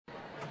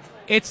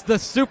It's the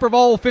Super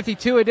Bowl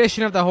 52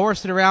 edition of the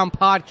Horsin Around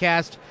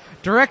podcast,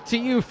 direct to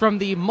you from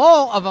the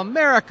Mall of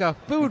America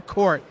food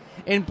court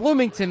in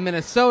Bloomington,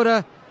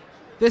 Minnesota.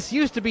 This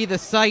used to be the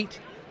site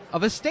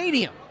of a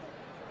stadium.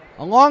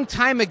 A long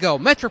time ago,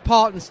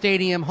 Metropolitan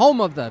Stadium, home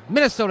of the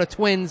Minnesota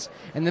Twins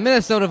and the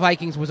Minnesota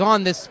Vikings, was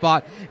on this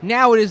spot.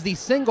 Now it is the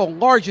single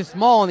largest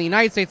mall in the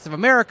United States of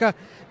America.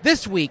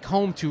 This week,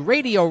 home to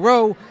Radio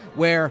Row,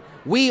 where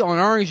we on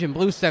Orange and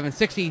Blue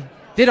 760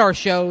 did our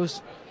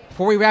shows.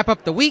 Before we wrap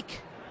up the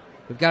week,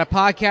 we've got a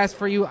podcast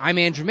for you. I'm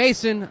Andrew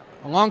Mason.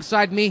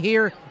 Alongside me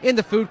here in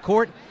the food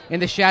court, in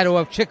the shadow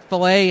of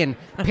Chick-fil-A and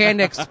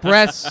Panda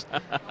Express,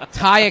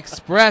 Thai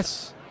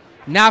Express,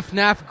 Naf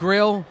Naf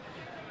Grill,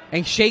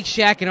 and Shake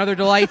Shack and other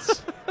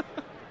delights.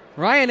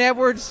 Ryan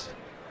Edwards,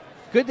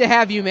 good to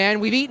have you, man.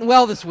 We've eaten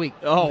well this week.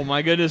 Oh,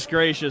 my goodness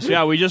gracious.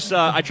 Yeah, we just,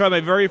 I tried my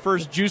very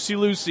first Juicy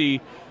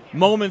Lucy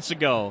moments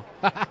ago,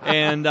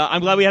 and I'm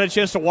glad we had a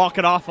chance to walk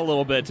it off a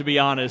little bit, to be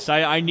honest.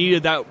 I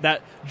needed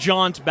that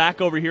jaunt back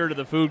over here to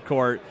the food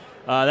court.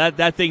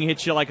 That thing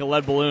hits you like a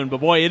lead balloon. But,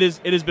 boy, it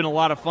has been a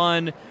lot of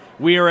fun.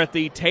 We are at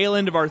the tail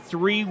end of our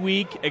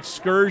 3-week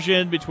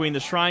excursion between the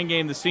Shrine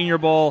Game, the Senior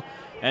Bowl,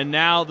 and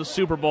now the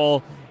Super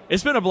Bowl.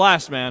 It's been a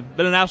blast, man.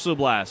 Been an absolute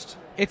blast.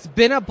 It's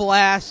been a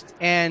blast,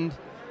 and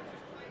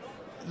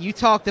you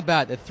talked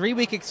about the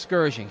 3-week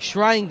excursion,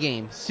 Shrine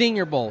Game,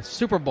 Senior Bowl,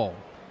 Super Bowl.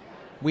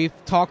 We've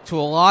talked to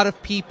a lot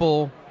of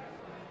people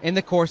in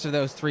the course of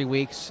those 3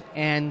 weeks,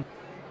 and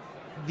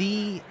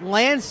the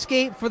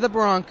landscape for the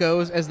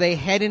Broncos as they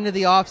head into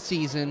the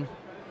offseason,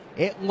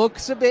 it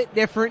looks a bit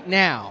different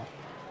now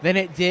than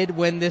it did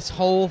when this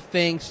whole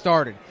thing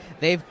started.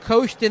 They've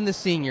coached in the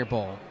Senior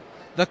Bowl.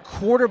 The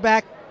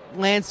quarterback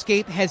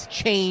landscape has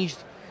changed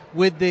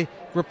with the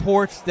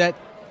reports that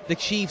the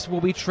Chiefs will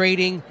be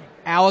trading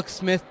Alex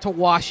Smith to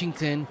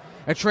Washington,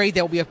 a trade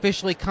that will be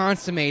officially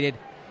consummated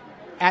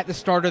at the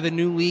start of the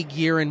new league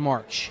year in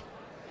March.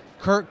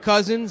 Kirk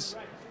Cousins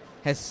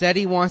has said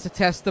he wants to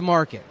test the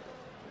market.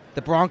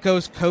 The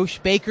Broncos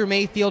coached Baker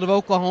Mayfield of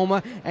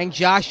Oklahoma and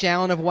Josh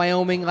Allen of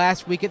Wyoming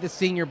last week at the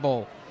Senior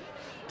Bowl.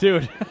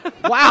 Dude.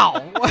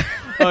 Wow.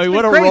 I mean,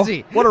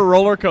 crazy. What a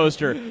roller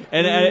coaster.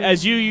 And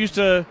as you used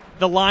to,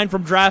 the line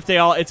from Draft Day,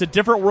 it's a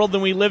different world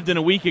than we lived in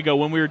a week ago.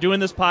 When we were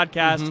doing this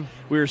podcast,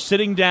 we were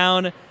sitting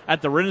down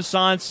at the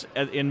Renaissance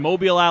in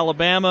Mobile,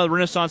 Alabama, the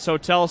Renaissance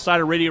Hotel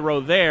side of Radio Row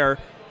there,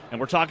 and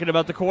we're talking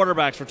about the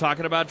quarterbacks, we're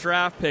talking about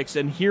draft picks,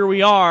 and here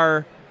we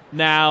are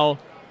now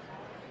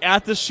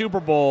at the Super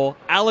Bowl.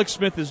 Alex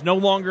Smith is no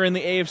longer in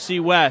the AFC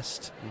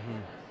West.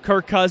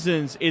 Kirk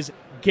Cousins is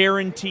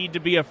guaranteed to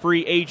be a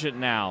free agent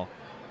now.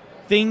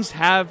 Things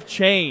have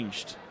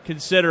changed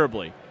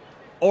considerably.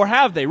 Or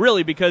have they,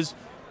 really? Because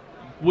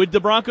would the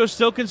Broncos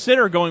still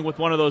consider going with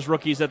one of those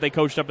rookies that they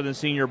coached up in the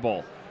Senior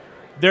Bowl?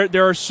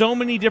 There are so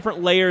many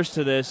different layers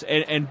to this,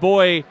 and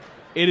boy,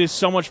 it is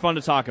so much fun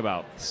to talk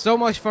about. So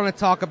much fun to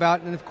talk about,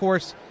 and of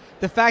course,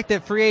 the fact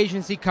that free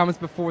agency comes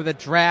before the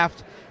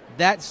draft,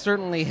 that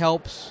certainly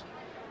helps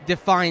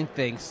define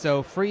things.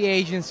 So free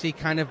agency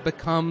kind of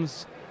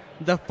becomes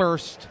the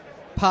first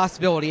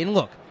possibility. And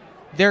look,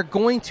 they're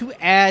going to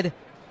add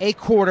a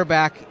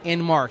quarterback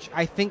in March.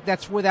 I think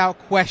that's without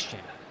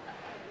question.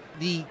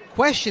 The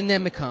question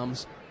then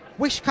becomes,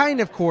 which kind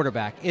of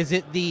quarterback? Is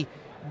it the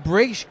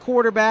bridge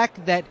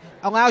quarterback that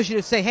allows you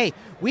to say, hey,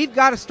 we've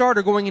got a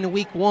starter going into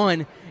week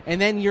 1, and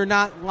then you're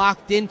not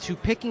locked into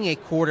picking a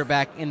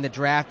quarterback in the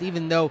draft,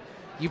 even though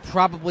you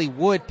probably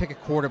would pick a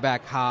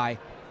quarterback high?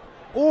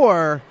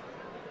 Or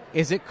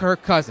is it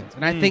Kirk Cousins?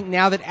 And I think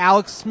now that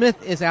Alex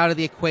Smith is out of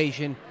the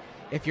equation,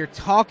 if you're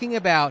talking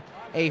about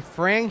a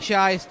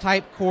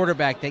franchise-type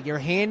quarterback that you're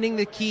handing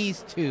the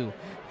keys to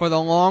for the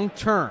long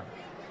term,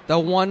 the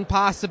one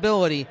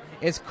possibility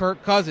is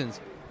Kirk Cousins.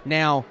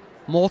 Now,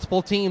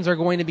 multiple teams are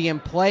going to be in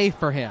play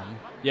for him.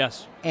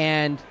 Yes.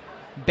 And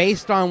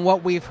based on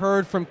what we've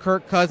heard from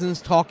Kirk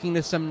Cousins talking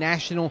to some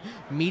national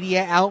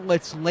media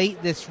outlets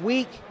late this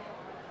week,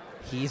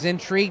 he's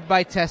intrigued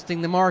by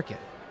testing the market.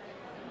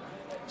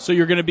 So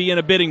you're going to be in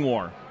a bidding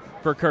war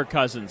for Kirk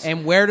Cousins.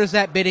 And where does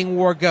that bidding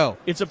war go?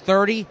 It's a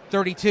 30,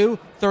 32,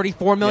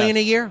 34 million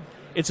a year?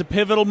 It's a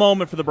pivotal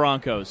moment for the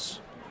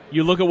Broncos.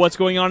 You look at what's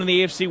going on in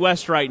the AFC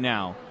West right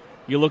now.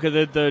 You look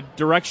at the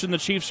direction the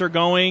Chiefs are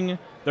going.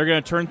 They're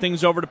going to turn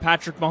things over to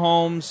Patrick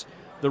Mahomes.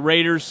 The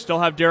Raiders still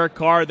have Derek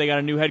Carr. They got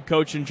a new head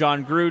coach in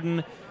John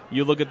Gruden.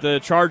 You look at the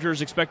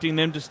Chargers, expecting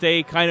them to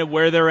stay kind of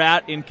where they're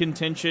at in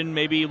contention,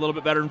 maybe a little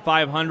bit better than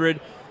 500.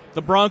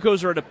 The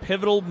Broncos are at a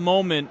pivotal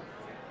moment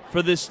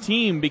for this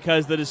team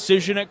because the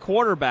decision at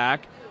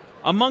quarterback,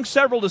 among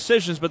several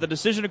decisions, but the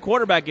decision at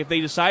quarterback, if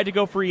they decide to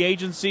go free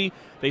agency,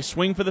 they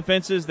swing for the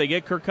fences, they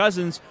get Kirk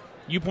Cousins.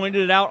 You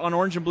pointed it out on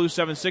Orange and Blue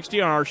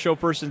 760 on our show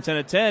First and 10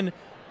 at 10.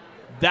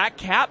 That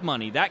cap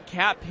money, that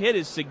cap hit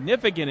is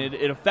significant.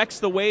 It affects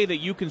the way that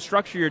you can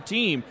structure your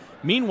team.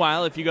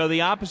 Meanwhile, if you go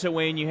the opposite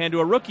way and you hand to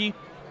a rookie,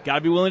 got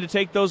to be willing to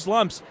take those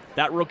lumps.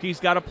 That rookie's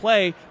got to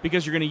play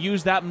because you're going to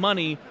use that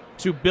money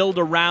to build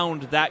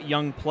around that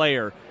young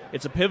player.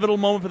 It's a pivotal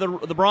moment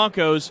for the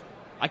Broncos.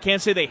 I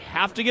can't say they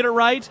have to get it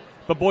right,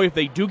 But, boy, if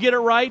they do get it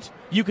right,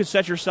 you could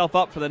set yourself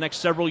up for the next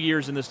several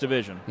years in this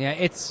division. Yeah,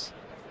 it's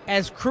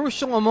as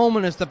crucial a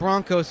moment as the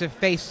Broncos have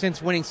faced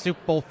since winning Super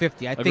Bowl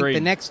 50. I think Agreed.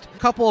 the next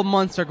couple of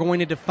months are going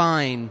to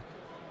define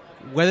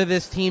whether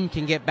this team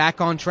can get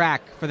back on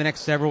track for the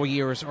next several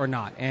years or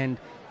not. And,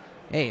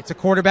 hey, it's a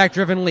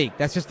quarterback-driven league.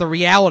 That's just the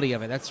reality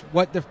of it. That's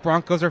what the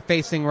Broncos are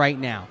facing right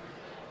now.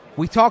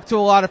 We talked to a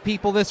lot of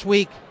people this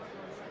week.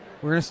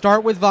 We're going to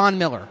start with Von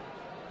Miller,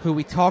 who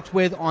we talked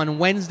with on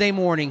Wednesday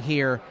morning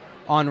here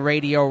on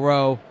Radio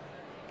Row,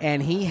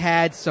 and he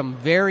had some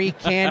very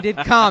candid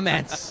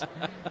comments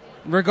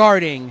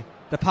regarding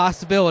the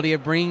possibility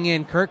of bringing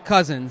in Kirk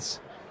Cousins.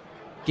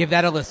 Give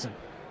that a listen.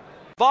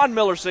 Von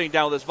Miller sitting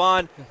down with us.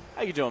 Von,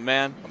 how you doing,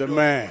 man?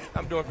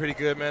 I'm doing pretty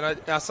good, man.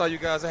 I saw you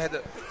guys. I had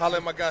to holler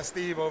at my guy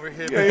Steve over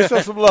here. Yeah, you show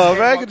some love,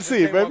 man. Good to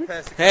see you, baby.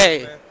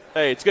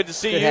 Hey, it's good to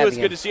see you. It's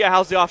good to see you.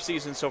 How's the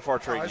offseason so far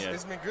treating you?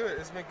 It's been good.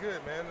 It's been good,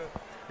 man.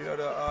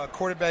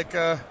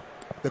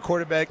 The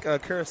quarterback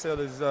carousel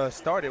is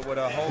started with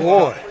a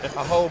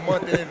whole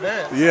month in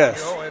advance.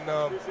 Yes. And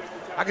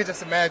I could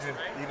just imagine,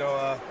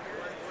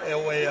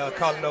 Elway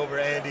calling over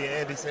Andy, and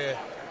Andy saying,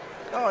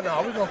 "Oh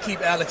no, we're gonna keep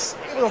Alex.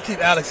 We're gonna keep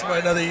Alex for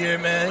another year,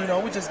 man.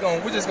 We're just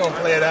gonna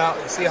play it out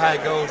and see how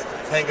it goes.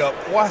 Hang up,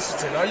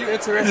 Washington. Are you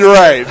interested?" You're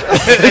right.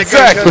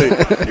 Exactly.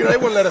 They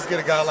wouldn't let us get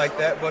a guy like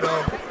that, but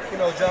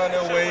John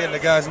Elway and the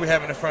guys we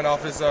have in the front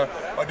office are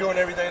doing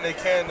everything they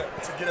can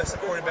to get us a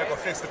quarterback or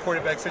fix the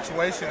quarterback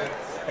situation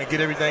and get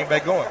everything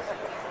back going.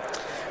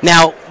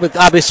 Now, with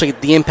obviously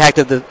the impact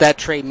of that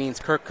trade means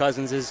Kirk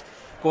Cousins is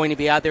going to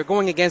be out there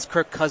going against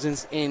Kirk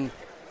Cousins in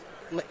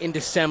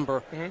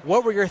December. Mm-hmm.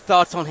 What were your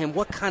thoughts on him?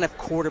 What kind of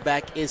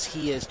quarterback is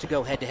he to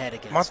go head-to-head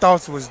against? My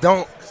thoughts was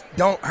don't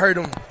hurt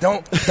him.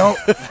 Don't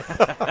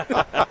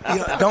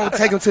don't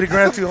take him to the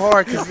ground too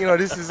hard because,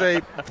 this is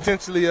a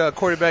potentially a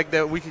quarterback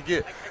that we could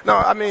get. No,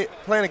 I mean,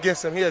 playing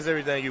against him, he has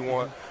everything you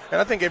want. And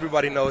I think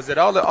everybody knows that.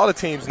 All the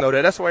teams know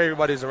that. That's why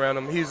everybody's around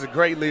him. He's a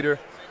great leader.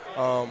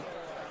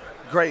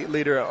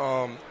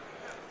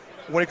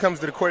 When it comes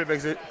to the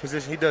quarterback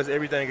position, he does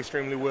everything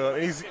extremely well.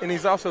 And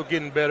he's also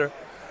getting better.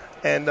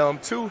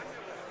 And, two,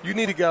 you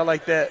need a guy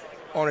like that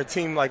on a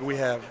team like we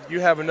have. You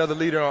have another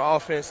leader on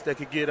offense that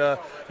could get, the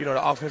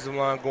offensive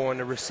line going,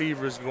 the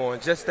receivers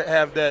going, just to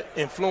have that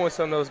influence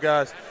on those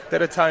guys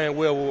that'll tie in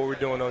well with what we're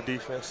doing on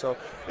defense. So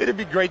it'd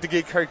be great to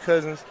get Kirk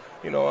Cousins.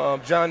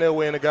 John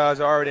Elway and the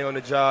guys are already on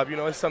the job.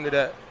 It's something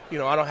that,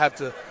 I don't have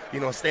to,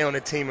 stay on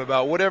the team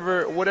about.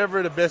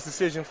 Whatever the best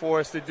decision for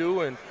us to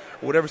do and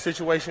whatever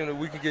situation that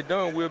we can get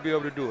done, we'll be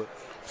able to do it.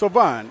 So,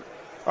 Von,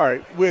 all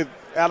right, with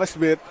Alex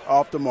Smith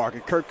off the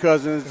market, Kirk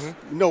Cousins,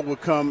 will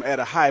come at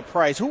a high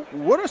price.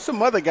 What are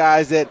some other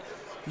guys that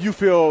you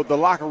feel the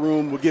locker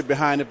room will get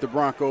behind if the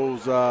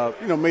Broncos,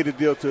 made a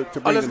deal to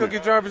bring let's them go in?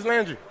 get Jarvis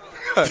Landry.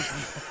 I'm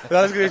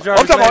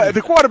talking about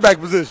the quarterback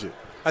position.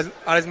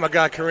 That's my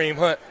guy Kareem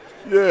Hunt.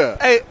 Yeah.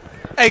 Hey,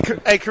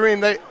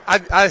 Kareem.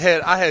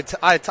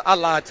 I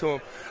lied to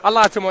him. I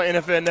lied to him on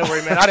NFL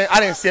Network, man. I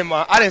didn't send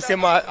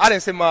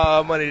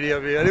my money to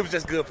him, man. It was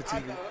just good for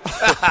TV.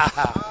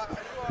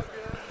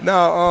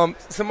 Now,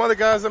 some other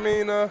guys.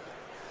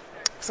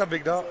 What's up,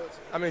 big dog?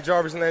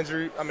 Jarvis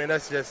Landry.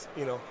 That's just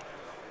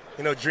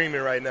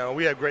dreaming right now.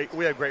 We have great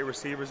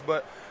receivers,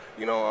 but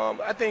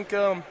I think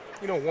 1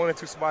 or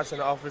 2 spots in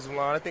the offensive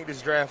line. I think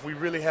this draft we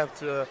really have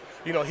to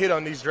hit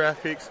on these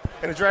draft picks,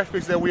 and the draft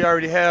picks that we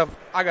already have.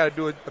 I got to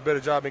do a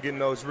better job in getting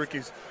those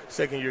rookies,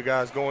 second-year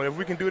guys going. If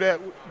we can do that,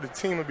 the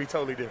team will be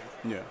totally different.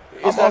 Yeah.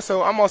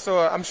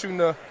 I'm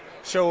shooting a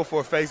show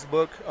for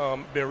Facebook.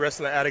 Been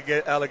wrestling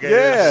alligators.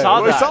 Yeah,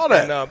 saw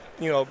that. And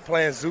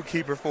playing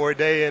zookeeper for a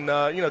day, and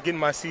getting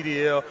my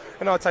CDL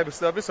and all type of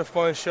stuff. It's a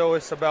fun show.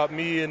 It's about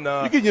me and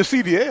you getting your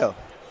CDL.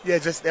 Yeah,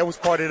 just that was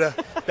part of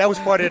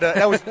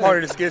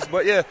the skits.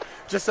 But yeah,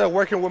 just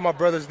working with my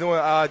brothers, doing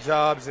odd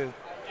jobs, and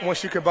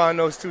once you combine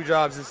those 2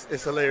 jobs,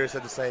 it's hilarious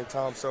at the same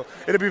time. So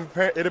it'll be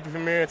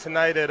premiering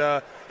tonight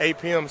at 8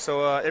 p.m.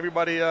 So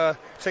everybody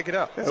check it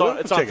out. Yeah,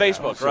 it's on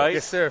Facebook, right?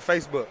 Yes, sir.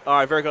 Facebook. All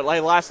right, very good.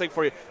 Last thing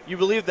for you. You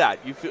believe that?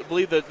 You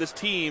believe that this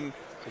team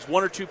is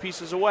 1 or 2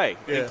 pieces away,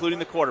 including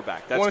the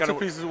quarterback. That's 1 or 2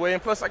 pieces away,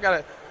 and plus I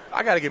gotta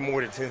get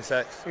more than 10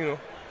 sacks.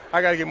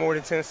 I gotta get more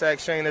than 10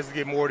 sacks. Shane has to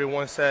get more than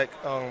 1 sack.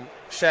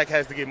 Shaq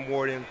has to get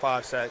more than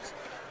 5 sacks.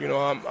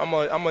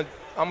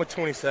 I'm a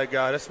 20 sack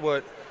guy. That's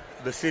what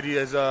the city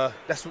is.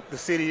 That's what the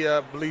city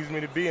believes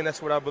me to be, and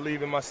that's what I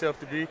believe in myself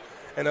to be.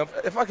 And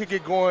if I could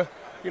get going,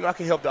 I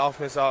can help the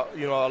offense out,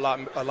 a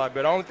lot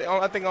better.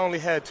 I think I only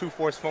had 2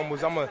 forced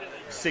fumbles. I'm a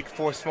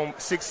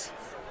 6+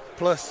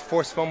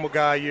 forced fumble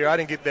guy a year. I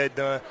didn't get that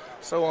done.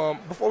 So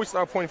before we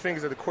start pointing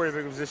fingers at the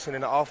quarterback position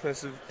and the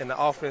offense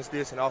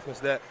this and the offense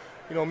that.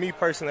 Me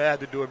personally, I have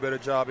to do a better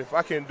job. If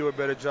I can do a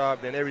better job,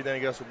 then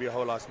everything else will be a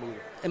whole lot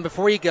smoother. And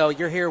before you go,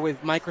 you're here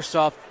with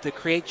Microsoft, the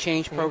Create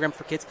Change program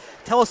for kids.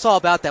 Tell us all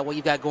about that, what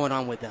you got going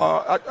on with them.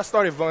 I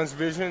started Von's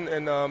Vision,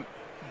 and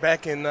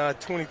back in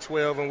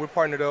 2012, and we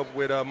partnered up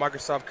with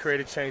Microsoft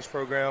Creative Change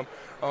Program.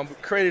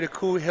 Created a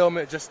cool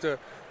helmet just to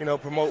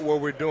promote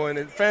what we're doing.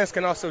 And fans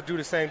can also do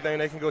the same thing.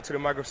 They can go to the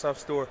Microsoft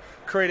store,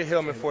 create a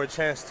helmet for a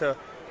chance to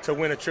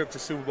win a trip to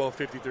Super Bowl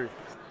 53.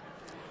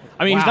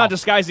 I mean, Wow. He's not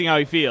disguising how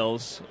he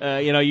feels.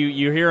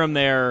 You hear him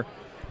there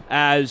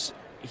as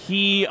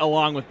he,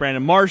 along with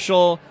Brandon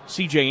Marshall,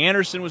 C.J.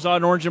 Anderson was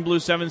on Orange and Blue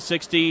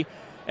 760,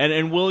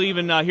 and we'll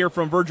even hear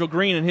from Virgil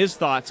Green and his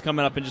thoughts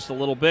coming up in just a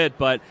little bit.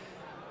 But,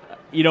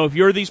 if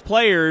you're these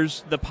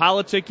players, the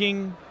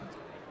politicking,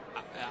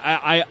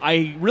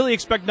 I really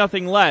expect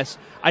nothing less.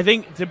 I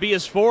think to be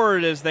as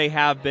forward as they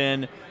have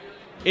been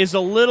is a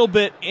little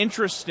bit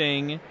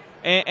interesting,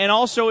 and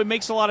also it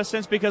makes a lot of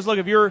sense because, look,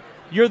 if you're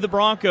the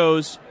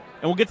Broncos,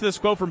 and we'll get to this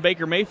quote from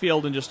Baker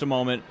Mayfield in just a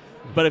moment,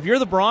 but if you're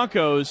the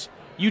Broncos,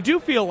 you do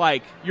feel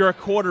like you're a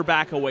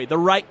quarterback away, the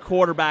right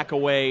quarterback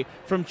away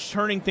from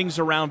turning things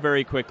around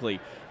very quickly.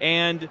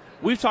 And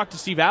we've talked to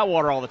Steve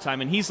Atwater all the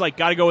time, and he's like,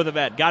 got to go with a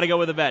vet, got to go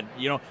with a vet.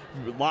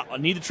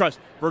 Need the trust.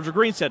 Virgil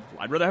Green said,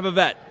 I'd rather have a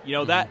vet.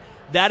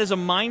 That is a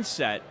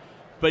mindset.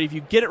 But if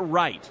you get it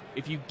right,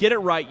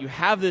 you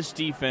have this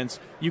defense,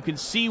 you can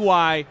see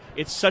why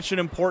it's such an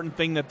important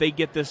thing that they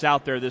get this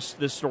out there, this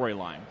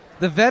storyline.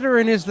 The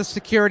veteran is the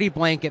security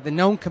blanket, the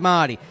known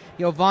commodity.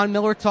 Von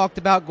Miller talked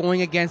about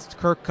going against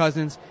Kirk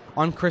Cousins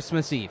on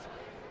Christmas Eve.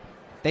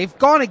 They've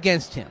gone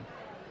against him.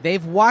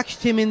 They've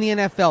watched him in the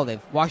NFL.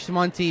 They've watched him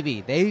on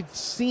TV. They've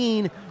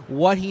seen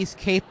what he's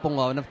capable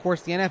of. And, of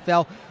course, the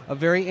NFL, a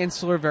very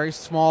insular, very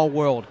small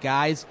world.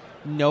 Guys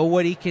know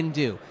what he can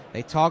do.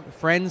 They talk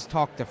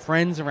to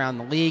friends around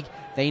the league.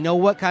 They know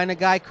what kind of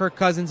guy Kirk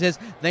Cousins is.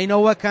 They know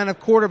what kind of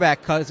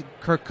quarterback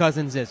Kirk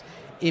Cousins is.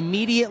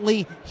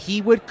 Immediately,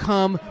 he would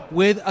come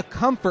with a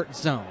comfort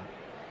zone.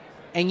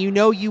 And you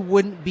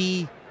wouldn't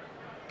be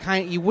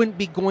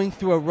going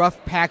through a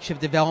rough patch of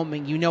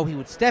development. He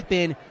would step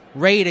in,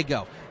 ready to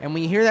go. And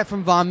when you hear that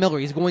from Von Miller,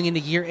 he's going into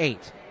year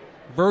 8.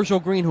 Virgil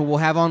Green, who we'll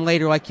have on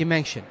later, like you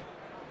mentioned,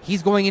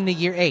 he's going into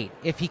year 8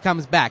 if he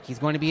comes back. He's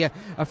going to be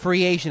a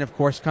free agent, of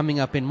course, coming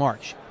up in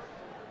March.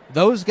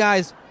 Those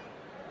guys,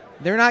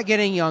 they're not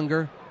getting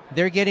younger.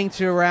 They're getting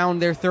to around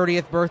their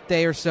 30th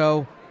birthday or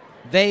so.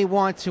 They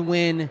want to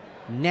win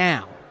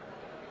now.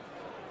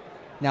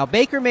 Now,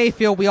 Baker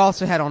Mayfield, we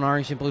also had on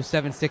Orange and Blue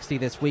 760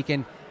 this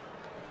weekend.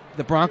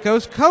 The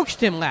Broncos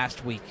coached him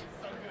last week.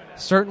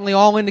 Certainly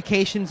all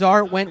indications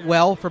are it went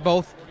well for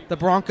both the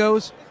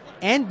Broncos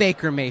and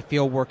Baker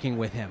Mayfield working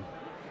with him.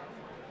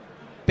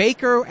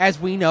 Baker, as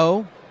we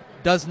know,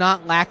 does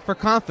not lack for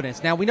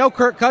confidence. Now, we know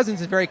Kirk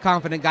Cousins is a very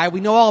confident guy. We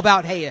know all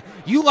about, hey,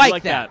 you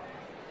like that.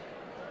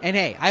 And,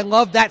 hey, I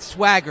love that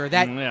swagger,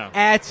 that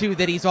attitude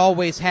that he's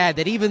always had,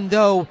 that even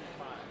though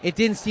it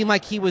didn't seem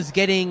like he was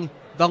getting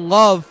the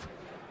love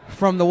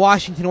from the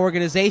Washington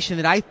organization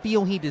that I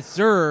feel he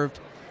deserved,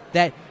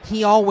 that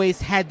he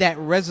always had that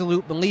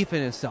resolute belief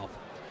in himself.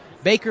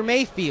 Baker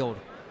Mayfield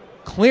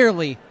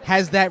clearly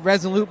has that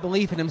resolute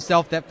belief in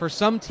himself that for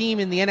some team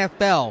in the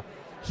NFL,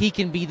 he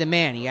can be the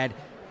man. He had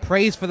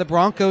praise for the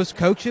Broncos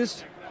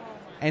coaches,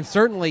 and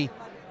certainly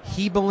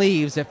he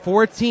believes that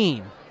for a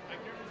team,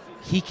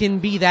 he can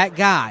be that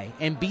guy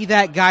and be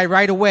that guy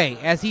right away,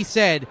 as he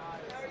said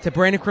to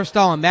Brandon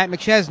Cristal and Matt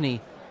McChesney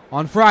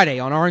on Friday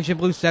on Orange and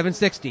Blue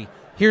 760.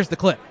 Here's the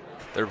clip.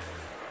 They're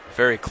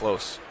very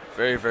close,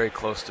 very, very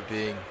close to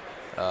being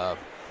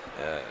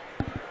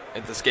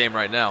in this game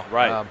right now.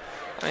 Right.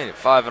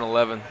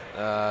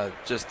 5-11,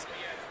 just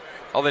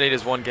all they need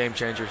is one game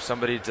changer,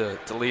 somebody to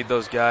lead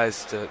those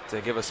guys,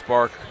 to give a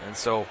spark. And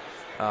so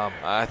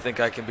I think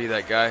I can be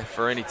that guy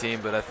for any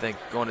team, but I think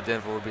going to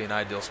Denver would be an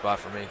ideal spot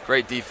for me.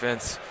 Great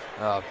defense,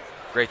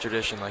 great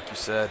tradition, like you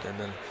said, and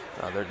then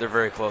they're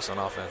very close on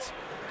offense.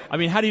 I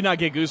mean, how do you not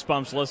get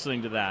goosebumps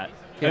listening to that?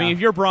 Yeah. I mean, if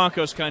you're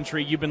Broncos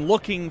country, you've been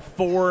looking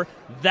for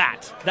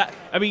that.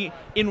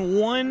 In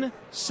one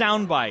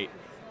soundbite,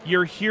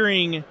 you're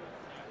hearing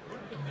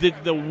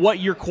the what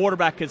your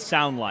quarterback could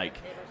sound like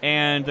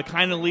and the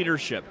kind of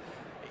leadership.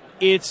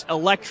 It's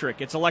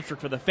electric. It's electric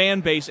for the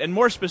fan base, and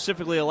more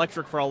specifically,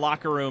 electric for a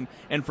locker room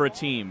and for a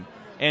team.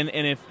 And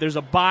if there's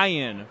a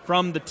buy-in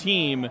from the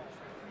team,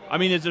 I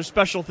mean, there's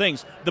special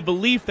things. The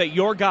belief that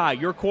your guy,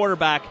 your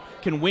quarterback,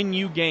 can win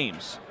you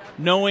games,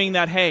 knowing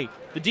that, hey,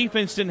 the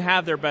defense didn't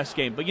have their best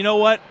game, but you know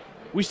what?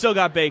 We still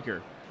got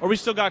Baker, or we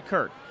still got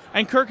Kirk.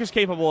 And Kirk is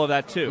capable of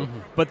that too. Mm-hmm.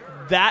 But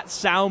that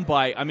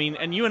soundbite, I mean,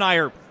 and you and I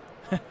are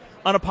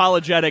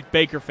unapologetic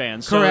Baker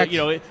fans. Correct.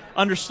 So,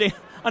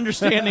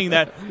 understanding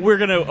that we're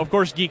going to, of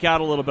course, geek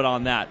out a little bit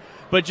on that.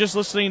 But just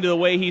listening to the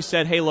way he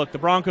said, hey, look, the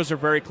Broncos are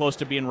very close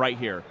to being right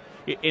here.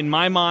 In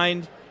my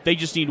mind, they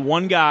just need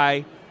one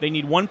guy. They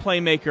need one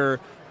playmaker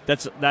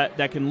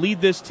that can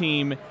lead this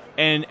team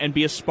and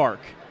be a spark.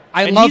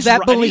 I love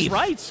that belief.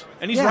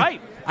 And he's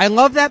right. I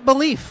love that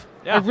belief.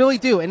 Yeah. I really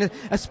do. And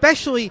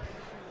especially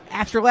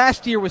after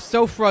last year was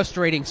so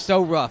frustrating,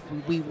 so rough.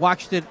 We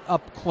watched it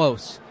up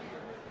close.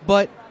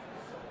 But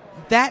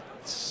that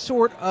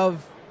sort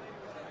of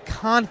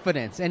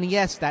confidence, and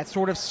yes, that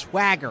sort of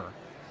swagger,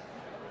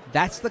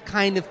 That's the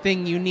kind of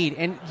thing you need.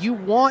 And you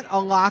want a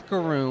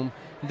locker room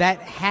that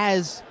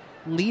has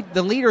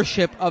the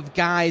leadership of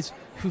guys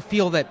who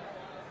feel that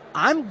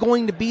I'm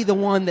going to be the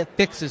one that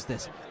fixes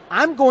this.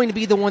 I'm going to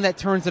be the one that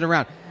turns it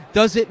around.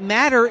 Does it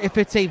matter if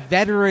it's a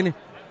veteran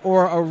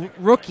or a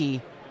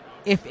rookie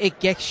if it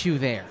gets you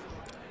there?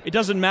 It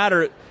doesn't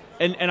matter.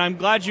 And I'm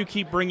glad you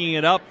keep bringing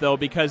it up, though,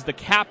 because the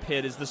cap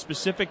hit is the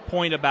specific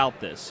point about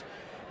this.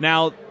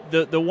 Now,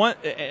 the one,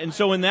 and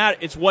so in that,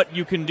 it's what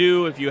you can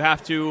do if you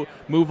have to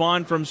move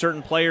on from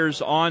certain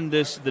players on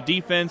the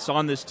defense,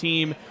 on this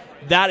team,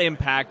 that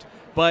impact.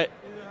 But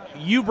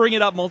you bring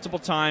it up multiple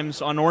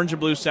times on Orange and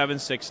Blue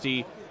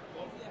 760.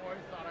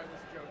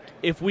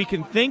 If we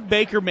can think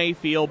Baker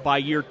Mayfield by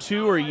year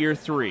 2 or year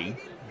 3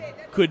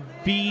 could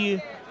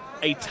be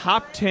a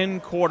top 10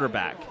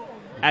 quarterback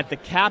at the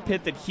cap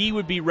hit that he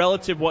would be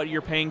relative to what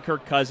you're paying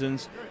Kirk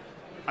Cousins,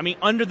 I mean,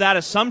 under that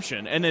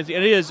assumption, and it's a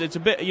bit, it's a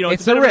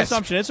bit of an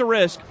assumption. It's a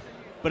risk,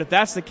 but if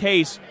that's the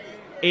case,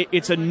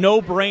 it's a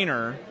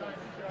no-brainer.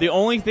 The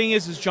only thing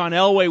is John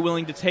Elway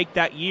willing to take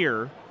that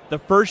year, the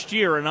first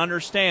year, and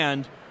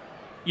understand,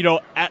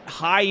 at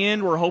high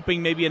end, we're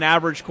hoping maybe an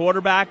average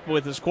quarterback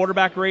with his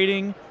quarterback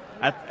rating,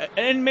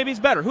 and maybe it's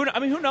better. Who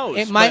knows?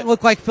 It might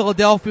look like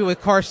Philadelphia with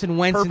Carson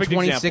Wentz in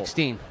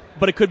 2016. Example.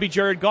 But it could be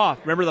Jared Goff.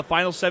 Remember the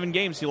final 7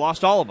 games, he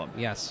lost all of them.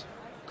 Yes.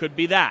 Could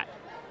be that.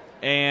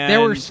 And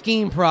there were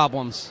scheme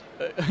problems.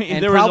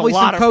 And there probably was a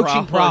lot some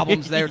coaching of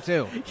problems there,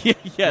 too.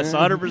 Yes,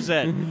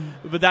 100%.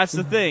 But that's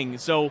the thing.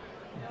 So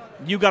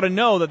you got to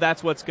know that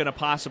that's what's going to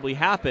possibly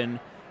happen.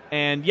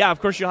 And, yeah, of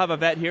course, you'll have a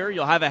vet here.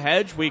 You'll have a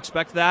hedge. We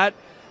expect that.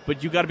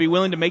 But you got to be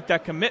willing to make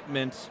that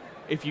commitment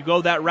if you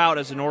go that route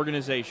as an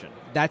organization.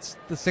 That's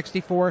the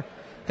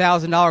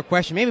 $64,000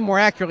 question. Maybe more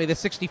accurately, the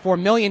 $64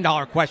 million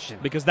question.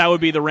 Because that would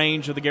be the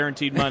range of the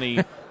guaranteed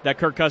money that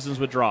Kirk Cousins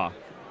would draw.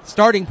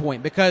 Starting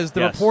point, because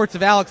the reports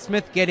of Alex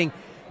Smith getting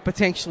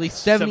potentially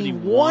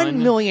 $71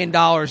 million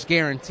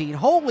guaranteed.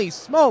 Holy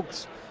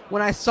smokes.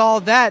 When I saw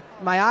that,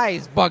 my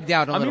eyes bugged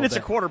out a little bit. It's a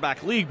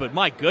quarterback league, but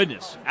my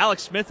goodness.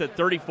 Alex Smith at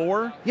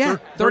 34? Yeah,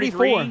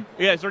 34.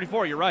 Yeah,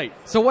 34, you're right.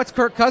 So what's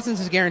Kirk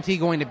Cousins' guarantee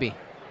going to be?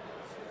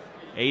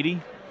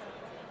 80?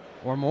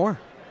 Or more.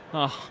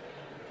 Oh.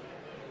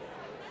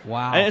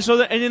 Wow.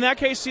 And in that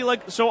case, see,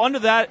 under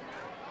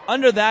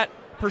that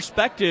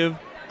perspective,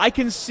 I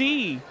can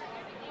see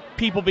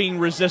people being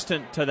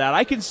resistant to that.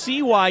 I can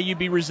see why you'd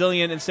be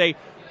resilient and say,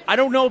 I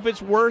don't know if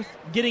it's worth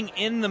getting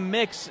in the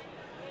mix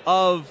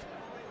of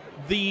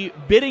the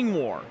bidding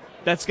war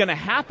that's going to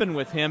happen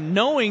with him,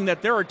 knowing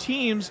that there are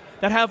teams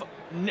that have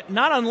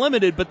not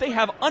unlimited, but they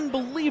have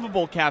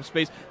unbelievable cap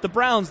space. The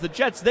Browns, the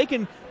Jets, they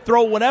can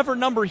throw whatever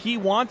number he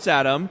wants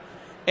at him.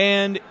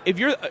 And if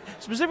you're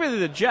specifically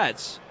the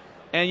Jets,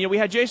 and we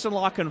had Jason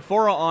La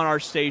Canfora on our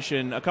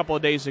station a couple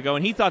of days ago,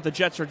 and he thought the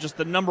Jets are just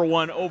the number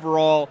one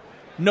overall,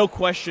 no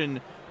question,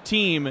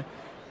 team.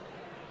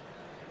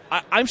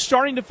 I'm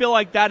starting to feel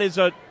like that's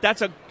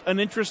an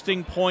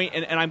interesting point,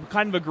 and I'm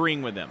kind of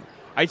agreeing with him.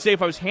 I'd say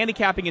if I was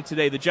handicapping it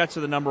today, the Jets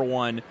are the number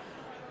one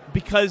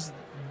because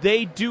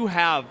they do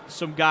have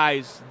some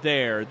guys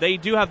there. They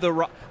do have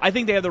I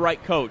think they have the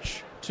right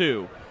coach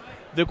too.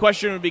 The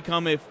question would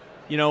become if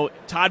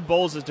Todd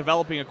Bowles is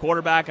developing a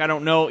quarterback. I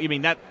don't know. I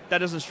mean that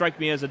doesn't strike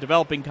me as a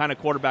developing kind of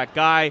quarterback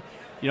guy.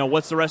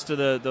 What's the rest of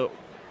the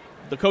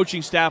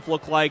coaching staff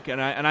look like?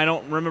 And I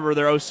don't remember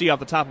their OC off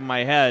the top of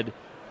my head.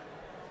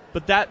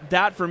 But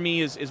that for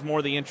me is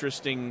more the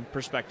interesting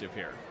perspective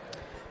here.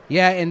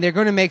 Yeah, and they're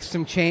going to make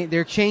some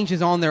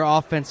changes on their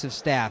offensive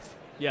staff.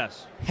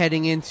 Yes.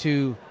 Heading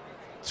into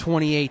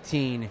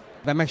 2018.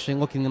 I'm actually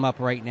looking them up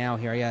right now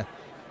here. Yeah.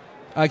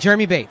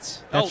 Jeremy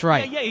Bates. That's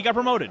right. Yeah, he got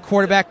promoted.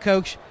 Quarterback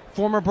coach,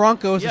 former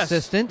Broncos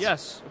assistant.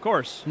 Yes, of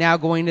course. Now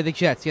going to the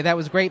Jets. Yeah, that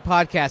was great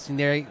podcasting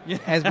there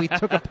as we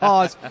took a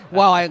pause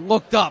while I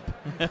looked up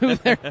who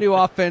their new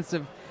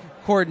offensive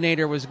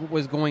coordinator was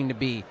going to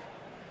be.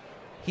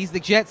 He's the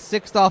Jets'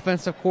 6th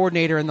offensive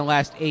coordinator in the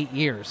last 8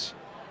 years.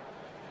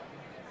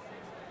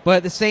 But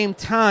at the same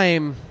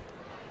time,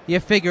 you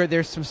figure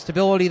there's some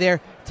stability there.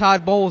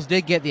 Todd Bowles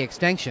did get the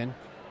extension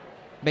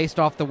based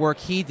off the work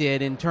he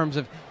did in terms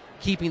of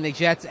keeping the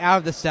Jets out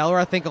of the cellar.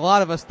 I think a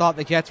lot of us thought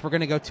the Jets were going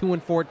to go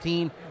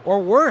 2-14 or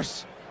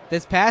worse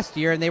this past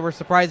year, and they were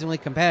surprisingly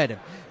competitive.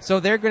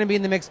 So they're going to be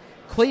in the mix.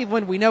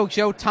 Cleveland, we know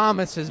Joe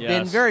Thomas has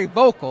been very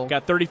vocal.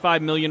 Got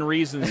 35 million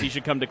reasons he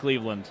should come to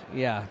Cleveland.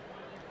 Yeah.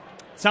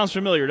 Sounds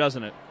familiar,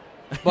 doesn't it?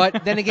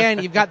 But then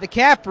again, you've got the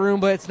cap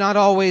room, but it's not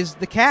always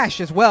the cash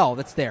as well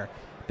that's there.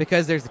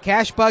 Because there's the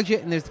cash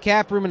budget and there's the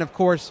cap room, and of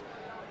course,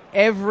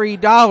 every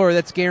dollar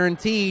that's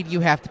guaranteed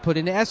you have to put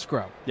into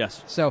escrow.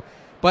 Yes. So,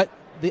 but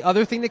the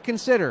other thing to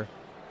consider,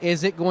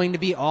 is it going to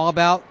be all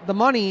about the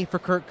money for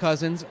Kirk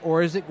Cousins,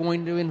 or is it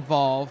going to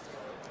involve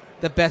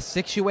the best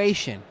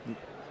situation?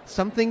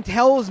 Something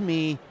tells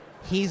me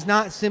he's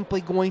not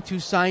simply going to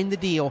sign the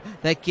deal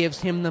that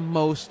gives him the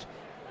most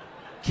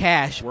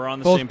cash, We're on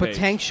the both same page.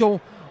 potential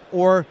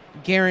or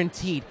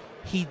guaranteed.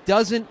 He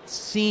doesn't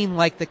seem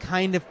like the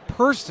kind of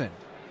person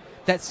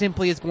that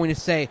simply is going to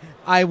say,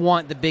 I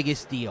want the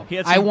biggest deal.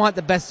 I want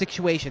the best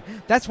situation.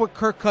 That's what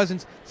Kirk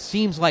Cousins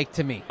seems like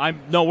to me.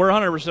 No, we're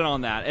 100%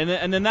 on that.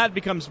 And then that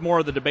becomes more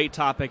of the debate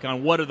topic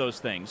on what are those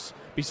things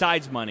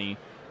besides money.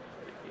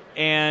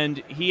 And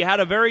he had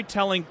a very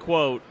telling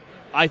quote,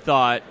 I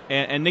thought,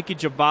 and Nikki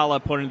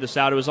Javala pointed this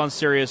out. It was on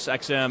Sirius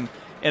XM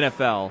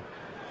NFL.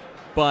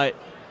 But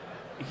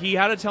he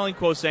had a telling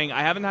quote saying,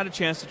 I haven't had a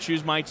chance to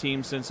choose my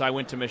team since I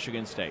went to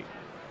Michigan State.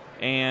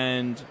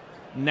 And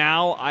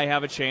now I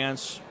have a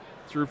chance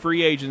through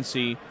free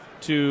agency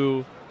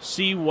to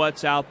see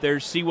what's out there,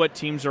 see what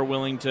teams are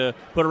willing to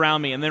put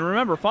around me. And then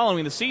remember,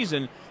 following the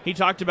season, he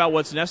talked about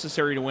what's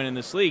necessary to win in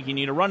this league. You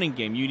need a running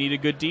game. You need a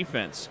good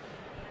defense.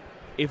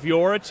 If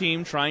you're a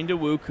team trying to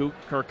woo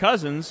Kirk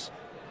Cousins,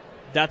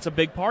 that's a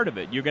big part of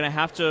it. You're going to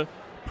have to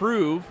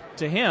prove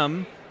to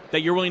him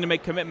that you're willing to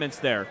make commitments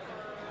there.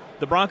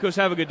 The Broncos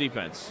have a good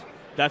defense.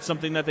 That's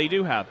something that they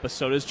do have. But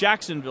so does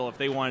Jacksonville if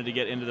they wanted to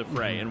get into the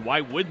fray. And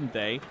why wouldn't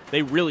they?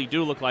 They really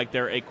do look like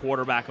they're a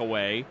quarterback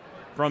away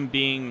from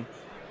being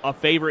a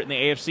favorite in the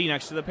AFC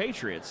next to the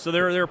Patriots. So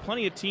there are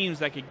plenty of teams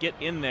that could get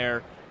in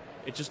there.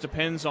 It just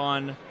depends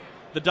on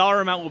the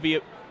dollar amount will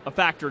be a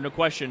factor, no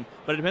question,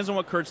 but it depends on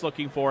what Kurt's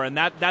looking for, and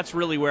that's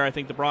really where I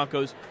think the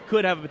Broncos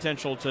could have a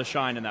potential to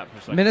shine in that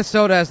perspective.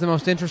 Minnesota has the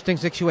most interesting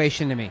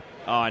situation to me.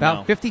 Oh, I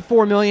know. About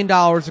 $54 million,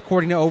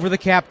 according to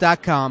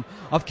overthecap.com,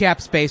 of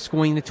cap space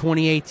going into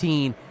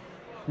 2018.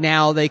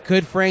 Now, they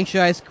could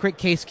franchise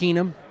Case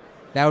Keenum.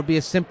 That would be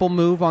a simple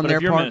move on their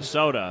part. But if you're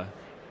Minnesota,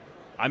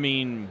 I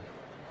mean...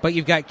 But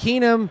you've got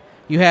Keenum,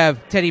 you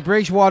have Teddy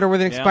Bridgewater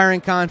with an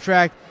expiring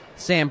contract,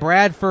 Sam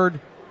Bradford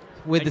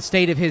with the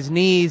state of his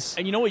knees.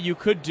 And you know what you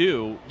could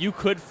do? You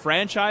could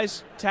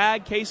franchise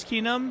tag Case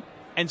Keenum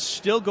and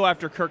still go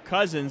after Kirk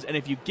Cousins, and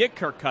if you get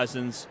Kirk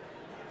Cousins,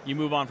 you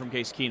move on from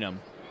Case Keenum.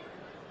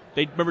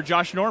 They remember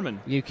Josh Norman.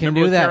 You can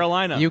do that.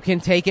 Carolina. You can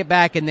take it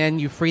back, and then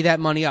you free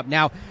that money up.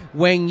 Now,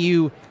 when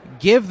you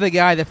give the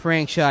guy the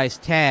franchise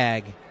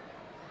tag,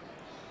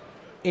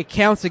 it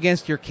counts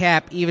against your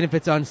cap, even if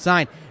it's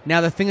unsigned.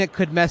 Now, the thing that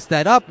could mess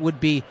that up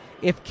would be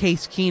if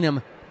Case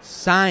Keenum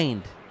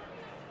signed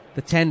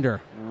the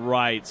tender.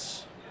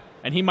 Right.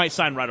 And he might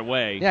sign right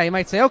away. Yeah, he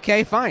might say,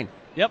 okay, fine.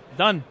 Yep,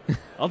 done.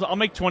 I'll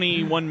make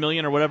 $21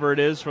 million or whatever it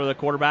is for the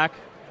quarterback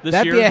this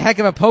year. That'd be a heck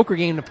of a poker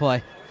game to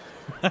play.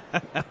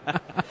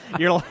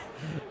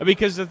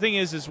 Because the thing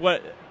is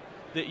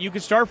you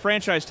can start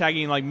franchise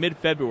tagging like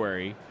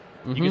mid-February.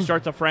 Mm-hmm. You can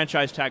start the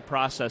franchise tag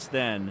process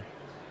then.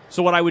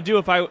 So what I would do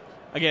if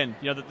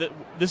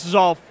this is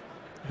all,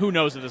 who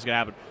knows if this is going to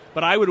happen,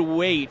 but I would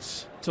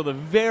wait till the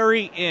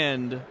very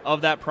end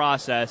of that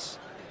process.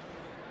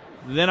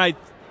 Then I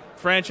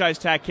franchise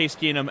tag Case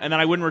Keenum, and then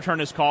I wouldn't return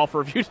his call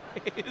for a few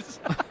days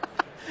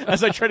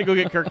as I try to go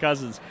get Kirk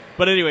Cousins.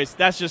 But anyways,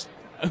 that's just,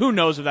 who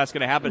knows if that's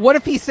going to happen. What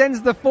if he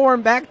sends the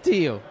form back to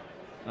you?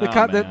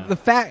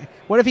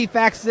 What if he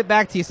faxes it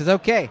back to you, says,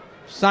 okay,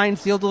 signed,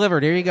 sealed,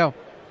 delivered, here you go.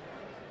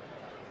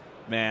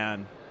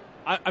 Man.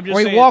 I'm just or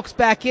he saying, walks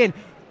back in,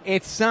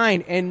 it's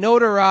signed and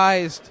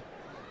notarized.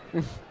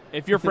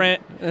 If you're but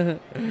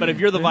if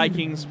you're the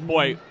Vikings,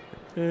 boy,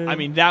 I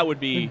mean, that would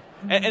be...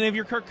 And if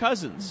you're Kirk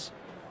Cousins,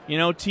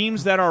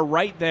 teams that are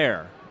right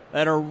there,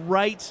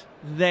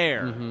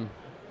 mm-hmm.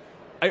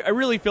 I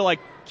really feel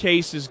like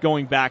Case is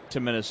going back to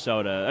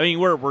Minnesota. I mean,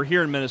 we're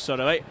here in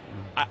Minnesota.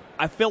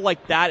 I feel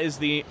like that is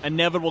the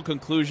inevitable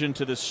conclusion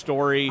to this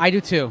story. I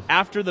do too.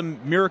 After the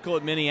miracle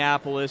at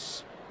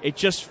Minneapolis, it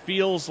just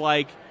feels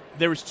like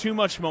there was too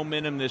much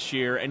momentum this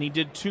year, and he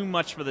did too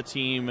much for the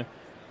team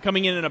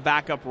coming in a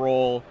backup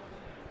role.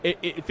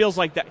 It feels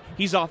like that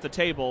he's off the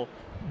table.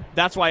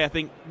 That's why I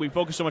think we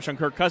focus so much on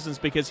Kirk Cousins,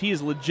 because he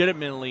is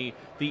legitimately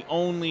the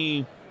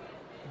only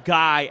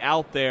guy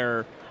out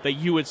there that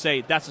you would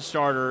say that's a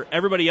starter.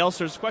 Everybody else,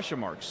 there's question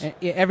marks.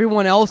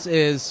 Everyone else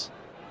is,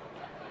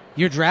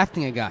 you're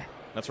drafting a guy.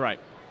 That's right.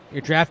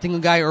 You're drafting a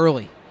guy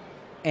early.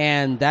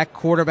 And that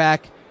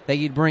quarterback that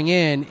you'd bring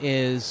in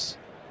is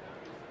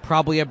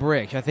probably a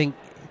bridge. I think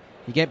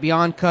you get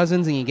beyond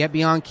Cousins and you get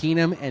beyond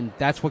Keenum, and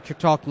that's what you're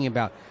talking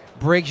about.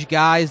 Bridge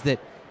guys that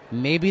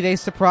maybe they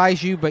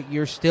surprise you, but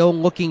you're still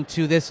looking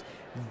to this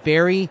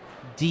very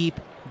deep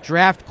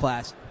draft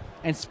class.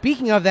 And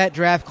speaking of that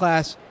draft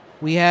class,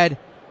 we had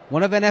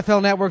one of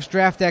NFL Network's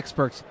draft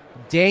experts,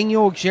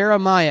 Daniel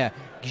Jeremiah,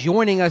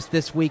 joining us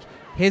this week.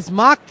 His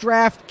mock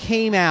draft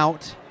came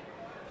out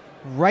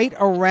right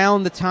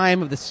around the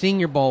time of the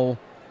Senior Bowl.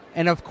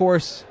 And, of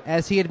course,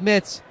 as he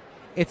admits,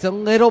 it's a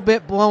little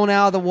bit blown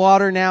out of the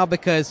water now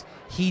because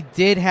he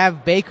did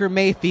have Baker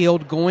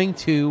Mayfield going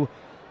to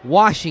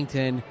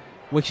Washington,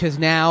 which has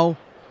now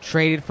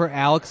traded for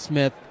Alex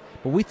Smith.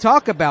 But we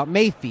talk about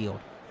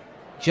Mayfield,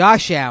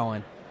 Josh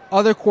Allen,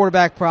 other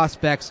quarterback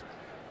prospects.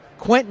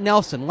 Quentin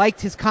Nelson,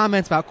 liked his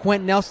comments about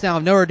Quentin Nelson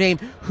of Notre Dame,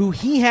 who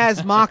he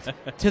has mocked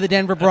to the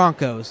Denver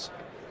Broncos.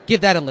 Give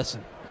that a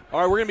listen.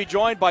 All right, we're going to be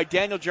joined by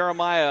Daniel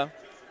Jeremiah,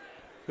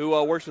 who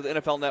works with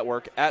NFL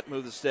Network at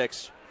Move the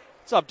Sticks.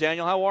 What's up,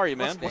 Daniel? How are you,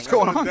 man? What's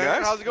going on,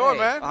 guys? How's it going,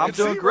 man? I'm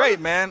doing great,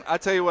 man. I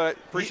tell you what,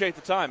 Appreciate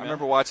the time, I man.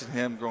 remember watching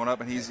him growing up,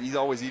 and they're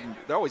always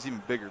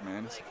even bigger,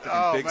 man. He's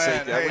big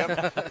man. safety.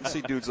 I don't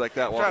see dudes like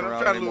that walking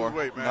around trying to anymore. lose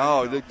weight, man.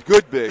 No, they're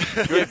good big,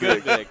 good Good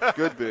big, big.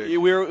 good big.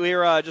 We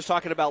were just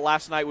talking about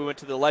last night. We went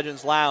to the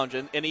Legends Lounge,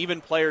 and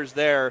even players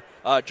there.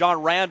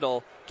 John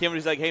Randall came and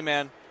he's like, "Hey,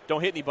 man,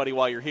 don't hit anybody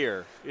while you're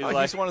here."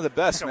 He's one of the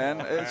best, man.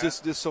 on, It's man.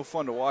 just so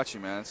fun to watch you,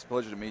 man. It's a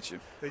pleasure to meet you.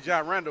 Hey,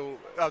 John Randall.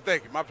 Oh,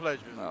 thank you. My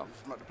pleasure. No.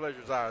 The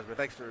pleasure is ours. But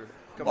thanks for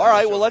coming. All on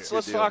right, the well show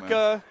let's here. deal, talk.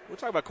 man. We'll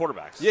talk about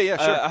quarterbacks. Yeah,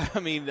 sure. I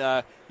mean,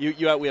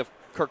 we have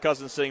Kirk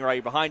Cousins sitting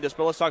right behind us,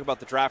 but let's talk about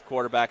the draft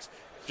quarterbacks.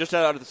 Just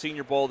out of the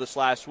Senior Bowl this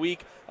last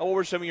week, what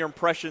were some of your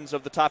impressions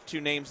of the top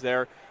two names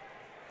there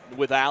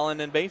with Allen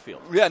and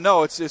Mayfield? Yeah,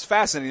 no, it's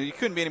fascinating. You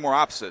couldn't be any more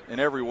opposite in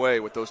every way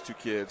with those two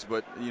kids.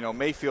 But,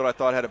 Mayfield, I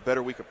thought, had a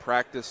better week of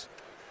practice.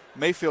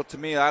 Mayfield, to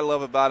me, I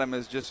love about him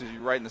is just as you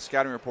write in the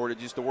scouting report,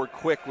 just the word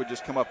quick would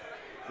just come up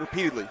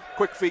repeatedly.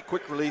 Quick feet,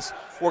 quick release,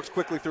 works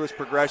quickly through his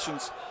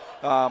progressions.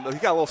 He got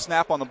a little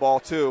snap on the ball,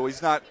 too.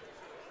 He's not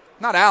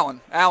Allen.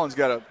 Allen's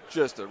got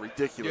just a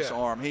ridiculous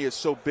arm. He is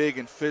so big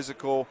and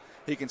physical.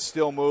 He can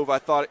still move. I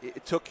thought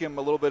it took him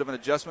a little bit of an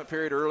adjustment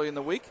period early in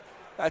the week.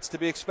 That's to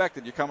be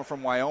expected. You're coming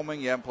from Wyoming.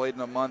 You haven't played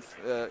in a month.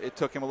 It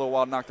took him a little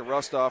while to knock the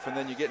rust off, and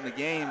then you get in the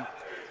game.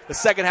 The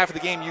second half of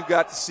the game, you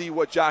got to see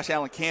what Josh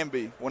Allen can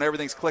be when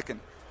everything's clicking.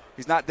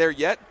 He's not there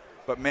yet,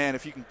 but, man,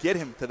 if you can get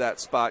him to that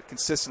spot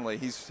consistently,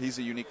 he's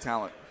a unique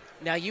talent.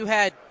 Now, you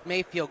had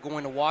Mayfield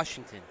going to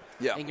Washington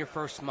Yeah. in your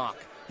first mock.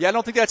 Yeah, I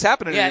don't think that's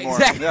happening anymore.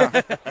 Exactly.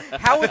 Yeah.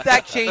 How has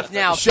that changed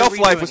now? Shelf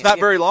life was not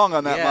Yeah. very long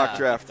on that Yeah. mock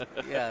draft.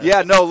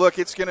 Yeah. No, look,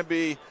 it's going to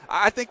be –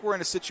 I think we're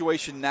in a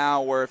situation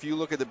now where if you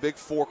look at the big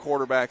four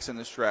quarterbacks in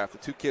this draft, the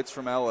two kids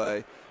from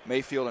L.A.,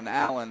 Mayfield and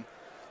Allen,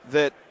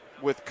 that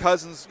with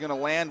Cousins going to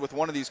land with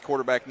one of these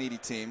quarterback-needy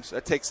teams,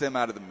 that takes them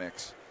out of the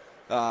mix.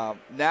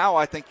 Now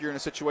I think you're in a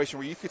situation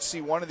where you could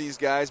see one of these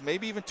guys,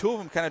 maybe even two of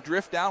them, kind of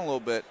drift down a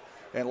little bit.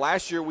 And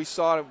last year we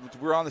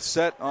were on the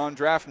set on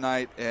draft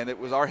night, and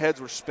our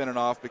heads were spinning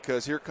off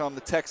because here come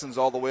the Texans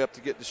all the way up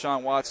to get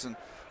Deshaun Watson.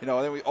 And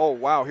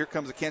then here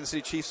comes the Kansas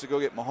City Chiefs to go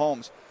get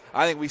Mahomes.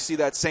 I think we see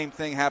that same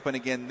thing happen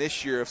again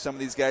this year if some of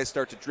these guys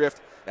start to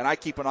drift. And I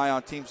keep an eye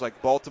on teams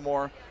like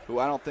Baltimore, who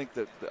I think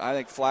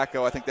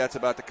Flacco, I think that's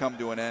about to come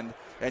to an end.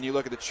 And you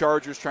look at the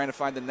Chargers trying to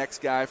find the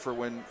next guy for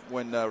when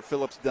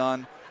Phillips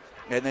done.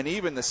 And then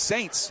even the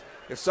Saints,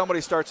 if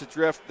somebody starts to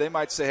drift, they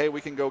might say, hey,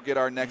 we can go get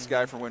our next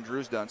guy for when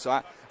Drew's done.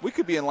 So we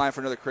could be in line for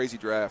another crazy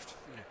draft.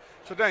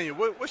 So, Daniel,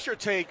 what's your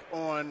take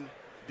on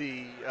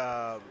the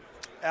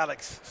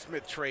Alex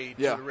Smith trade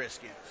to the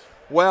Redskins?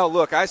 Well,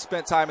 look, I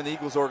spent time in the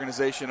Eagles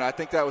organization, and I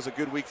think that was a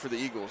good week for the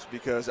Eagles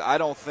because I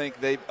don't think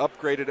they've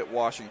upgraded at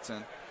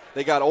Washington.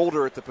 They got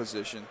older at the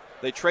position.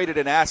 They traded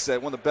an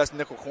asset, one of the best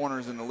nickel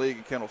corners in the league,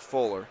 in Kendall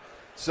Fuller.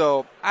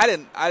 So I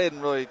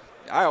didn't really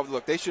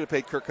look, they should have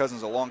paid Kirk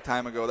Cousins a long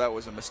time ago. That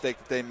was a mistake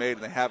that they made,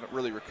 and they haven't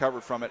really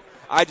recovered from it.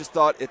 I just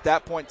thought at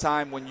that point in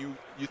time when you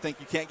think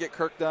you can't get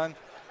Kirk done,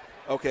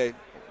 okay,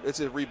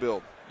 it's a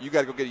rebuild. You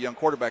got to go get a young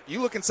quarterback.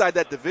 You look inside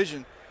that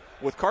division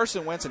with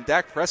Carson Wentz and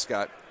Dak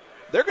Prescott,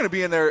 they're going to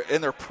be in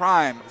their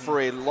prime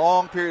for a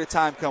long period of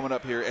time coming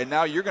up here, and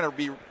now you're going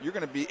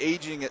to be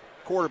aging at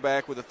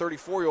quarterback with a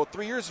 34-year-old.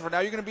 3 years from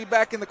now, you're going to be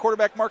back in the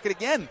quarterback market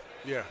again.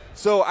 Yeah.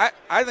 So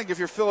I think if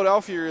you're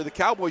Philadelphia or the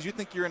Cowboys, you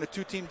think you're in a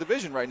two-team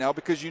division right now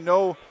because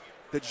the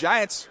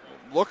Giants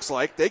looks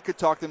like they could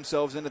talk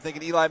themselves into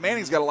thinking Eli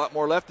Manning's got a lot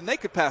more left and they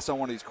could pass on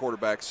one of these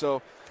quarterbacks.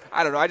 So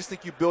I don't know. I just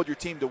think you build your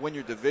team to win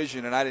your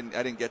division, and I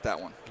didn't get that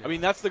one. I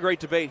mean, that's the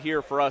great debate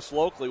here for us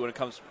locally when it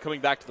comes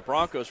coming back to the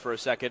Broncos for a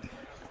second.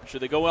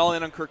 Should they go all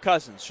in on Kirk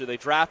Cousins? Should they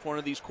draft one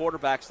of these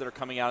quarterbacks that are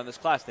coming out in this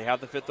class? They have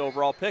the 5th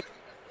overall pick.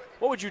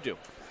 What would you do?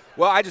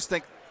 Well, I just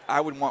think I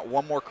would want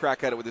one more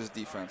crack at it with this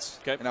defense.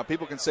 Okay. Now,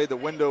 people can say the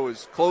window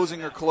is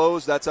closing or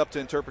closed. That's up to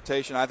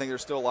interpretation. I think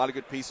there's still a lot of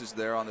good pieces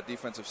there on the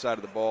defensive side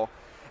of the ball.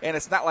 And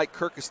it's not like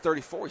Kirk is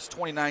 34. He's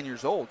 29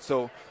 years old.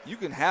 So you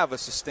can have a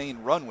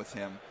sustained run with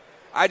him.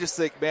 I just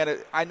think, man,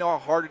 I know how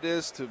hard it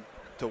is to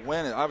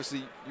win. And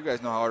obviously, you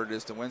guys know how hard it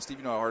is to win. Steve,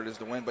 you know how hard it is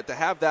to win. But to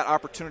have that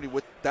opportunity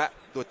with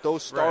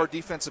those star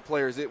defensive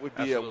players, it would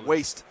be a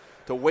waste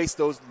to waste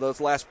those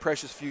last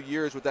precious few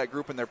years with that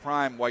group in their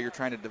prime while you're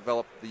trying to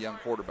develop the young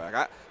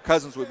quarterback.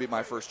 Cousins would be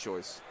my first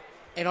choice.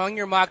 And on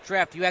your mock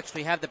draft, you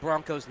actually have the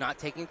Broncos not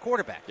taking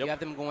quarterback. Yep. You have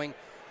them going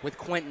with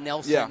Quentin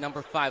Nelson Yeah. at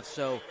number 5.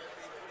 So,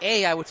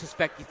 A, I would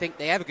suspect you think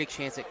they have a good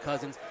chance at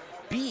Cousins.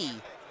 B,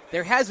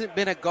 there hasn't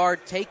been a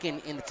guard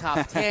taken in the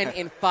top 10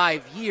 in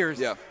 5 years.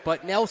 Yeah.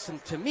 But Nelson,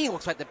 to me,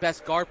 looks like the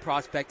best guard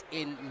prospect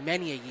in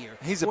many a year.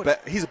 He's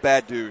a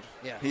bad dude.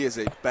 Yeah. He is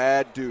a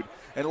bad dude.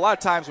 And a lot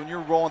of times when you're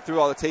rolling through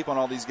all the tape on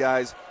all these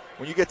guys,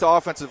 when you get to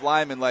offensive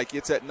linemen, like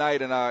it's at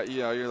night and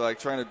you're like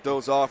trying to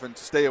doze off and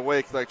stay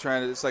awake,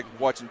 it's like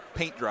watching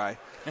paint dry.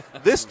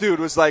 This dude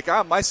was like,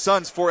 my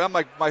son's 4. I'm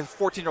like my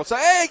 14-year-old son.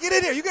 Hey, get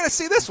in here! You got to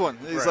see this one.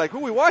 And he's like, who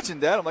are we watching,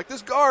 Dad? I'm like,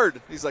 this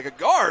guard. He's like, a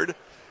guard?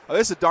 Oh,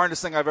 this is the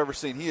darndest thing I've ever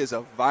seen. He is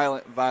a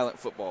violent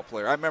football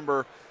player. I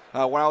remember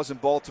when I was in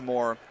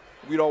Baltimore,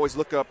 we'd always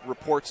look up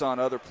reports on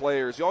other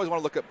players. You always want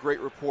to look up great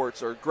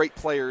reports or great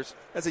players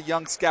as a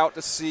young scout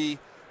to see,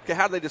 okay,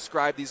 how do they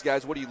describe these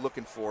guys? What are you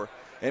looking for?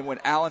 And when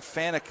Alan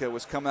Faneca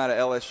was coming out of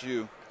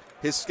LSU,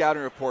 his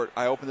scouting report,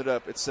 I opened it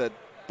up. It said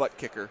butt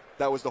kicker.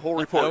 That was the whole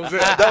report. That was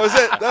it. That was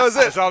it. That was it.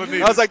 That's all it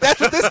needed. I was like, that's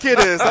what this kid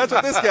is. That's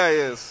what this guy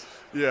is.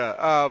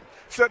 Yeah.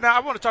 So now I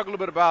want to talk a little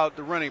bit about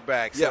the running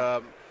backs.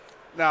 Yeah.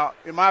 Now,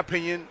 in my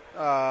opinion,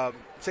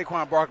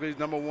 Saquon Barkley is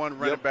number one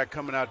running back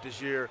coming out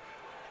this year.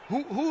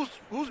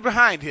 Who's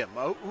behind him?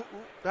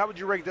 How would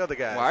you rank the other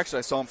guys? Well, actually,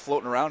 I saw him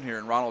floating around here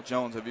in Ronald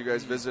Jones. Have you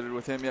guys visited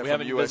with him yet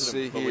from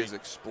USC? He is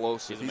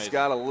explosive. He's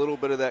got a little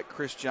bit of that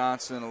Chris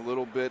Johnson, a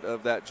little bit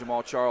of that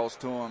Jamal Charles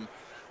to him.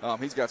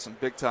 He's got some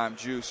big-time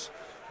juice.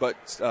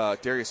 But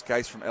Darius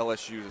Geis from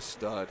LSU is a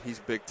stud. He's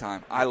big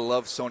time. I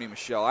love Sony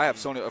Michel. I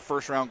have a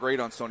first-round grade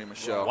on Sony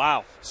Michel.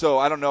 Wow. So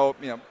I don't know,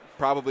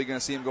 probably going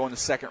to see him go in the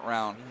second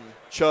round.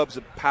 Chubb's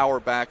a power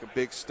back, a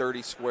big,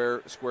 sturdy,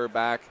 square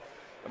back.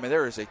 I mean,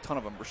 there is a ton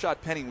of them. Rashad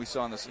Penny we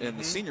saw in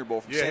the Senior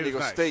Bowl from San Diego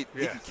State.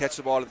 Yeah. He can catch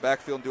the ball out of the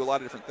backfield and do a lot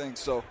of different things.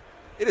 So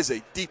it is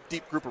a deep,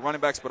 deep group of running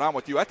backs. But I'm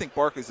with you. I think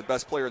Barkley's the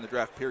best player in the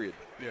draft, period.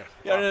 Yeah,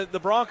 wow. The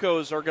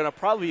Broncos are going to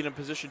probably be in a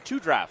position to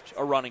draft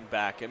a running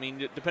back. I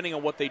mean, depending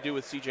on what they do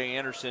with C.J.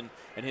 Anderson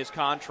and his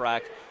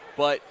contract.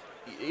 But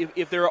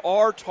if there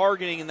are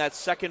targeting in that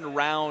second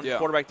round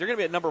quarterback, they're going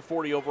to be at number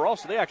 40 overall,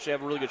 so they actually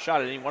have a really good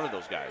shot at any one of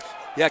those guys.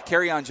 Yeah,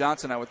 Kerryon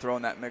Johnson I would throw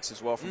in that mix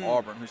as well from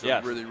Auburn, who's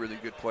a really, really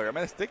good player. I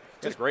mean, I think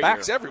just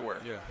backs everywhere.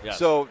 Yeah. Yes.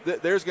 So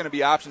there's going to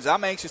be options.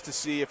 I'm anxious to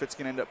see if it's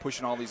going to end up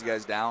pushing all these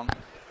guys down.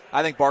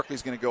 I think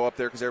Barkley's going to go up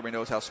there because everybody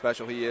knows how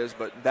special he is.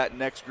 But that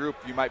next group,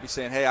 you might be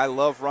saying, hey, I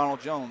love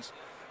Ronald Jones.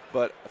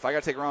 But if I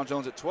got to take Ronald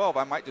Jones at 12,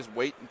 I might just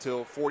wait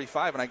until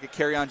 45 and I get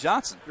Kerryon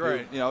Johnson.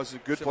 Right. Who, is a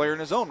good player in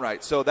his own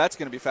right. So that's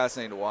going to be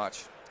fascinating to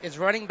watch. Is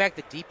running back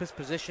the deepest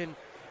position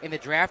in the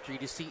draft, or you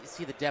just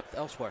see the depth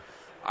elsewhere?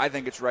 I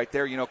think it's right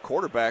there.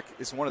 Quarterback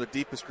is one of the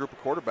deepest group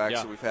of quarterbacks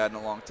that we've had in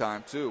a long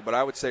time, too. But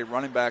I would say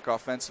running back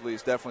offensively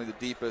is definitely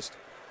the deepest.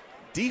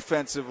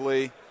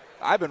 Defensively,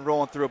 I've been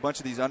rolling through a bunch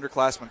of these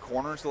underclassmen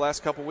corners the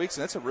last couple of weeks,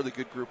 and that's a really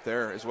good group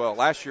there as well.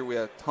 Last year we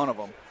had a ton of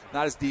them.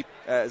 Not as deep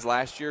as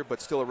last year,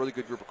 but still a really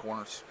good group of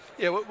corners.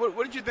 Yeah,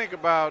 what did you think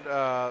about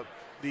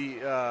the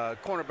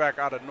cornerback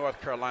out of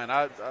North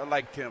Carolina? I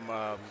liked him.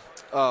 I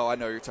know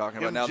who you're talking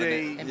about now.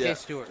 MJ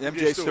Stewart.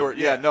 MJ Stewart.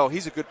 Yeah, no,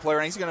 he's a good player,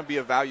 and he's going to be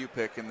a value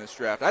pick in this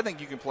draft. I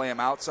think you can play him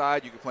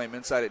outside. You can play him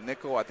inside at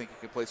nickel. I think you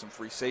can play some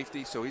free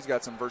safety, so he's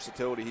got some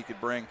versatility he could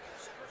bring.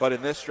 But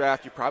in this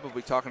draft, you're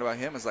probably talking about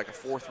him as like a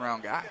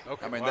fourth-round guy.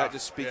 Okay, I mean, that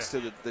just speaks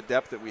to the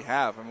depth that we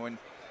have. I mean, when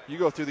you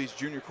go through these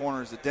junior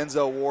corners, the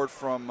Denzel Ward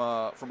from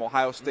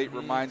Ohio State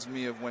reminds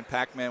me of when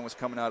Pac-Man was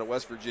coming out of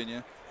West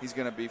Virginia. He's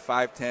going to be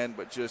 5'10",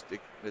 but just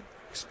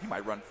he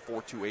might run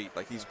 4.28.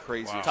 Like, he's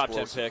crazy. Wow. Top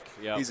 10 pick.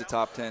 Yep. He's a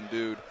top 10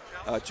 dude.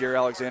 Jerry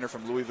Alexander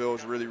from Louisville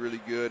is really,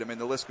 really good. I mean,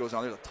 the list goes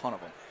on. There's a ton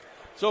of them.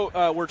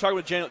 So we're talking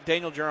with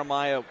Daniel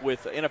Jeremiah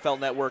with NFL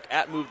Network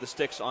at Move the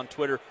Sticks on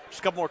Twitter.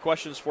 Just a couple more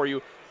questions for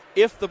you.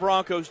 If the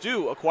Broncos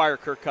do acquire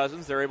Kirk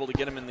Cousins, they're able to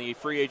get him in the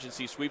free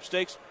agency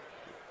sweepstakes.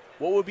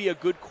 What would be a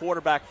good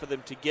quarterback for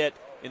them to get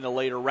in the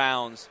later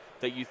rounds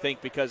that you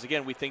think? Because,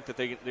 again, we think that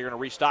they're going to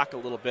restock a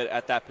little bit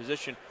at that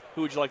position.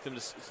 Who would you like them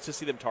to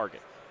see them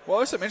target? Well,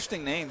 there's some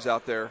interesting names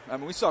out there. I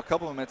mean, we saw a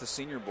couple of them at the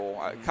Senior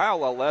Bowl. Kyle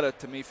Lauletta,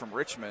 to me, from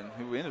Richmond,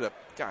 who ended up,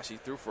 he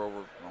threw for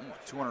over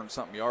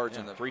 200-something yards.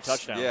 In the 3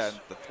 touchdowns. Yeah,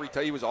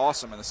 he was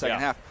awesome in the second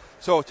half.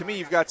 So, to me,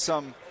 you've got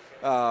some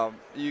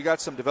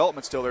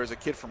development still there as a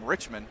kid from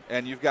Richmond,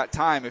 and you've got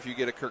time if you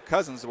get a Kirk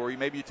Cousins where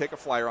maybe you take a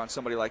flyer on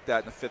somebody like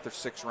that in the 5th or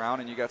 6th round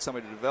and you got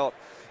somebody to develop.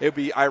 It would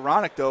be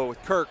ironic, though,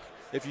 with Kirk,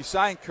 if you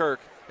sign Kirk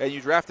and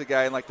you draft a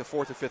guy in like the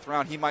 4th or 5th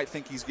round, he might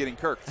think he's getting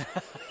Kirked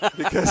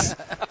because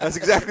that's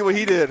exactly what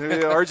he did.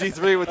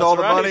 RG3 with all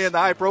the money and the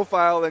high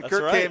profile, and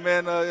Kirk came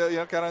in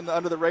kind of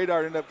under the radar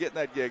and ended up getting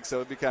that gig, so it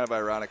would be kind of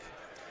ironic.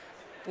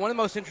 One of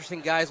the most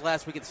interesting guys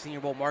last week at the Senior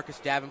Bowl, Marcus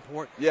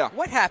Davenport. Yeah.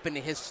 What happened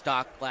to his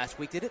stock last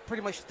week? Did it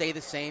pretty much stay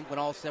the same when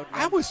all said and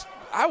done?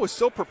 I was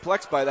so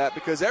perplexed by that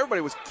because everybody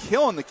was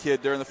killing the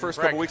kid during the first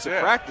couple weeks of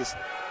practice.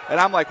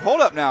 And I'm like,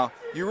 hold up now.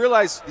 You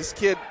realize this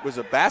kid was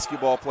a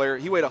basketball player.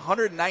 He weighed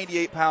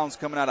 198 pounds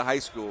coming out of high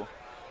school.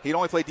 He'd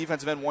only played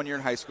defensive end 1 year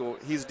in high school.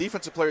 He's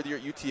Defensive Player of the Year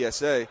at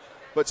UTSA.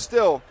 But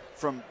still,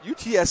 from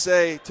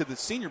UTSA to the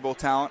Senior Bowl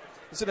talent,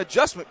 it's an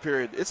adjustment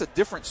period. It's a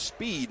different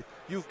speed.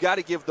 You've got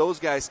to give those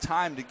guys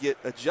time to get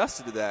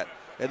adjusted to that.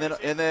 And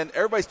then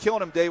everybody's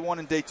killing him day 1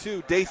 and day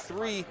 2. Day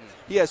 3,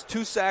 he has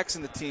 2 sacks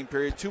in the team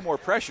period, 2 more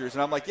pressures.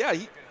 And I'm like,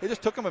 it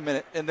just took him a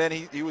minute. And then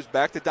he was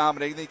back to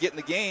dominating. Then he get in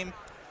the game.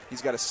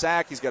 He's got a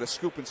sack. He's got a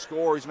scoop and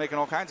score. He's making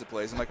all kinds of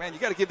plays. I'm like, man, you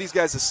got to give these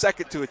guys a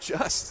second to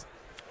adjust.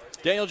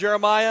 Daniel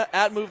Jeremiah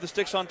at Move the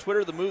Sticks on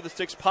Twitter, the Move the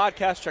Sticks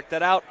podcast. Check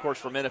that out. Of course,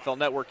 from NFL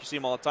Network. You see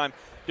him all the time.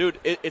 Dude,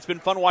 it's been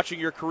fun watching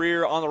your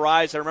career on the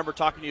rise. I remember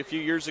talking to you a few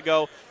years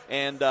ago,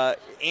 and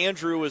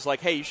Andrew was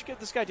like, hey, you should give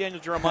this guy Daniel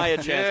Jeremiah a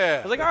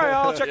chance. I was like, all right,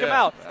 I'll check him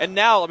out. And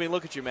now, I mean,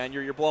 look at you, man.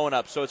 You're blowing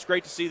up. So it's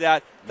great to see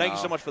that. Thank you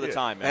so much for the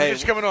time, man. Hey,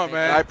 thanks for coming on,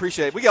 man. I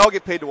appreciate it. We all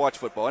get paid to watch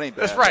football. It ain't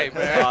bad. That's right,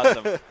 man.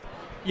 Awesome.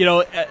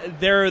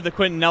 The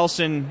Quentin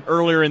Nelson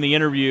earlier in the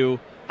interview.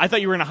 I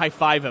thought you were going to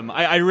high-five him.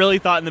 I really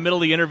thought in the middle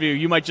of the interview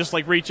you might just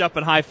reach up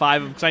and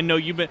high-five him because I know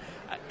you've been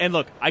 – and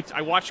look,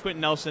 I watched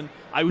Quentin Nelson.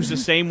 I was the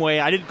same way.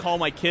 I didn't call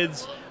my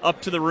kids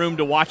up to the room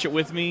to watch it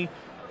with me,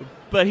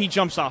 but he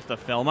jumps off the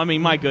film. I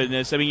mean, my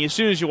goodness. I mean, as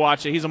soon as you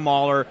watch it, he's a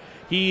mauler.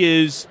 He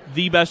is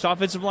the best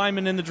offensive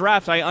lineman in the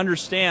draft. I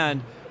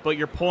understand, but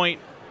your point,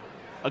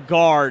 a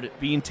guard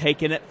being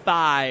taken at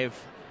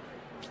 5,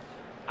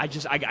 I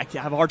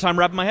have a hard time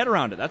wrapping my head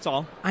around it. That's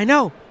all. I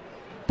know,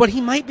 but he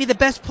might be the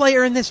best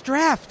player in this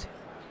draft.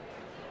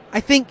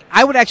 I think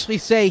I would actually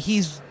say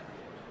he's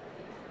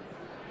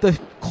the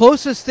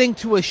closest thing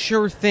to a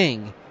sure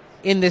thing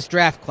in this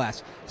draft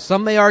class.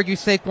 Some may argue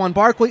Saquon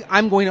Barkley.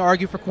 I'm going to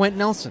argue for Quentin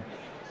Nelson.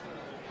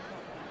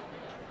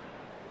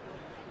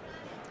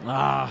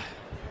 I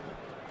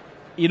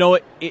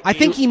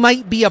think he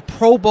might be a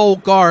Pro Bowl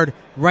guard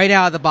right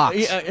out of the box.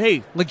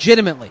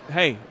 Legitimately.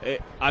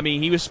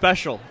 He was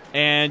special.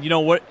 And you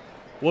know what?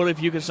 What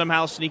if you could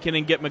somehow sneak in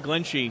and get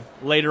McGlinchey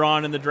later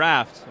on in the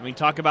draft? I mean,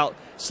 talk about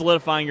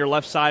solidifying your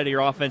left side of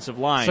your offensive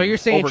line. So you're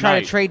saying overnight. Try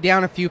to trade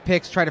down a few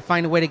picks, try to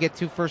find a way to get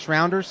 2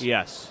 first-rounders?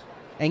 Yes.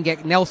 And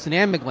get Nelson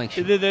and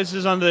McGlinchey. This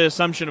is under the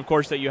assumption, of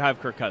course, that you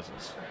have Kirk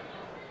Cousins.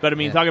 But,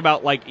 talk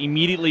about,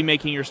 immediately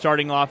making your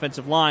starting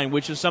offensive line,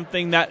 which is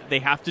something that they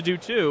have to do,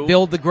 too.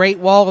 Build the Great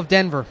Wall of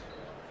Denver.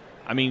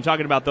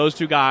 Talking about those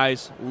two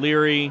guys,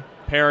 Leary,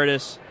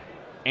 Paradis,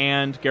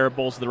 and Garrett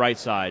Bowles to the right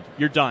side.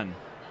 You're done.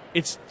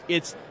 It's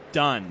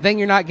done. Then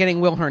you're not getting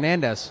Will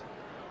Hernandez.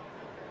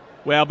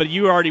 Well, but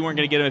you already weren't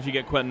going to get him if you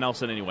get Quentin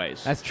Nelson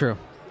anyways. That's true.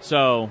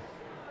 So,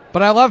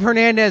 but I love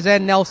Hernandez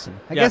and Nelson.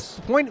 I guess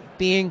the point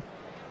being,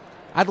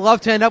 I'd love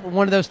to end up with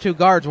one of those two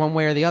guards one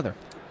way or the other.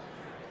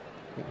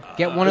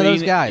 Get one of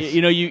those guys.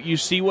 You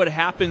see what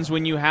happens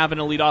when you have an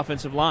elite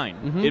offensive line.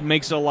 Mm-hmm. It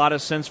makes a lot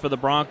of sense for the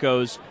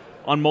Broncos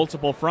on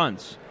multiple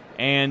fronts.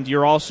 And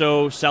you're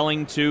also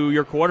selling to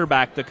your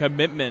quarterback the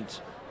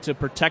commitment to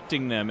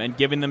protecting them and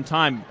giving them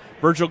time.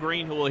 Virgil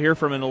Green, who we'll hear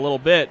from in a little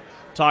bit,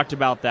 talked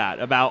about that,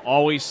 about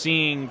always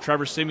seeing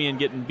Trevor Siemian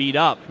getting beat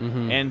up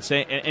and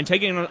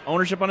taking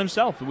ownership on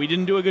himself. We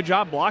didn't do a good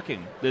job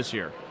blocking this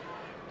year.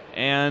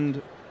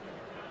 And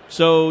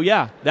so,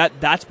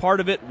 that's part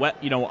of it.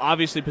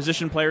 Obviously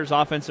position players,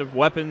 offensive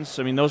weapons,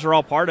 those are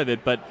all part of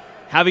it. But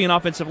having an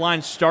offensive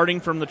line starting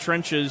from the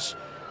trenches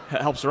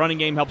helps the running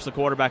game, helps the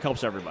quarterback,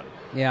 helps everybody.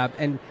 Yeah,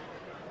 and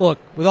look,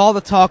 with all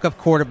the talk of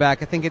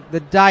quarterback, I think the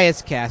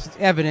Dias cast, it's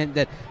evident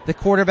that the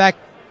quarterback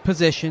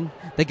position,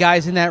 the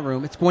guys in that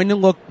room, it's going to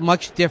look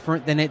much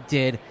different than it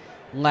did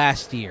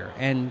last year.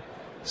 And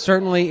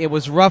certainly it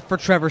was rough for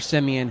Trevor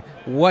Siemian,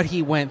 what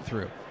he went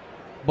through.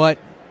 But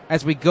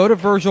as we go to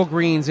Virgil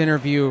Green's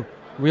interview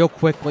real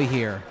quickly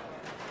here,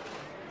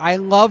 I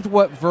loved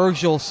what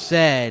Virgil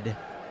said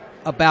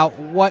about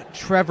what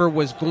Trevor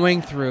was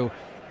going through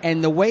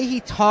and the way he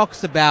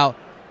talks about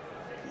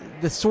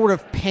the sort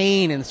of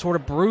pain and sort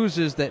of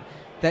bruises that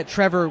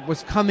Trevor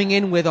was coming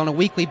in with on a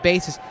weekly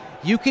basis.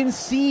 You can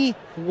see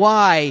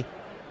why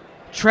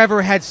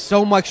Trevor had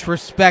so much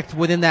respect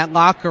within that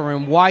locker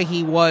room, why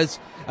he was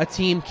a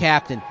team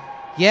captain.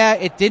 Yeah,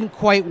 it didn't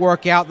quite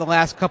work out the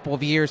last couple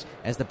of years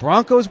as the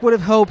Broncos would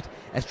have hoped,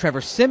 as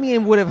Trevor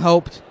Siemian would have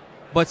hoped,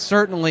 but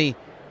certainly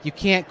you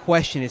can't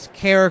question his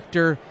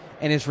character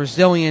and his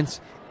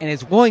resilience and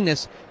his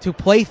willingness to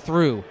play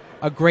through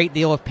a great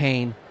deal of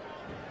pain.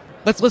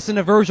 Let's listen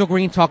to Virgil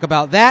Green talk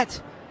about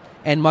that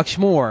and much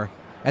more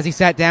as he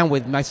sat down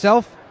with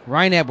myself,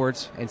 Ryan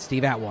Edwards, and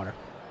Steve Atwater.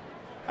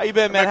 How you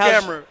been, man?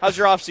 How's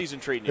your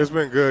off-season treating you? It's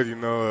been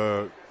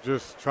good,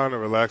 just trying to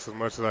relax as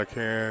much as I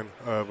can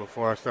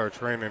before I start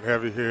training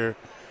heavy here.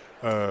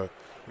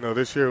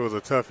 This year was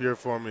a tough year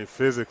for me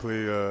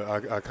physically.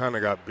 I kind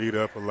of got beat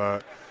up a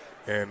lot,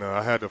 and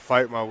I had to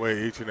fight my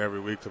way each and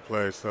every week to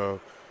play. So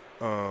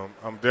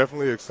I'm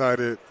definitely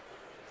excited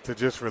to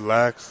just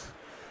relax,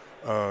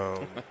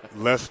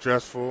 less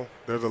stressful.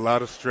 There's a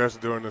lot of stress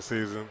during the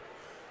season,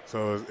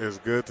 so it's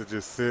good to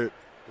just sit,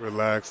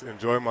 relax,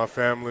 enjoy my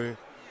family,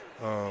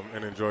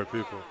 and enjoy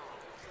people.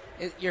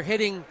 You're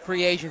hitting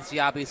free agency,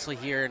 obviously,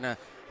 here in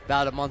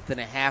about a month and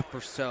a half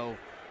or so.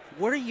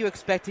 What are you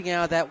expecting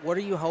out of that? What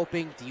are you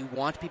hoping? Do you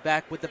want to be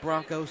back with the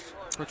Broncos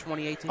for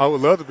 2018? I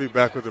would love to be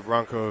back with the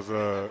Broncos.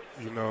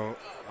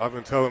 I've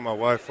been telling my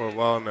wife for a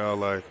while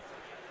now,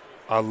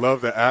 I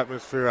love the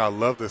atmosphere. I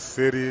love the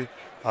city.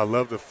 I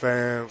love the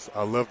fans.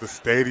 I love the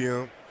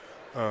stadium.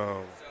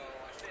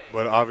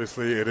 But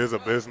obviously it is a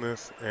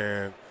business,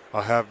 and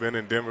I have been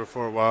in Denver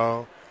for a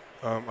while.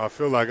 I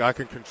feel like I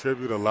can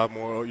contribute a lot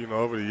more.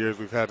 Over the years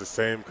we've had the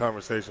same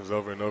conversations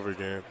over and over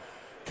again.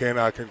 Can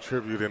I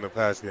contribute in the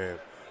pass game?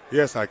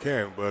 Yes, I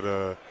can.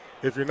 But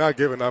if you're not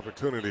given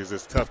opportunities,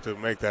 it's tough to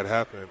make that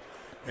happen.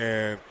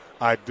 And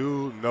I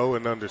do know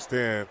and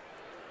understand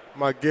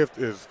my gift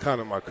is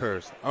kind of my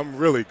curse. I'm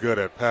really good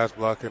at pass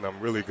blocking.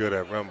 I'm really good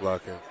at run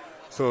blocking.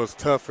 So it's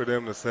tough for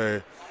them to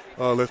say,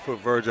 oh, let's put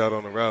Verge out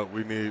on the route.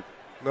 We need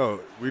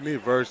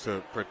Verge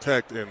to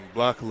protect and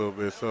block a little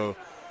bit. So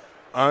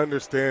I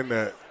understand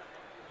that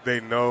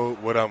they know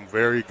what I'm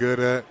very good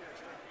at,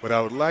 but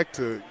I would like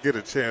to get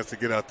a chance to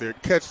get out there,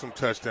 catch some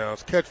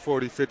touchdowns, catch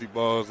 40, 50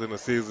 balls in a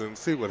season,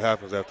 see what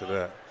happens after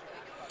that.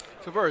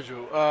 So,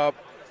 Virgil,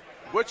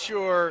 what's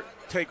your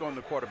take on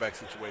the quarterback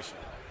situation?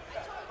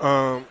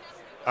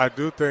 I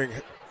do think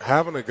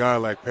having a guy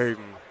like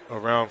Peyton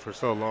around for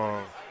so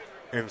long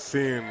and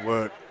seeing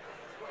what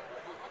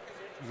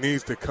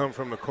needs to come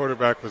from the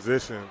quarterback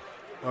position,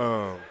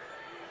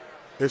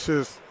 it's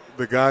just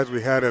the guys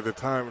we had at the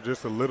time were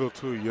just a little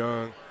too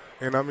young.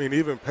 And, I mean,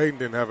 even Peyton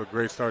didn't have a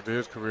great start to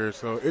his career,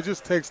 so it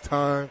just takes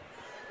time.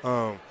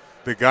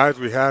 The guys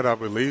we had, I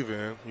believe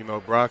in. You know,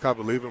 Brock, I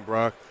believe in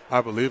Brock.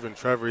 I believe in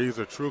Trevor. He's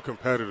a true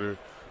competitor.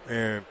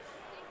 And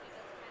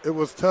it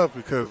was tough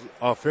because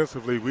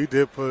offensively we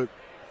did put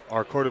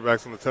our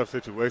quarterbacks in a tough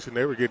situation.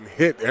 They were getting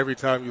hit every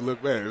time you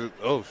look back.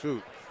 Oh,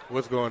 shoot,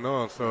 what's going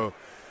on? So,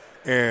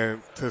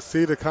 and to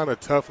see the kind of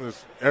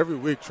toughness every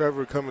week, Trevor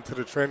would come into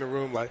the training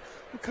room like,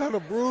 what kind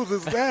of bruise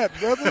is that,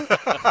 brother?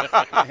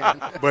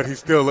 But he's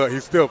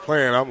still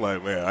playing. I'm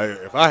like, man,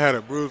 if I had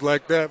a bruise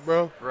like that,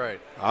 bro, right,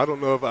 I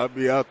don't know if I'd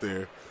be out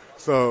there.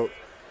 So,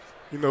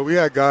 you know, we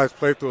had guys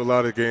play through a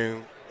lot of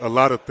games, a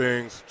lot of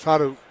things, try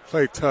to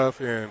play tough,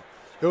 and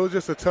it was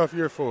just a tough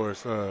year for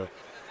us.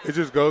 It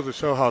just goes to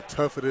show how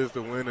tough it is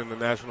to win in the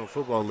National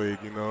Football League,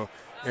 you know.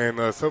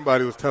 And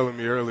somebody was telling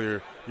me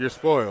earlier, you're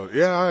spoiled.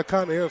 Yeah, I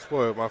kind of am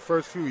spoiled. My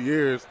first few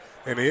years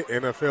in the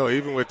NFL,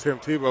 even with Tim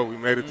Tebow, we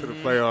made it to the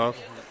playoffs.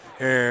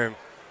 And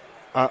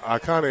I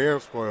kind of am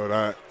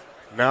spoiled.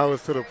 Now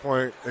it's to the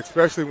point,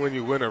 especially when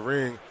you win a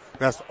ring,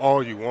 that's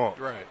all you want.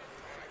 Right.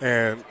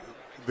 And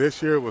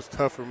this year was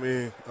tough for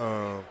me.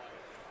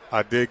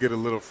 I did get a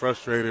little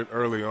frustrated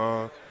early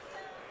on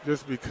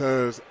just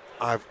because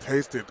I've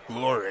tasted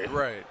glory.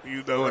 Right.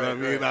 You know what I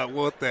mean? Right. I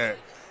want that.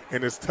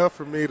 And it's tough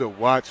for me to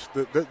watch.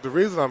 The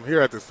reason I'm here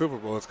at the Super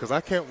Bowl is because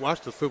I can't watch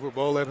the Super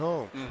Bowl at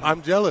home. Mm-hmm.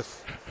 I'm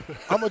jealous.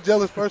 I'm a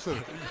jealous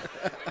person.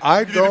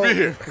 I don't. Need to be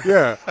here.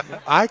 Yeah.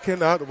 I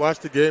cannot watch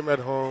the game at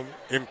home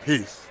in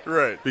peace.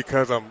 Right.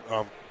 Because I'm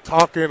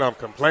talking, I'm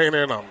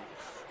complaining,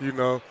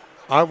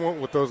 I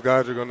want what those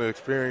guys are going to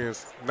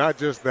experience, not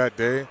just that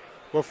day,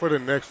 but for the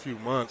next few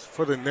months,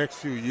 for the next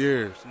few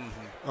years.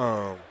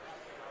 Mm-hmm.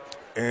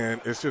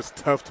 And it's just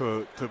tough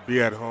to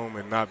be at home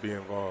and not be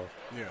involved.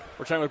 Yeah.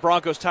 We're talking with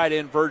Broncos tight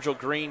end Virgil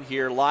Green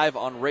here live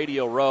on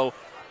Radio Row.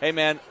 Hey,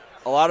 man,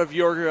 a lot of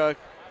your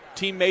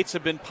teammates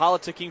have been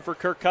politicking for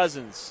Kirk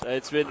Cousins.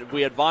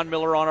 We had Von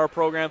Miller on our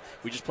program.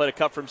 We just played a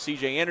cut from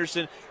C.J.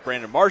 Anderson.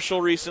 Brandon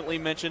Marshall recently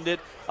mentioned it.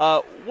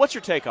 What's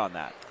your take on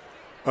that?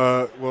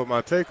 Well,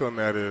 my take on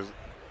that is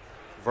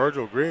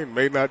Virgil Green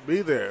may not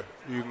be there,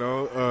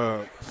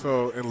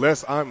 so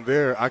unless I'm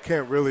there, I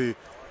can't really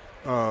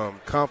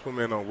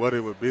compliment on what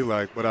it would be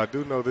like. But I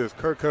do know this: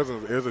 Kirk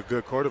Cousins is a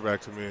good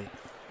quarterback to me.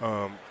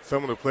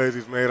 Some of the plays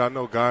he's made, I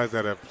know guys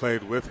that have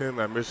played with him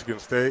at Michigan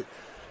State.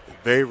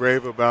 They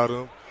rave about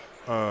him.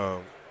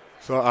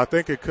 So I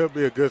think it could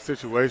be a good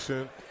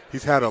situation.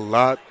 He's had a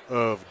lot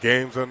of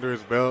games under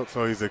his belt,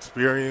 so he's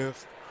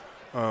experienced.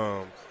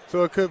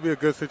 So it could be a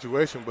good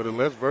situation, but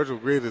unless Virgil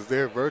Green is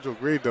there, Virgil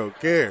Green don't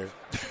care.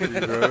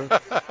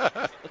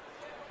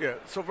 Yeah,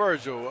 so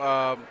Virgil,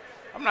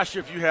 I'm not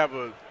sure if you have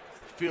a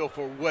feel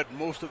for what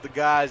most of the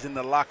guys in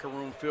the locker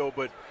room feel,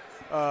 but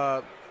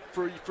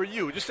for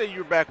you, just say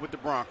you're back with the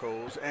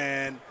Broncos,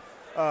 and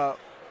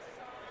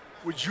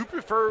would you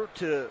prefer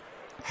to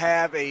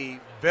have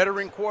a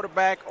veteran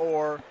quarterback,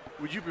 or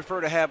would you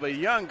prefer to have a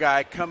young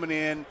guy coming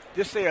in,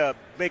 just say a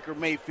Baker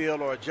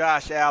Mayfield or a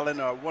Josh Allen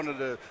or one of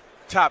the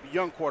top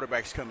young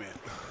quarterbacks come in?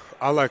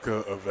 I like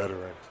a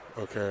veteran,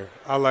 okay?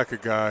 I like a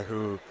guy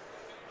who,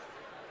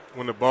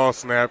 when the ball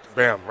snapped,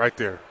 bam, right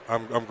there.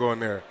 I'm going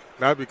there.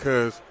 Not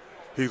because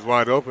he's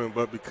wide open,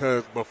 but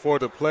because before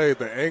the play,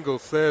 the angle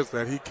says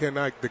that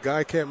the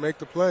guy can't make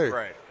the play.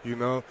 Right.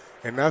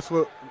 And that's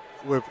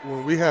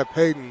when we had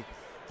Peyton,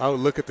 I would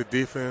look at the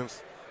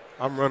defense.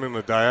 I'm running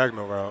a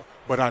diagonal route,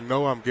 but I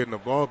know I'm getting the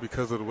ball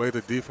because of the way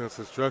the defense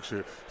is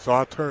structured. So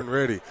I turn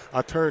ready.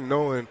 I turn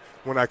knowing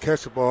when I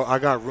catch the ball, I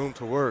got room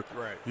to work.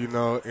 Right.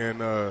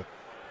 And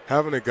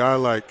having a guy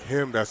like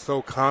him that's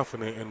so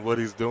confident in what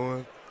he's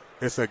doing,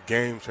 it's a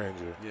game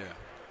changer. Yeah.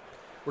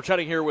 We're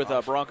chatting here with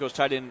Broncos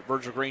tight end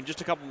Virgil Green.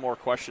 Just a couple more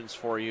questions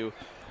for you.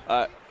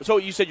 So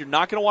you said you're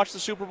not going to watch the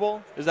Super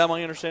Bowl? Is that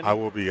my understanding? I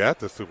will be at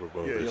the Super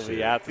Bowl. Yeah, this you'll year.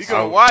 be at the He's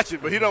going to watch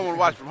it, but he don't want to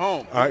watch from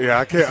home.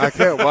 I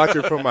can't watch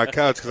it from my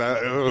couch because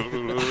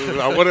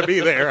I want to be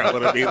there.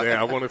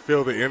 I want to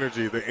feel the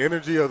energy. The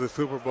energy of the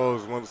Super Bowl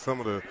is some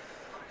of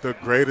the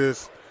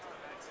greatest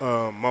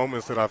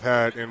moments that I've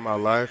had in my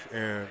life,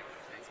 and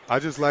I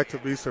just like to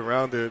be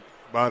surrounded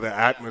by the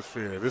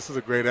atmosphere. This is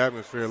a great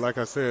atmosphere. Like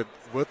I said,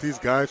 what these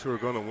guys who are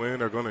going to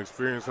win are going to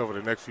experience over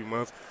the next few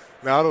months.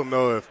 Now, I don't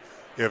know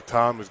if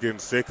Tom is getting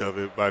sick of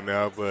it by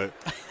now, but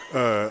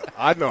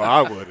I know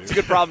I wouldn't. It's a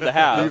good problem to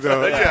have.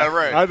 Yeah,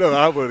 right. I know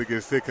I wouldn't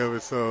get sick of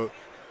it. So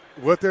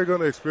what they're going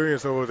to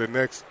experience over the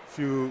next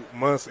few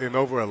months and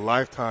over a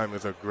lifetime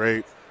is a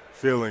great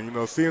feeling.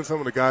 Seeing some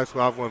of the guys who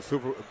I've won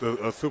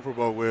a Super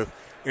Bowl with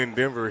in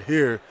Denver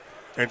here,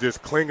 and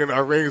just clinging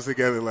our rings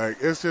together. Like,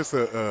 it's just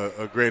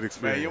a great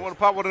experience. Man, you want to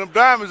pop one of them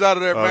diamonds out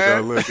of there,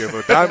 man. No, look, if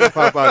a diamond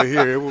pop out of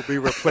here, it will be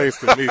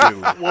replaced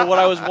immediately. Well, what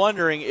I was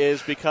wondering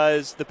is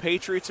because the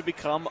Patriots have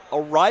become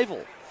a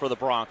rival for the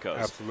Broncos.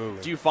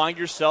 Absolutely. Do you find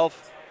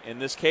yourself, in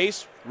this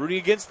case, rooting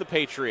against the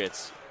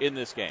Patriots in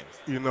this game?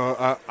 You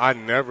know, I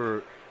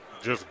never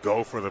just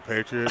go for the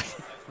Patriots,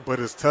 but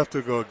it's tough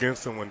to go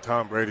against them when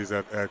Tom Brady's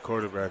at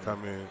quarterback. I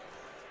mean,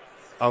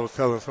 I was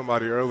telling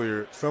somebody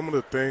earlier, some of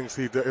the things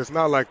he does, it's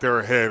not like they're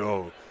ahead,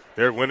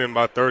 they're winning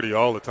by 30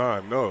 all the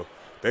time. No,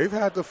 they've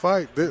had to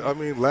fight. I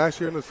mean, last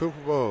year in the Super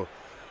Bowl,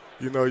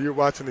 you know, you're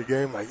watching the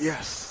game like,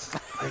 yes,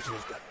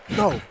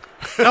 no, wait,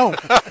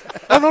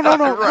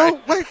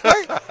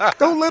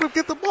 don't let him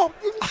get the ball.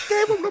 You just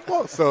gave him the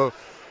ball. So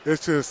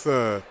it's just,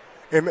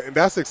 and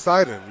that's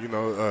exciting, you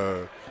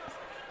know.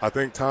 I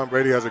think Tom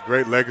Brady has a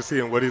great legacy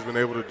in what he's been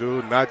able to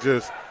do, not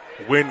just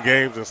win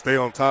games and stay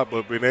on top,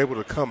 but being able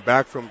to come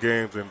back from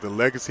games and the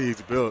legacy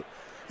he's built.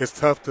 It's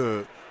tough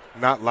to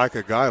not like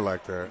a guy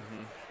like that.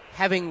 Mm-hmm.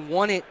 Having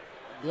won it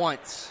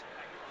once,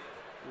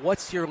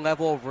 what's your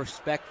level of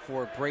respect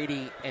for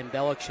Brady and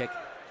Belichick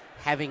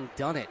having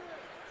done it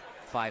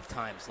 5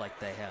 times like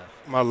they have?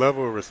 My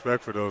level of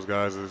respect for those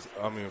guys is,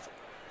 I mean,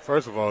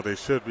 first of all, they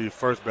should be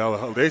first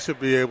ballot. They should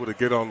be able to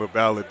get on the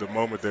ballot the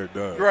moment they're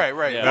done. Right.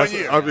 Yeah. 1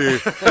 year. I mean,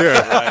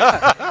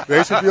 yeah. Right.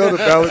 They should be on the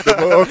ballot.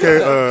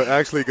 Okay,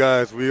 actually,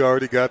 guys, we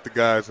already got the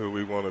guys who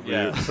we want to be.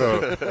 Yeah.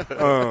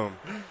 So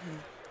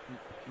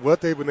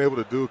what they've been able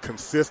to do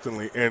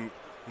consistently and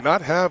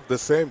not have the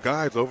same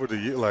guys over the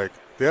year. Like,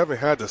 they haven't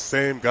had the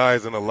same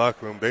guys in the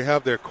locker room. They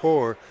have their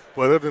core.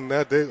 But other than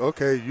that,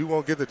 you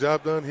won't get the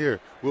job done here.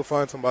 We'll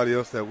find somebody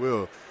else that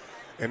will.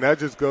 And that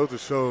just goes to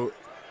show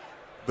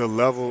the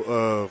level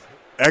of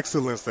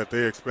excellence that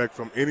they expect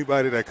from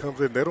anybody that comes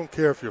in. They don't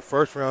care if you're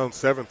first round,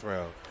 7th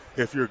round.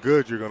 If you're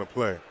good, you're going to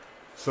play.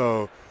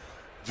 So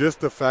just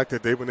the fact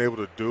that they've been able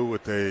to do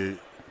what they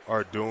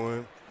are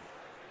doing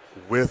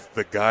with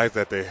the guys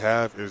that they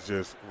have is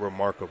just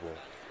remarkable.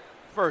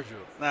 Virgil,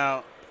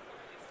 now,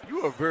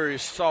 you're a very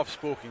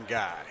soft-spoken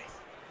guy.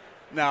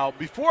 Now,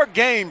 before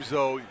games,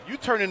 though, you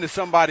turn into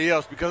somebody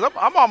else because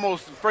I'm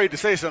almost afraid to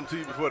say something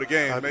to you before the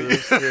game, man.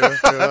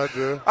 I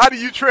do. How do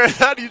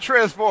you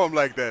transform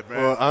like that,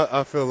 man? Well,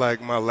 I feel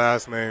like my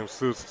last name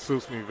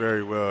suits me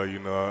very well. You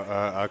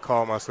know, I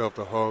call myself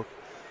the Hulk.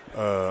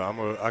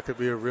 I could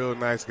be a real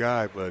nice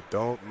guy, but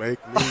don't make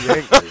me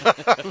angry.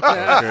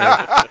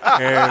 Okay?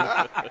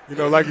 And, you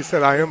know, like you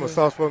said, I am a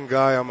soft-spoken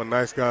guy. I'm a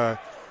nice guy.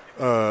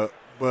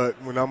 But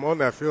when I'm on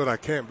that field, I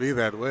can't be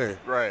that way.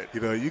 Right. You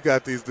know, you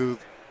got these dudes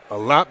a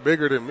lot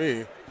bigger than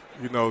me,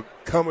 you know,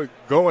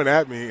 going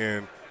at me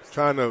and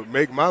trying to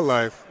make my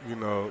life, you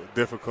know,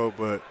 difficult,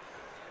 but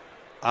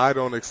I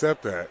don't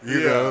accept that.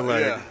 You know,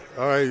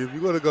 all right, if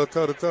you're going to go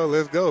toe-to-toe,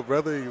 let's go,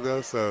 brother, you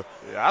know, so.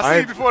 Yeah, I see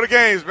you before the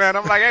games, man.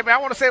 I'm like, hey, man, I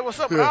want to say what's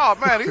up. Oh,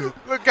 man, he's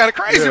looking kind of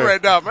crazy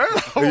right now, man.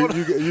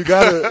 you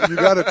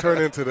gotta turn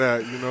into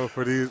that, you know,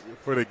 for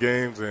the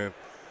games, and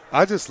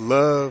I just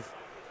love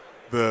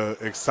the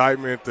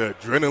excitement, the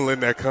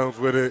adrenaline that comes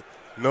with it,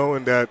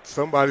 knowing that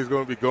somebody's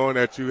going to be going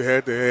at you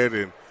head-to-head,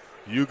 and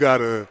you got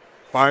to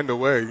find a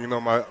way. You know,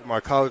 my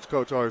college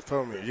coach always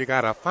told me, you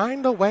got to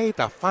find a way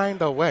to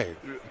find a way.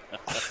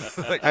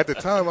 At the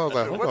time, I was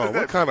like, hold on,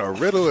 what kind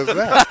of riddle is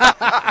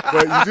that?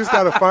 But you just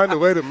got to find a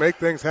way to make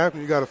things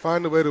happen. You got to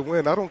find a way to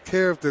win. I don't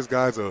care if this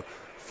guy's a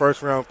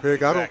first-round pick.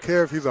 Exactly. I don't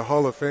care if he's a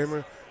Hall of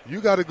Famer.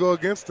 You got to go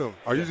against him.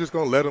 Are you just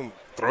going to let him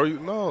throw you?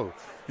 No.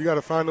 You got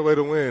to find a way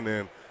to win,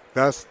 and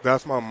that's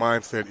my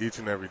mindset each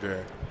and every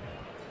day.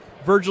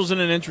 Virgil's in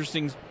an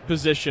interesting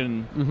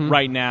position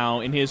right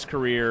now in his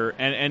career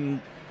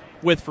and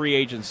with free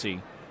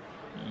agency.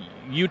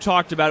 You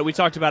talked about it. We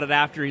talked about it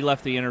after he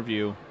left the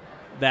interview,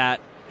 that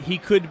he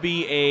could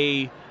be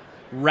a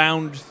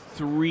round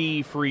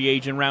 3 free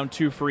agent, round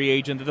 2 free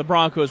agent that the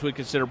Broncos would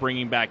consider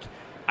bringing back.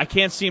 I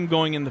can't see him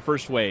going in the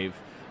first wave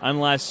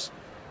unless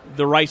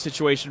the right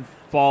situation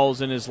falls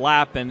in his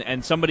lap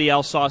and somebody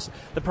else saw.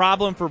 The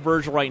problem for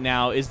Virgil right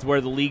now is where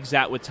the league's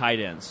at with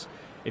tight ends.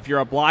 If you're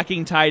a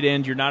blocking tight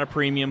end, you're not a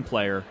premium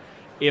player.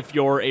 If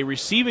you're a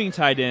receiving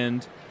tight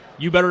end,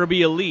 you better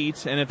be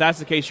elite, and if that's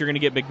the case, you're going to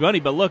get big money.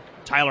 But look,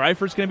 Tyler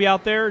Eifert's going to be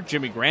out there.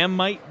 Jimmy Graham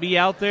might be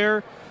out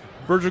there.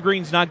 Virgil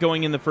Green's not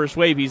going in the first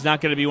wave. He's not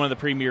going to be one of the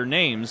premier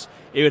names.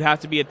 It would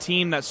have to be a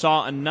team that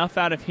saw enough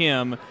out of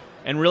him,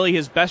 and really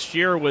his best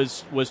year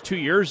was 2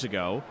 years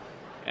ago,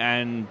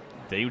 and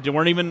they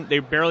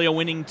were barely a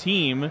winning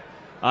team.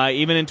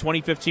 Even in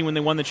 2015 when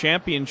they won the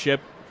championship,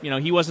 you know,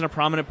 he wasn't a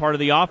prominent part of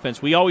the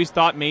offense. We always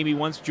thought maybe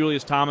once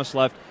Julius Thomas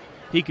left,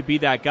 he could be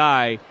that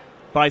guy.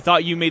 But I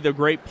thought you made the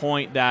great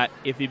point that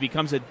if he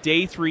becomes a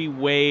day 3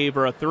 wave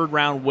or a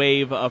third-round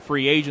wave of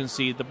free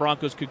agency, the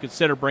Broncos could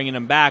consider bringing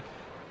him back.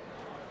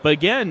 But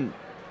again,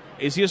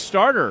 is he a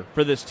starter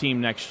for this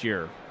team next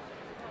year?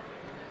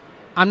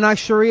 I'm not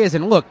sure he is.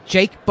 And look,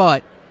 Jake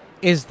Butt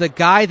is the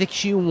guy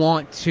that you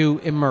want to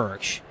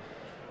emerge.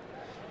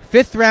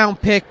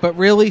 5th-round pick, but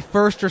really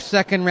first or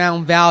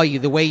second-round value,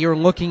 the way you're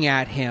looking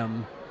at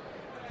him.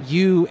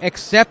 You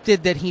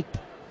accepted that he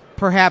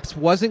perhaps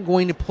wasn't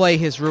going to play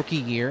his rookie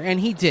year, and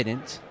he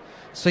didn't.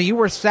 So you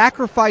were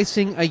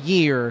sacrificing a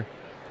year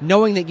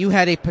knowing that you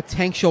had a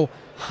potential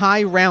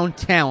high-round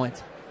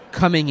talent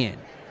coming in.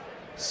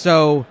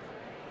 So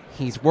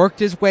he's worked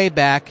his way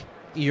back.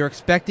 You're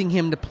expecting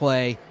him to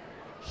play.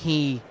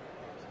 He,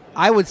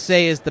 I would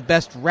say, is the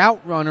best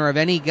route runner of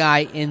any guy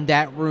in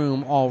that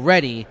room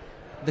already.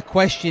 The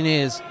question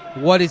is,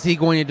 what is he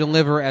going to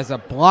deliver as a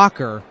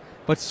blocker?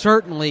 But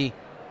certainly,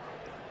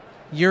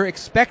 you're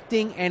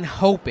expecting and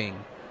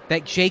hoping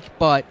that Jake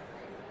Butt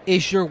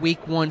is your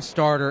week one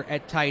starter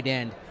at tight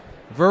end.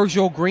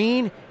 Virgil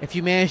Green, if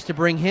you manage to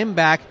bring him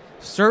back,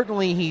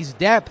 certainly he's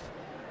depth.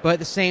 But at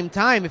the same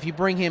time, if you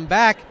bring him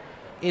back,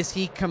 is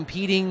he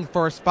competing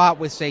for a spot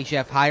with, say,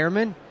 Jeff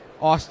Hireman,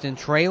 Austin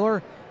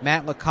Traylor,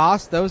 Matt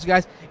Lacoste, those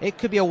guys? It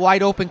could be a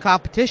wide-open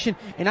competition,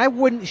 and I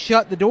wouldn't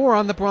shut the door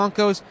on the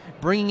Broncos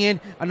bringing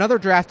in another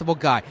draftable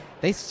guy.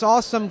 They saw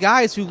some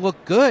guys who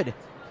looked good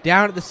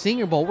down at the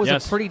Senior Bowl. It was a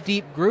pretty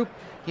deep group.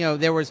 You know,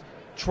 there was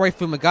Troy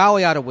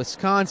Fumagalli out of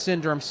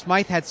Wisconsin. Durham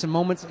Smythe had some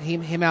moments,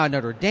 him out of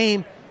Notre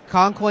Dame.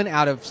 Conklin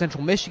out of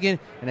Central Michigan,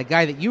 and a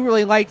guy that you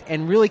really liked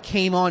and really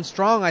came on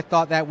strong, I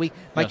thought, that week,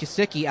 Mike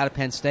Gesicki out of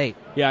Penn State.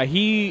 Yeah,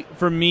 he,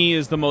 for me,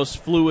 is the most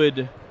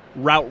fluid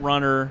route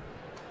runner,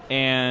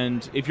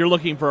 and if you're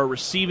looking for a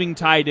receiving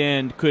tight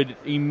end, could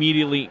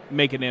immediately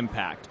make an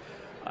impact.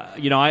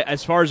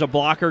 As far as a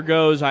blocker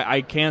goes,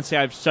 I can't say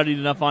I've studied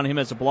enough on him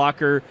as a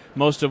blocker.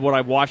 Most of what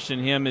I've watched in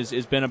him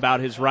has been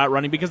about his route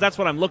running, because that's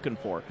what I'm looking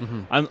for.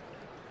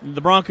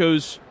 The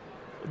Broncos,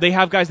 they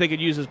have guys they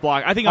could use as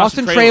block. I think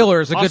Austin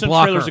Traylor is a good blocker.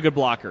 Austin Traylor's a good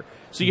blocker.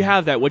 So you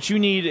have that. What you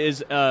need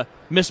is a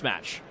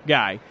mismatch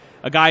guy,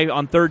 a guy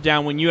on third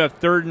down when you have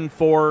 3rd and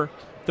 4,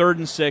 3rd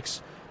and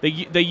 6, that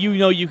you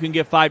know you can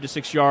get 5 to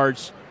 6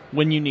 yards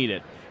when you need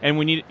it.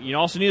 And you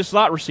also need a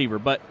slot receiver.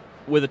 But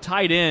with a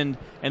tight end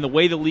and the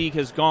way the league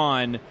has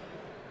gone,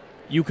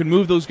 you can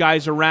move those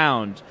guys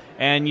around.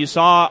 And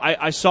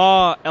I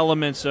saw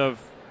elements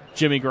of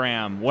Jimmy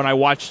Graham when I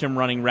watched him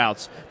running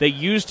routes. They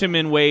used him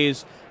in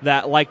ways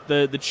that, like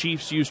the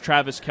Chiefs used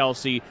Travis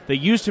Kelce, they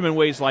used him in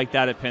ways like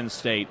that at Penn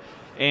State.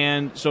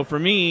 And so for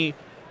me,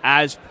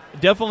 as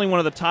definitely one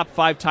of the top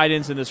 5 tight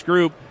ends in this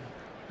group,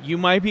 you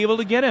might be able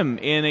to get him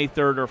in a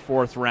 3rd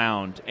or 4th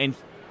round. And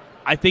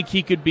I think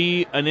he could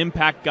be an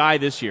impact guy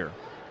this year.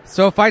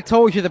 So if I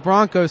told you the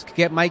Broncos could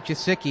get Mike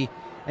Gesicki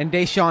and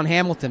Deshaun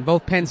Hamilton,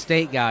 both Penn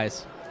State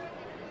guys.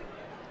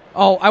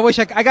 Oh, I wish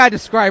I got to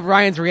describe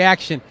Ryan's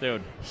reaction.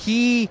 Dude.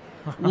 He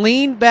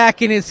leaned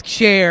back in his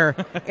chair,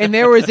 and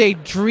there was a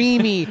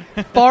dreamy,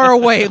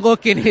 faraway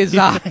look in his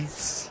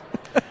eyes.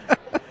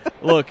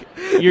 Look,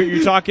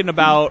 you're talking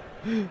about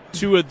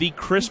two of the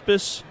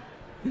crispest.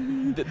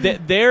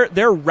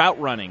 Their route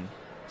running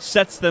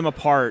sets them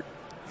apart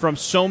from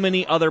so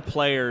many other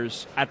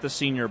players at the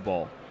Senior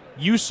Bowl.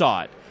 You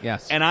saw it.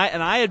 Yes. And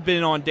I had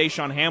been on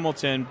Deshaun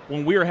Hamilton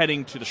when we were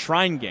heading to the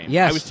Shrine game.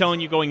 Yes. I was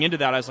telling you going into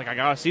that, I was like, I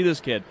got to see this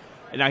kid.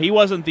 Now, he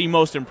wasn't the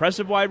most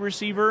impressive wide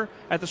receiver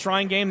at the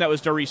Shrine game. That was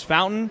Darius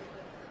Fountain.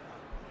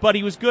 But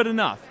he was good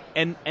enough.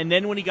 And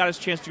then when he got his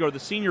chance to go to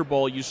the Senior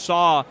Bowl, you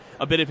saw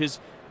a bit of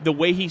the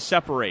way he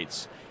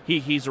separates.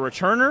 He's a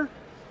returner,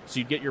 so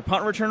you get your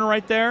punt returner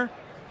right there.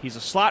 He's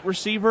a slot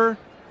receiver.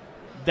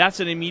 That's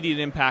an immediate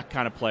impact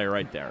kind of player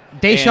right there.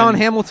 Deshaun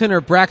Hamilton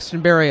or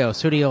Braxton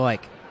Berrios? Who do you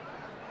like?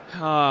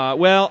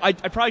 Well,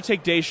 I'd probably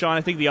take Deshaun.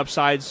 I think the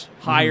upside's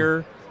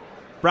higher.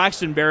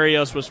 Braxton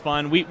Berrios was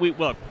fun. We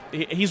look,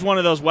 he's one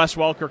of those Wes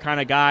Welker kind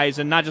of guys,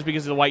 and not just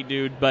because he's a white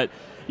dude, but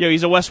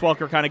he's a Wes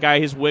Welker kind of guy.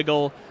 His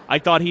wiggle, I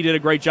thought he did a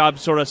great job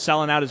sort of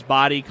selling out his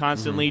body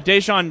constantly.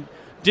 Deshaun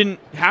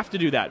didn't have to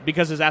do that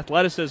because his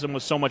athleticism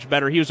was so much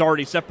better. He was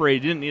already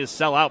separated. He didn't need to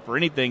sell out for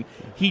anything.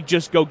 He'd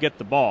just go get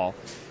the ball.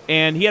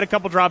 And he had a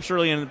couple drops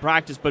early in the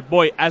practice, but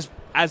boy, as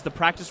the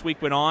practice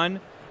week went on,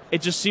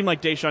 it just seemed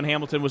like Deshaun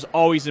Hamilton was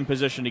always in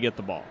position to get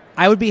the ball.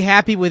 I would be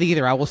happy with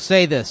either. I will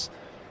say this.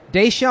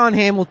 Deshaun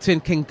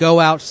Hamilton can go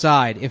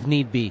outside if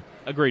need be.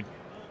 Agreed.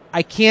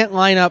 I can't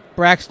line up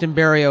Braxton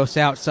Berrios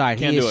outside.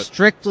 Can't he is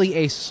strictly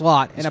a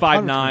slot. He's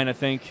 5'9", I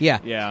think. Yeah.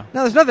 Yeah.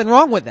 No, there's nothing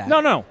wrong with that.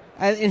 No.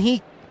 And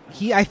he,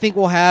 I think,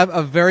 will have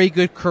a very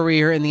good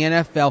career in the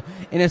NFL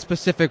in a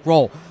specific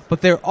role.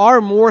 But there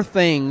are more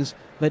things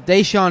that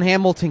Deshaun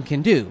Hamilton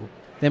can do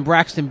than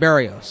Braxton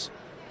Berrios.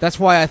 That's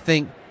why I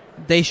think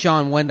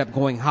Deshaun will end up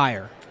going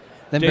higher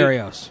than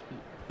Berrios.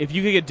 If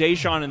you could get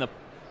Deshaun in the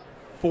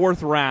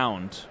 4th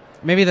round.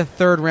 Maybe the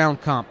 3rd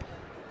round comp.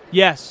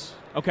 Yes.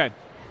 Okay.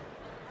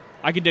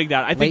 I can dig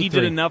that. I think he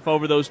did 3. enough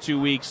over those 2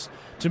 weeks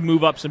to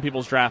move up some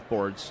people's draft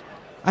boards.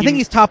 I think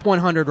he's top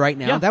 100 right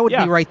now. That would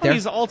be right there.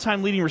 He's the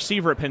all-time leading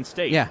receiver at Penn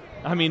State. Yeah.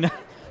 I mean,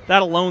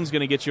 that alone is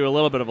going to get you a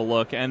little bit of a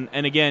look. And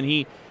again,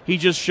 he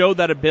just showed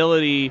that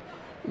ability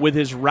with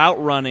his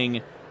route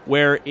running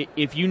where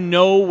if you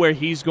know where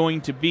he's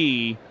going to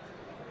be,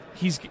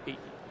 he's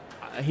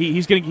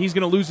going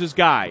to lose his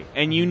guy.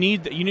 And you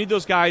need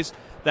those guys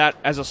that,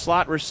 as a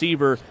slot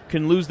receiver,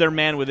 can lose their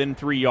man within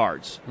 3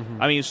 yards.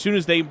 I mean, as soon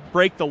as they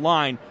break the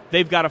line,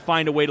 they've got to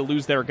find a way to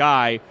lose their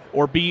guy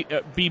or be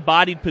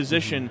bodied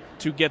position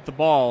to get the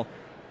ball,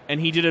 and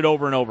he did it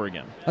over and over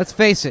again. Let's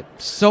face it,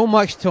 so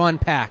much to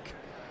unpack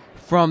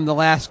from the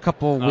last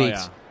couple of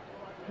weeks. Yeah.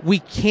 We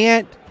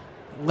can't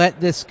let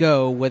this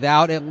go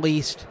without at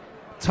least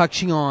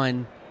touching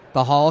on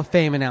the Hall of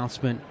Fame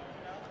announcement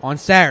on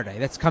Saturday.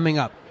 That's coming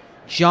up.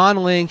 John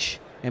Lynch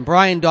and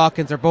Brian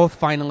Dawkins are both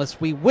finalists.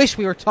 We wish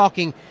we were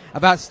talking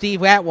about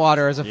Steve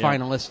Atwater as a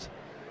finalist.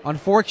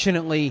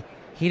 Unfortunately,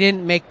 he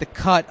didn't make the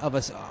cut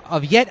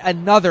of yet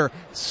another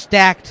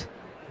stacked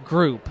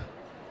group.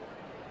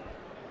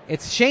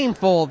 It's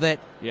shameful that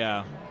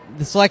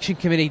the selection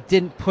committee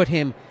didn't put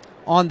him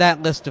on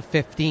that list of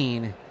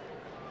 15.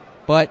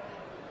 But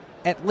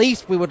at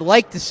least we would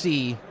like to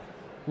see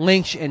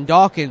Lynch and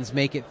Dawkins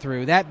make it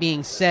through. That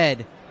being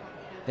said,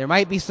 there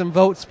might be some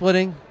vote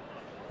splitting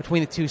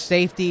between the two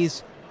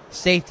safeties.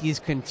 Safeties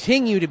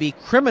continue to be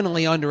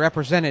criminally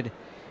underrepresented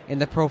in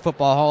the Pro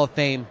Football Hall of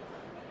Fame.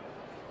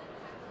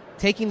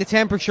 Taking the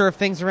temperature of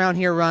things around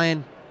here,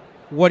 Ryan,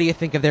 what do you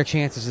think of their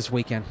chances this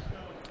weekend?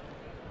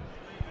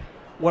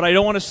 What I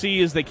don't want to see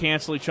is they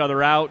cancel each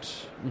other out.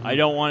 I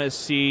don't want to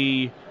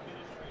see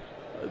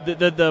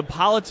the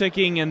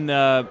politicking and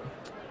the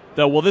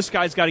well, this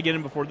guy's got to get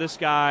in before this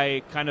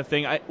guy kind of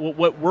thing.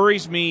 What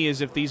worries me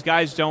is if these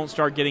guys don't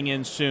start getting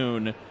in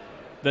soon,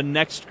 the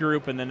next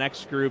group and the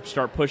next group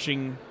start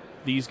pushing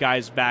these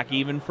guys back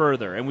even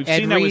further. And we've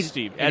seen that with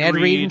Steve. Ed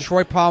Reed and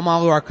Troy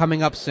Polamalu are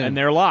coming up soon. And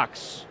they're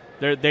locks.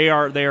 They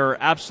are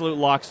absolute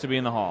locks to be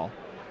in the Hall.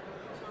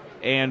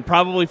 And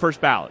probably first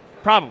ballot.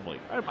 Probably.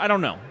 I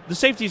don't know. The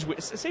safety's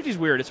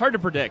weird. It's hard to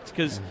predict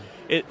because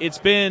it's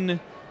been,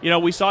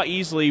 we saw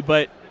easily,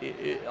 but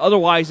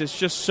otherwise it's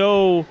just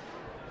so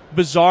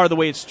bizarre the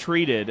way it's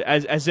treated,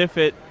 as if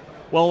it,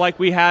 like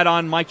we had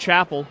on Mike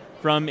Chappell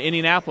from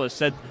Indianapolis,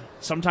 said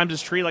sometimes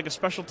it's treated like a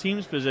special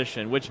teams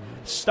position, which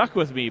stuck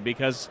with me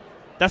because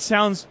it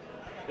sounds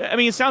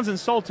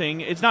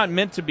insulting. It's not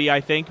meant to be,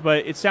 I think,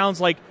 but it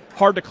sounds like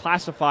hard to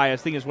classify. I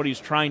think is what he's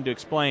trying to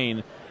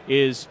explain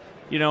is,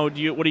 what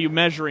are you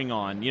measuring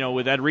on?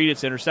 With Ed Reed,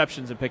 it's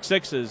interceptions and pick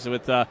sixes.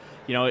 With, are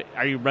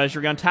you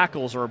measuring on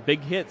tackles or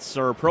big hits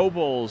or Pro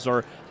Bowls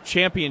or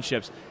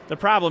championships? The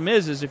problem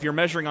is if you're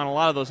measuring on a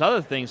lot of those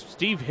other things,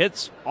 Steve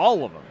hits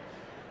all of them.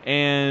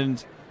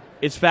 And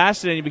it's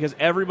fascinating because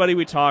everybody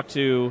we talk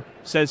to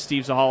says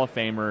Steve's a Hall of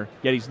Famer,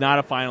 yet he's not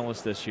a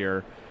finalist this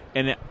year.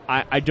 And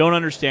I don't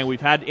understand.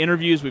 We've had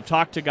interviews, we've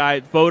talked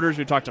to voters,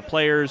 we've talked to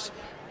players.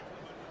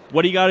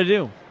 What do you got to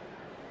do?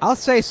 I'll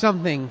say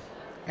something,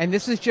 and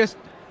this is just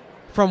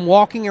from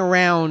walking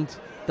around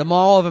the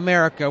Mall of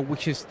America,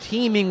 which is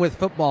teeming with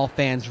football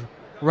fans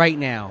right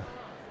now.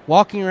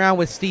 Walking around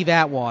with Steve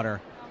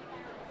Atwater.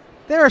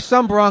 There are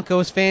some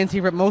Broncos fans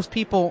here, but most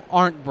people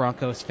aren't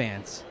Broncos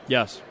fans.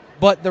 Yes.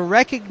 But the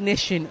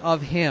recognition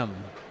of him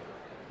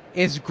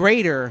is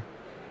greater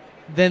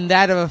than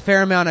that of a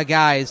fair amount of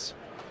guys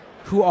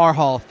who are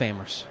Hall of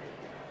Famers.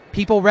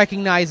 People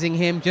recognizing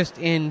him just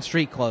in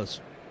street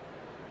clothes.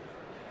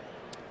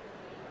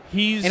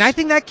 And I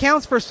think that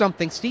counts for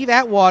something. Steve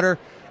Atwater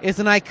is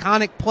an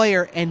iconic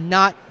player and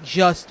not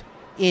just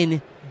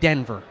in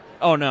Denver.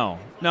 Oh, no.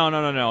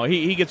 No.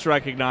 He gets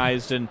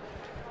recognized, and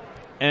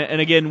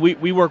again,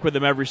 we work with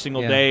him every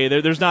single day.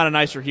 There's not a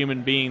nicer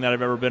human being that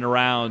I've ever been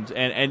around,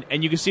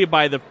 and you can see it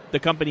by the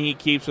company he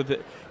keeps with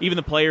it, even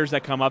the players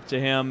that come up to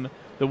him,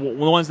 the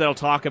ones that'll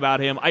talk about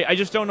him. I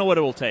just don't know what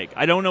it will take.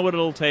 I don't know what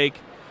it'll take.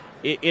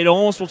 It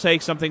almost will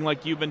take something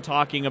like you've been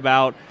talking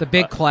about. The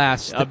big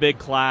class. A big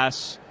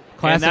class.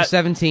 Class of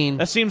 17.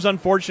 That seems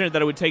unfortunate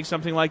that it would take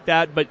something like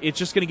that, but it's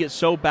just going to get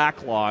so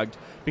backlogged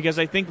because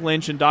I think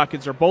Lynch and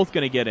Dawkins are both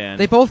going to get in.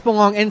 They both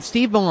belong, and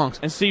Steve belongs.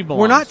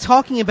 We're not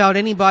talking about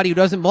anybody who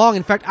doesn't belong.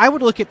 In fact, I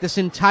would look at this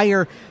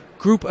entire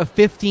group of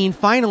 15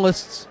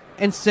 finalists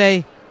and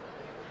say,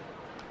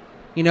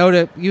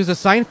 to use a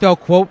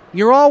Seinfeld quote,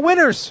 you're all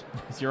winners.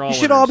 You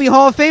should all be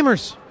Hall of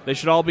Famers. They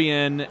should all be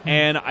in,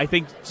 and I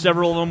think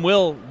several of them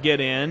will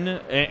get in,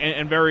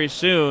 and very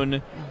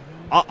soon.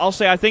 I'll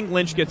say I think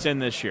Lynch gets in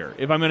this year.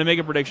 If I'm going to make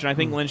a prediction, I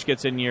think Lynch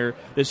gets in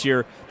this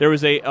year. There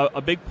was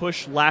a big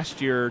push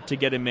last year to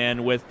get him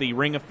in with the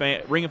Ring of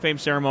Fame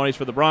ceremonies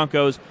for the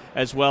Broncos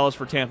as well as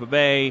for Tampa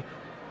Bay.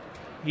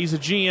 He's a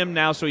GM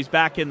now, so he's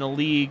back in the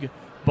league,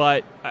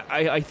 but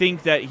I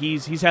think that he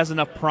has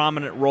enough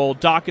prominent role.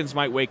 Dawkins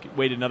might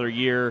wait another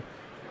year,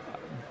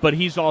 but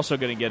he's also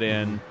going to get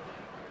in.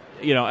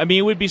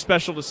 It would be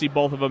special to see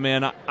both of them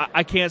in.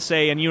 I can't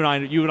say, and you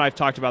and I have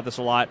talked about this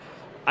a lot.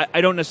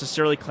 I don't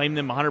necessarily claim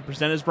them 100%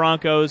 as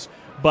Broncos,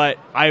 but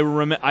I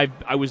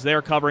was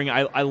there covering.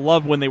 I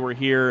love when they were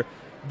here.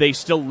 They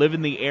still live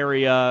in the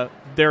area.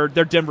 They're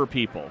Denver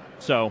people.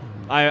 So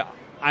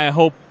I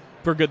hope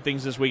for good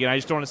things this weekend. I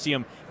just don't want to see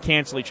them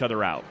cancel each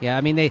other out. Yeah,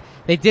 they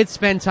did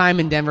spend time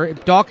in Denver.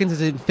 Dawkins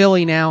is in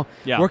Philly now,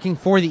 working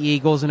for the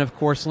Eagles, and of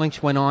course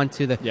Lynch went on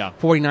to the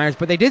 49ers.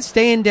 But they did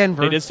stay in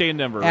Denver.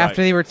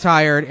 After they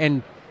retired,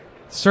 and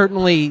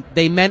certainly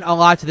they meant a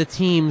lot to the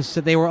teams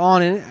that they were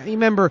on. And you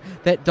remember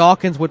that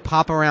Dawkins would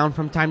pop around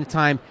from time to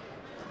time,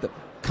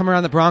 come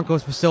around the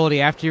Broncos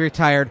facility after he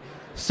retired.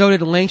 So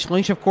did Lynch.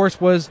 Lynch, of course,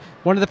 was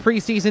one of the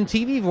preseason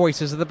TV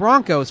voices of the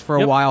Broncos for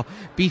a while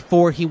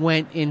before he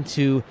went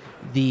into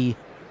the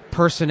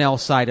personnel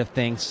side of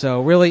things.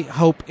 So really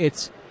hope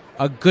it's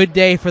a good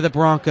day for the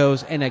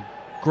Broncos and a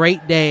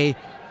great day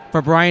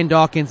for Brian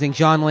Dawkins and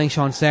John Lynch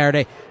on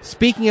Saturday.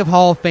 Speaking of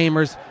Hall of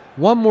Famers,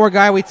 one more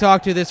guy we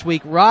talked to this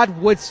week,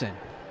 Rod Woodson,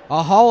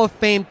 a Hall of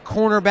Fame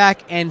cornerback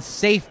and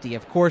safety.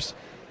 Of course,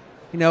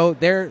 you know,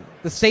 they're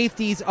the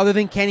safeties other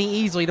than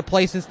Kenny Easley to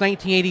play since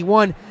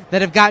 1981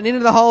 that have gotten into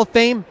the Hall of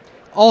Fame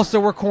also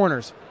were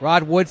corners,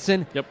 Rod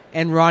Woodson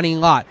and Ronnie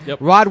Lott.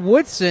 Rod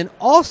Woodson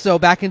also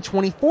back in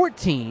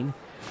 2014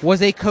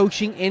 was a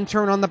coaching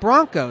intern on the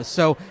Broncos.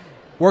 So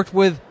worked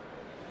with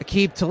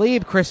Aqib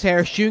Talib, Chris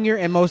Harris Jr.,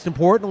 and most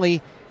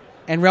importantly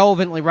and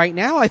relevantly right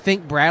now, I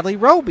think Bradley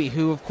Roby,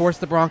 who, of course,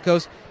 the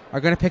Broncos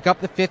are going to pick up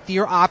the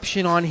fifth-year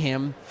option on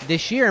him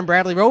this year. And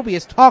Bradley Roby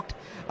has talked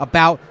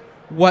about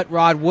what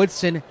Rod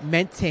Woodson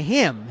meant to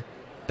him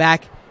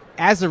back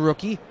as a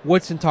rookie.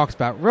 Woodson talks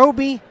about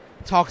Roby,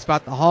 talks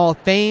about the Hall of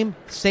Fame,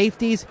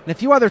 safeties, and a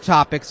few other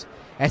topics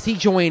as he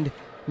joined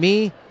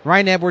me,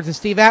 Ryan Edwards, and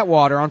Steve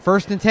Atwater on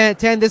First and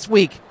 10 this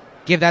week.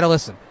 Give that a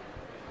listen.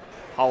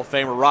 Hall of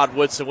Famer Rod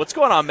Woodson. What's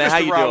going on, man? How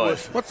you doing?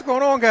 What's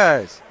going on,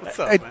 guys? What's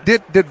up, hey,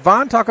 man? Did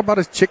Von talk about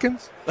his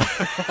chickens?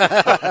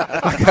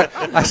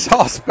 I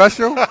saw a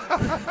special,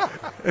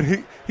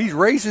 and he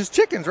raised his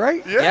chickens,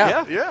 right?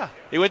 Yeah.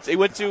 He went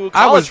to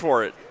college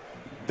for it.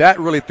 That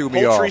really threw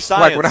me Poultry off.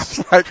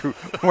 science.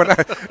 When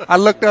I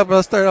looked up and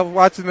I started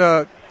watching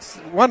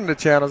one of the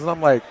channels, and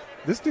I'm like,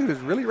 this dude is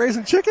really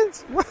raising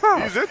chickens?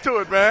 Wow. He's into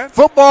it, man.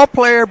 Football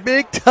player,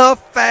 big,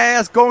 tough,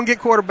 fast, go and get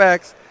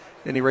quarterbacks.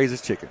 And he raises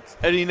chickens.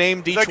 And he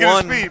named each Executive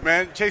one. speed,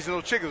 man, chasing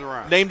those chickens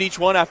around. Named each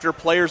one after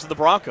players of the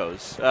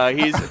Broncos.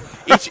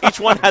 Each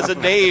one has a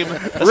name.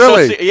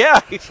 Really? Yeah,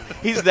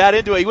 he's that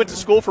into it. He went to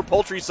school for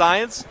poultry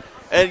science,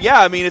 and yeah,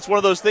 I mean it's one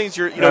of those things.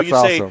 You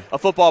say awesome. A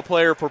football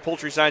player for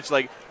poultry science,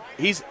 like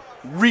he's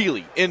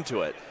really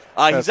into it.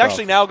 He's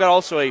actually awesome. now got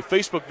also a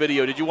Facebook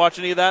video. Did you watch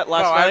any of that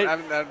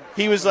last night?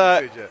 He was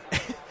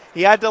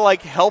he had to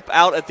help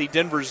out at the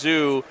Denver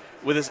Zoo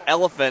with his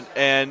elephant,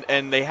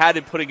 and they had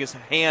him putting his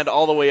hand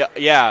all the way up.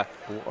 Yeah.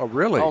 Oh,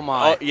 really? Oh,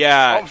 my.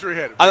 Yeah. I'm sure he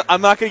had it. I'm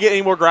not going to get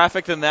any more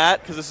graphic than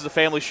that because this is a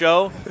family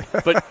show,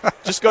 but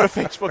just go to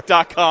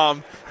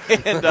Facebook.com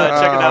and check it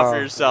out for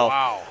yourself.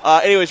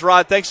 Wow. Anyways,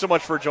 Rod, thanks so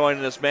much for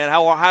joining us, man.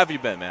 How have you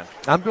been, man?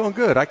 I'm doing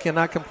good. I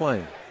cannot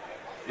complain.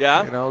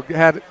 Yeah? You know,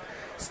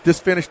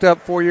 just finished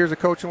up 4 years of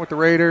coaching with the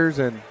Raiders,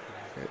 and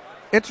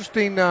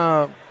interesting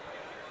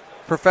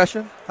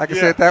profession. I can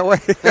say it that way.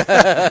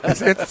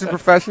 It's an interesting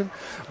profession.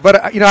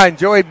 But, I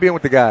enjoyed being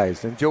with the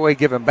guys, enjoyed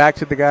giving back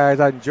to the guys.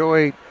 I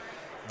enjoyed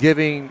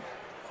giving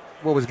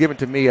what was given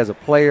to me as a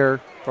player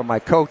from my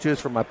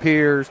coaches, from my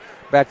peers,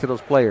 back to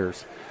those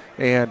players.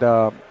 And,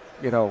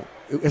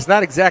 it's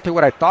not exactly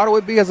what I thought it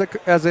would be as an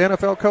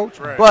NFL coach,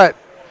 but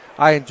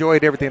I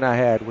enjoyed everything I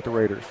had with the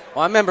Raiders.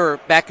 Well, I remember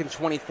back in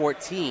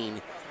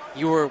 2014,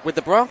 you were with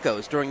the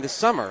Broncos during the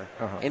summer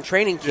in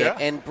training camp,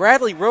 and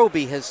Bradley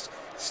Roby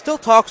still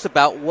talks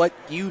about what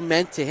you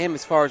meant to him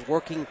as far as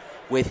working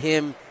with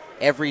him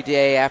every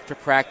day after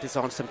practice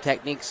on some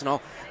techniques and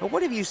all. But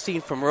what have you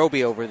seen from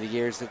Roby over the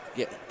years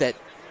that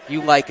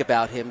you like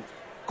about him,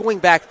 going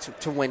back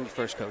to when you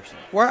first coached him?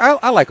 Well,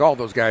 I like all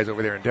those guys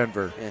over there in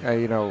Denver.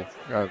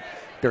 Yeah.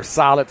 They're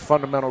solid,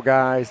 fundamental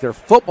guys. They're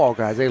football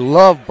guys. They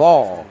love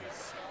ball.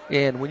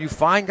 And when you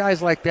find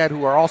guys like that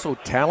who are also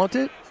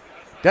talented,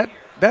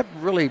 that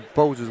really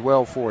bodes as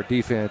well for a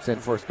defense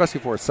and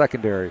especially for a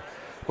secondary.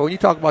 But when you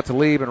talk about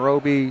Talib and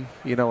Roby,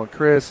 and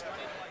Chris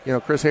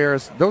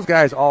Harris, those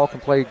guys all can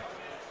play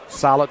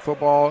solid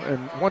football.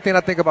 And one thing I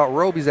think about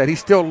Roby is that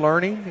he's still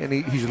learning, and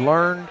he's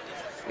learned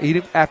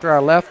even after I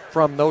left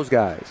from those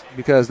guys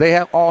because they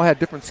all had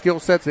different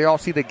skill sets. They all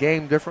see the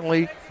game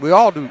differently. We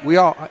all do.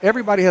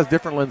 Everybody has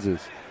different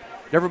lenses.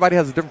 Everybody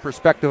has a different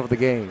perspective of the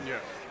game. Yeah.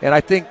 And I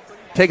think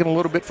taking a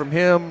little bit from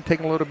him,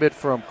 taking a little bit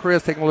from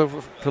Chris, taking a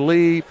little from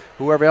Talib,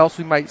 whoever else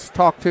we might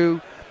talk to,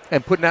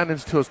 and putting that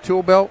into his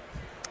tool belt,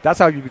 that's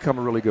how you become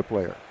a really good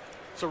player.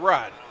 So,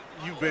 Rod,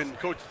 you've been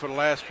coaching for the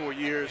last 4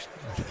 years,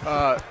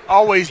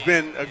 always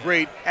been a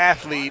great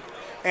athlete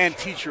and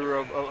teacher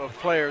of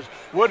players.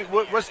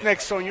 What's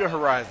next on your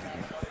horizon?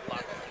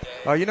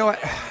 You know what?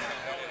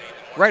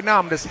 Right now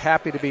I'm just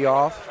happy to be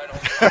off.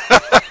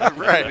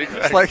 Right.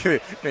 It's like,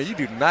 man, you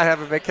do not have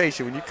a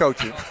vacation when you're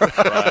coaching.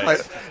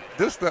 Right.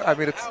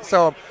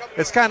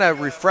 It's kind of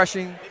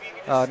refreshing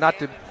not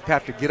to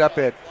have to get up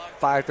at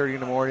 5:30 in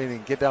the morning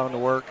and get down to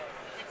work.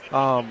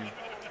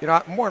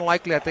 More than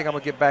likely, I think I'm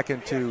going to get back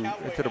into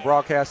the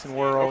broadcasting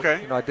world.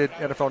 Okay. I did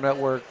NFL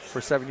Network for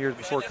 7 years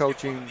before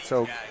coaching,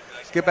 so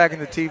get back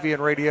into TV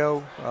and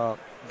radio.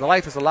 The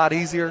life is a lot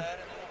easier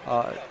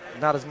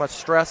not as much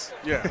stress.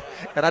 Yeah.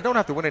 And I don't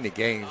have to win any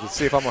games to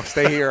see if I'm going to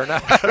stay here or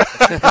not.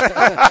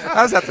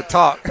 I just have to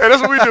talk. Hey,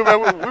 that's what we do,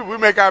 man. We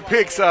make our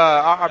picks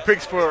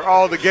for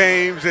all the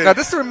games. And now,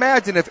 just to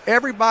imagine if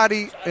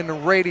everybody in the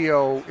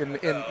radio, in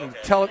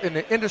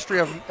the industry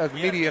of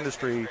media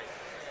industry,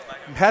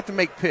 had to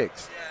make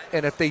picks,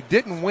 and if they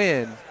didn't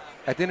win,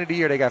 at the end of the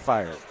year they got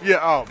fired.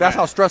 Yeah, that's man.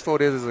 how stressful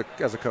it is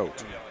as a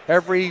coach. Yeah.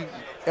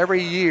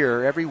 Every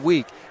year, every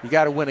week, you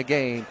got to win a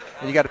game,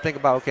 and you got to think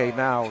about, okay,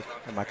 now,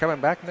 am I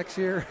coming back next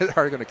year?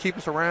 Are they going to keep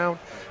us around?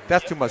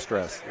 That's too much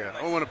stress. Yeah,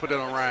 I don't want to put that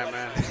on Ryan,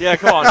 man. Yeah,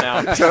 come on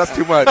now. So that's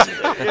too much.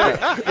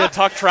 Yeah,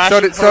 talk trash.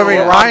 So I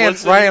mean,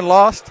 Ryan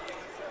lost.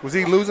 Was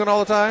he losing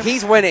all the time?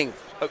 He's winning.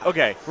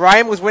 Okay.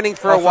 Ryan was winning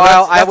for a so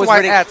while. that's I was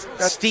winning.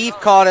 that's Steve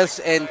caught us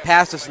and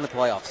passed us in the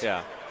playoffs.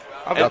 Yeah.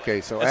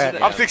 Okay, so I'm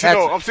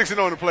 6-0. I'm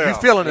 6-0 in the playoffs.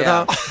 You feeling it,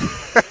 huh?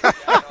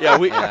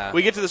 Yeah,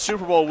 we get to the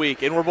Super Bowl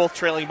week, and we're both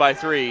trailing by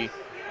 3.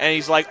 And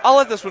he's like, I'll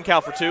let this one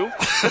count for 2.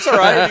 That's all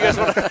right. You guys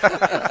want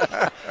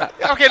to?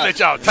 I can't let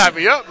y'all tie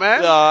me up,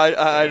 man.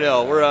 I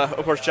know. We're,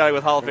 of course, chatting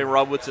with Hall of Famer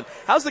Rob Woodson.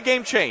 How's the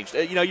game changed?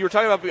 You were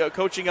talking about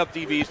coaching up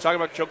DBs,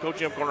 talking about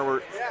coaching up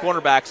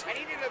cornerbacks.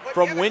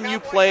 From when you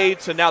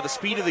played to now, the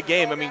speed of the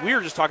game. I mean, we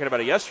were just talking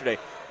about it yesterday.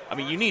 I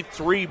mean, you need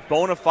 3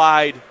 bona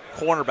fide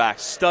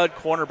cornerbacks, stud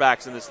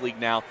cornerbacks in this league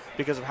now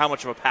because of how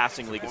much of a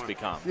passing league it's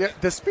become. Yeah,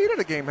 the speed of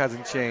the game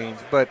hasn't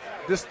changed, but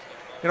just,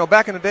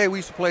 back in the day we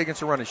used to play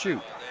against a run and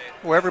shoot.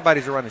 Well,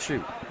 everybody's a run and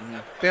shoot. Mm-hmm.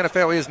 The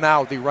NFL is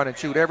now the run and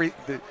shoot.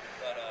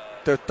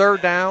 The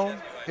third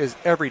down is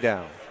every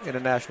down in the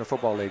National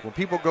Football League. When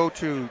people go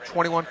to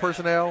 21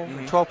 personnel,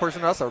 12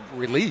 personnel, that's a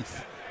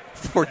relief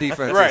for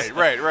defenses.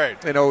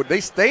 Right.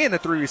 They stay in the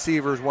 3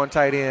 receivers, 1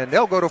 tight end.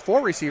 They'll go to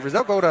 4 receivers.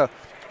 They'll go to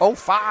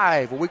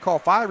 05, what we call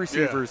 5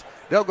 receivers. Yeah.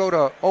 They'll go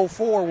to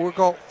 04, what we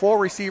call 4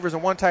 receivers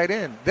and 1 tight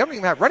end. They don't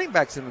even have running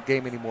backs in the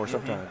game anymore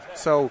sometimes.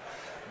 So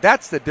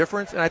that's the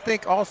difference. And I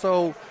think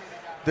also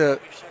the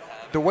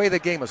way the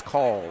game is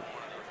called,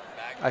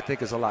 I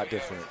think, is a lot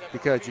different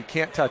because you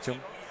can't touch them.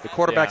 The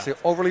quarterbacks are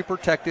overly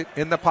protected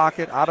in the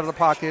pocket, out of the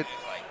pocket.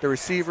 The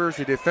receivers,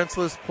 the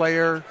defenseless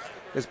player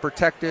is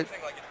protected.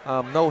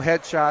 No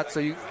headshots.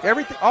 So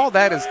everything, all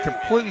that is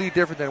completely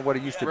different than what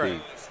it used to be.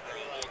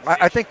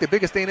 I think the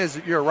biggest thing is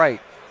you're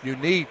right. You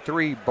need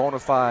 3 bona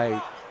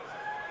fide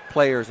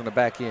players on the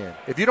back end.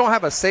 If you don't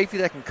have a safety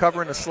that can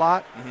cover in the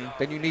slot,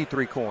 then you need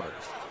 3 corners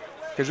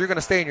because you're going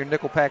to stay in your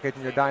nickel package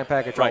and your dime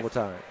package all the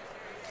time.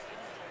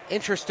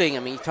 Interesting.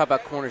 I mean, you talk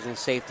about corners and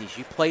safeties.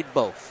 You played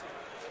both,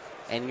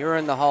 and you're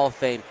in the Hall of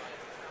Fame.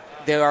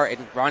 There are,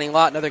 and Ronnie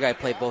Lott, another guy,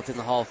 played both in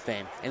the Hall of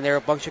Fame, and there are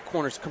a bunch of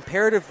corners,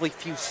 comparatively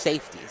few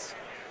safeties.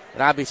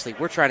 And obviously,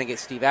 we're trying to get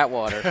Steve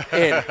Atwater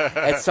in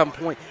at some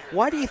point.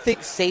 Why do you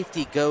think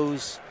safety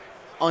goes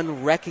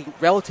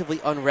relatively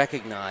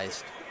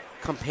unrecognized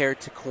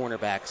compared to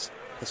cornerbacks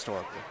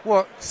historically?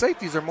 Well,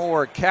 safeties are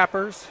more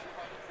cappers,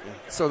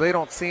 so they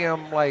don't see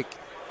them like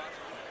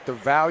the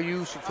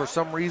values for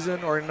some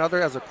reason or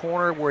another as a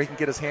corner where he can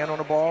get his hand on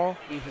the ball.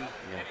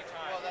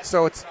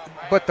 So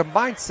but the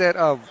mindset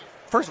of,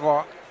 first of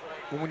all,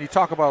 when you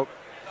talk about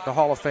the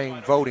Hall of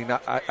Fame voting,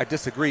 I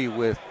disagree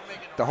with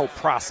the whole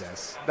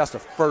process. That's the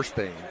first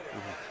thing.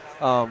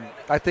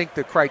 I think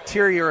the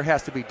criteria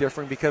has to be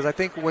different because I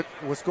think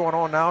what's going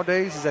on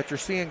nowadays is that you're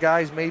seeing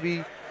guys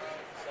maybe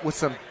with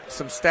some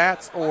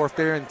stats, or if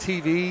they're in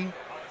TV,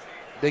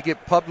 they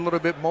get pubbed a little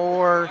bit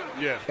more.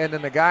 Yeah. And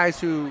then the guys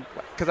who,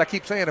 because I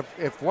keep saying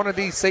if one of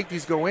these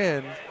safeties go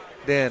in,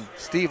 then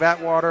Steve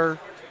Atwater,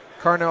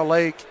 Carnell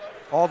Lake,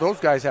 all those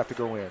guys have to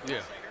go in.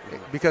 Yeah.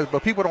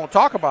 But people don't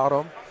talk about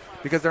them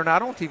because they're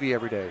not on TV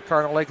every day.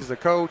 Carnell Lake is a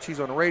coach. He's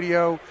on the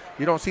radio.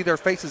 You don't see their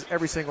faces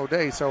every single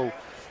day. So,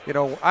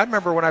 I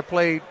remember when I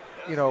played,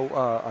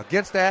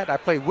 against that. I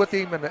played with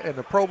him in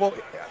the Pro Bowl.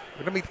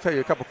 Let me tell you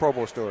a couple Pro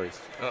Bowl stories.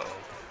 Uh-oh.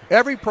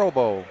 Every Pro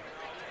Bowl,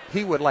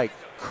 he would,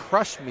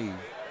 crush me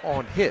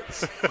on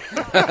hits.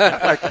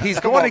 He's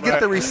going to get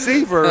the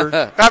receiver.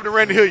 I have to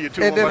run to hear you,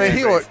 too. And then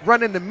he would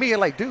run into me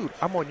and dude,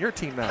 I'm on your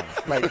team now.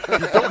 You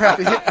don't have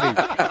to hit me.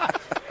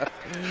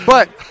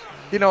 But,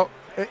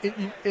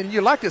 and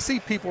you like to see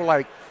people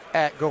like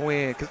At go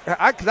in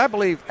because I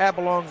believe At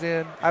belongs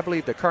in. I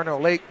believe that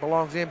Carnell Lake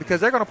belongs in because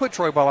they're going to put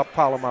Troy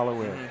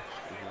Polamalu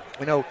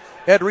in.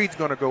 Ed Reed's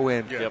going to go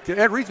in. Yep.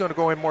 Ed Reed's going to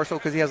go in more so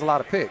because he has a lot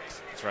of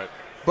picks. That's right.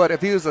 But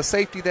if he was a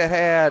safety that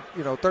had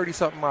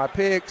 30-something odd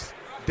picks,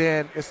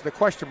 then it's the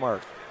question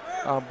mark.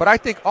 But I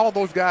think all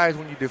those guys,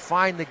 when you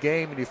define the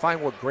game and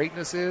define what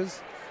greatness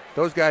is,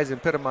 those guys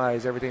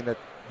epitomize everything that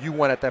you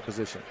want at that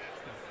position.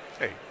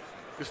 Hey,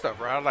 good stuff,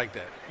 bro. I like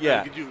that.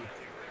 Yeah.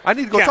 I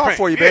need to go talk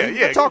for you, baby.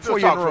 Yeah, talk for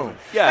you in the room.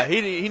 Yeah,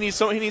 he needs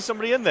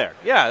somebody in there.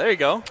 Yeah, there you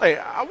go. Hey,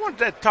 I wanted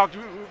to talk to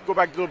you. Go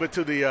back a little bit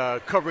to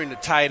the covering the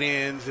tight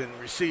ends and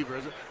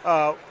receivers.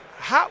 What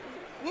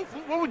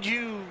would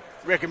you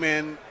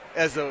recommend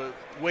as a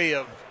way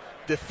of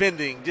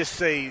defending, just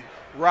say,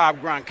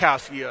 Rob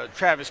Gronkowski,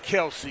 Travis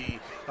Kelce?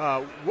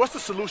 What's the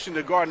solution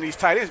to guarding these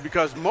tight ends?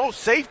 Because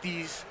most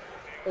safeties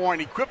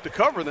aren't equipped to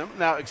cover them.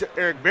 Now,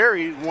 Eric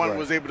Berry,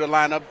 was able to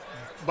line up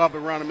bump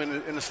and run them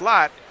in the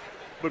slot,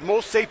 but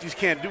most safeties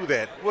can't do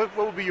that. What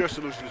would be your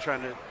solution to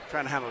trying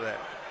to handle that?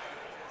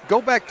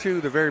 Go back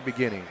to the very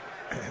beginning.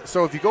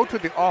 So if you go to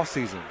the off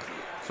season,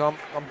 so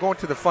I'm going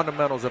to the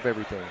fundamentals of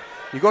everything.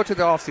 You go to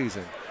the off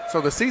season.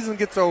 So the season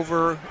gets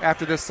over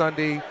after this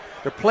Sunday.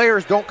 The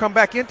players don't come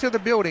back into the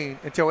building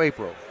until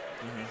April.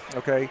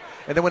 Okay?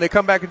 And then when they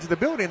come back into the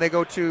building, they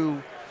go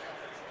to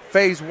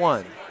phase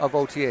 1 of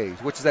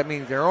OTAs, which that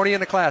means they're only in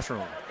the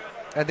classroom.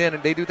 And then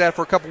they do that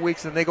for a couple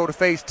weeks, and they go to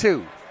phase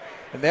 2.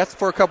 And that's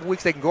for a couple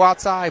weeks they can go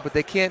outside, but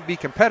they can't be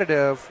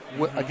competitive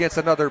against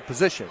another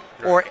position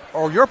or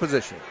your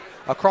position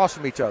across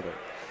from each other.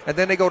 And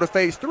then they go to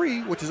phase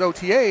 3, which is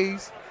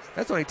OTAs.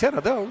 That's only 10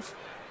 of those.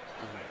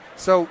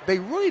 So they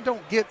really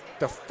don't get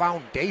the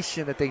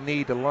foundation that they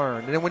need to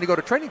learn. And then when you go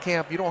to training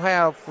camp, you don't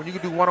have, when you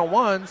do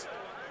one-on-ones,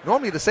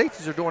 normally the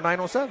safeties are doing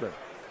 9-on-7.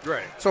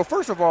 Right. So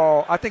first of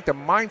all, I think the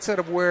mindset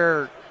of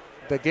where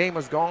the game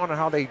has gone and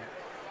how they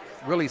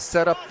really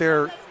set up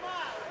their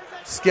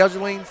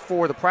scheduling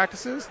for the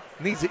practices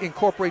needs to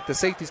incorporate the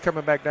safeties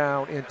coming back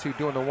down into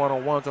doing the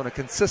one-on-ones on a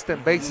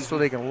consistent basis so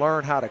they can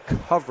learn how to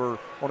cover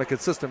on a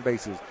consistent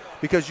basis.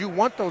 Because you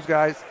want those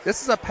guys,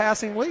 this is a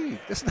passing league.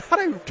 It's not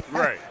a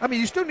right. I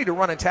mean, you still need to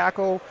run and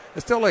tackle.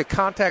 It's still a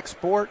contact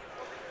sport.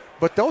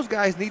 But those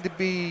guys need to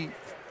be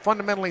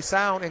fundamentally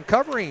sound in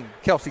covering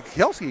Kelsey.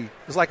 Kelsey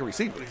is like a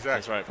receiver. Exactly.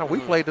 That's right. Now, we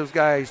played those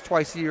guys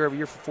twice a year, every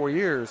year for 4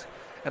 years,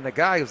 and the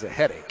guy was a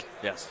headache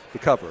to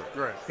cover.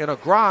 Right. You know,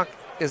 Gronk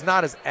is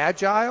not as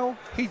agile.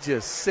 He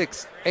just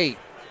 6'8",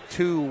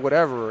 2,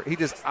 whatever. He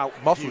just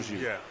out-muscles you.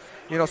 Yeah.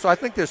 You know, so I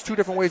think there's two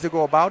different ways to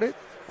go about it.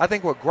 I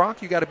think with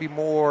Gronk, you got to be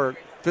more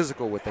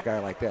physical with a guy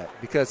like that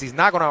because he's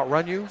not going to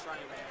outrun you,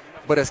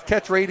 but his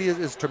catch radius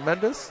is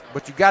tremendous,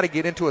 but you got to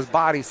get into his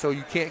body so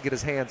you can't get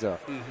his hands up.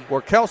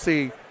 Where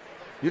Kelsey,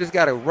 you just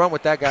got to run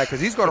with that guy because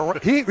he's going to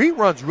run. He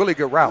runs really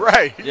good routes.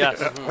 Right.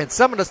 Yes. And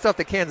some of the stuff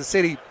that Kansas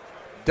City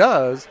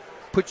does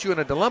puts you in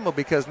a dilemma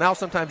because now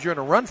sometimes you're in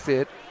a run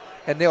fit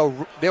and they'll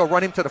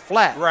run him to the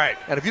flat. Right.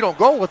 And if you don't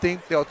go with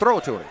him, they'll throw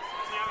it to him.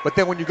 But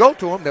then when you go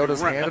to him, they'll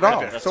just hand it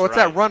off. So it's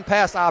that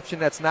run-pass option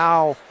that's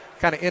now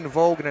kind of in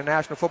vogue in the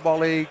National Football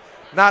League.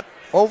 Not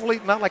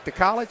like the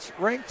college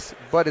ranks,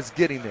 but it's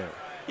getting there.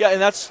 Yeah,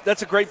 and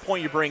that's a great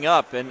point you bring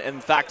up. And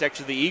in fact,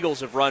 actually, the Eagles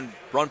have run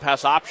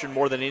pass option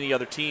more than any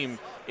other team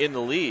in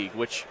the league,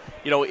 which,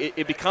 you know,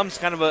 it becomes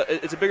kind of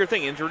it's a bigger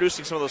thing,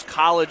 introducing some of those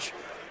college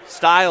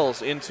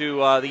styles into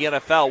the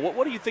NFL.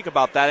 What do you think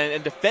about that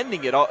and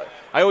defending it?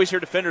 I always hear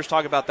defenders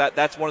talk about that.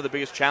 That's one of the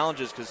biggest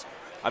challenges because,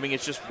 I mean,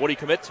 it's just what do you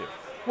commit to?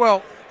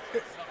 Well,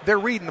 they're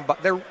reading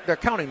they're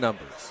counting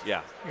numbers.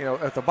 Yeah. You know,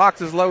 if the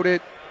box is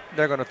loaded,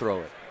 they're going to throw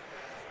it.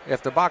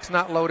 If the box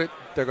not loaded,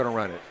 they're going to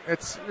run it.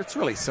 It's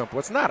really simple.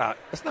 It's not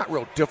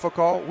real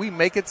difficult. We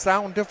make it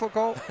sound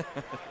difficult,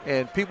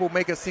 and people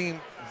make it seem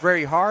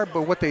very hard.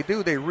 But what they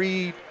do, they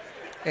read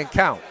and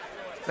count.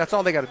 That's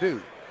all they got to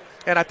do.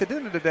 And at the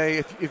end of the day,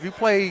 if you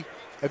play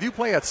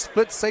a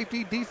split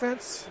safety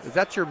defense, if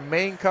that's your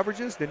main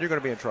coverages, then you're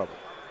going to be in trouble.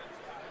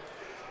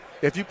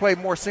 If you play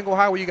more single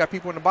high where you got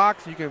people in the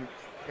box, you can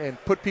and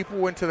put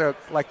people into the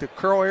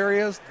curl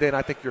areas, then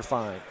I think you're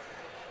fine.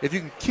 If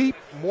you can keep,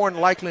 more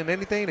than likely than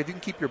anything, if you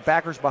can keep your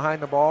backers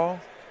behind the ball,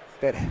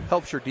 that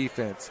helps your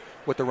defense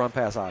with the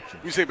run-pass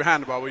option. You say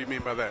behind the ball, what do you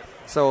mean by that?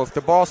 So if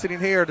the ball's sitting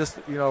here, just,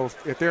 you know,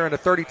 if they're in a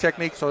 30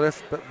 technique, so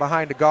they're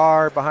behind the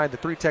guard, behind the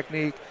 3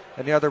 technique,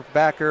 and the other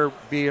backer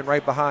being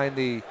right behind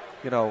the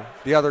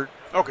other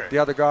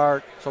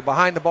guard. So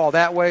behind the ball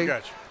that way.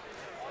 Gotcha.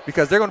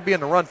 Because they're going to be in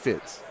the run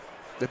fits.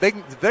 If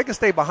they can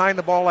stay behind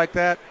the ball like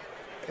that,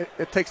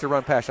 it takes the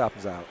run-pass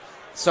options out.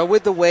 So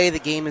with the way the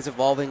game is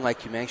evolving,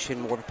 like you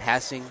mentioned, more of a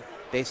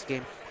passing-based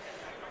game,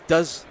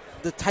 does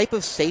the type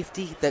of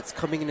safety that's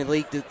coming in the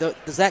league,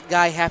 does that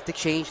guy have to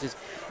change?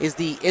 Is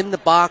the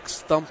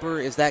in-the-box thumper,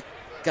 is that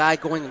guy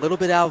going a little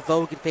bit out of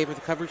vogue in favor of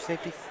the coverage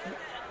safety?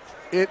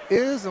 It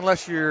is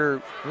unless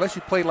you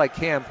play like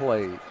Cam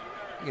played.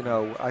 You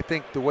know, I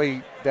think the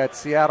way that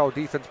Seattle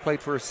defense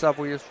played for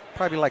several years,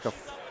 probably like a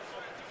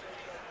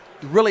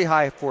really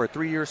high for a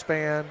 3-year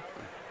span.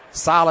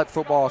 Solid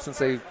football since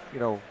they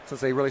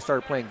really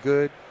started playing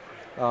good.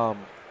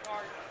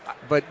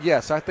 But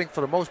yes, I think for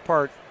the most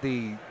part,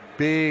 the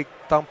big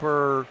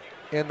thumper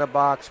in the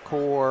box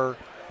core,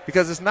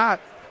 because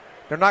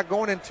they're not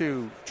going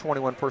into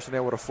 21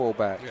 personnel with a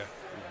fullback. Yeah.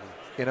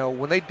 You know,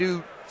 when they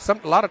do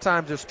a lot of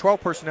times there's 12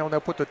 personnel and they'll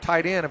put the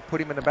tight end and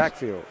put him in the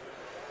backfield.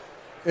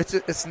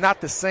 It's not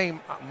the same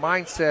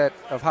mindset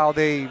of how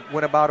they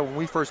went about it when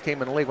we first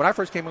came in the league. When I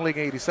first came in the league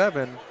in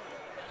 '87,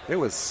 it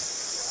was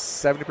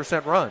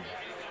 70% run.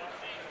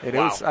 And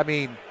wow. It was, I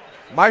mean,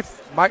 my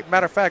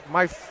matter of fact,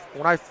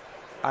 when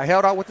I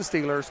held out with the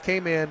Steelers,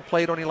 came in,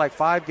 played only like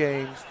 5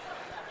 games,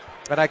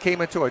 and I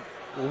came into what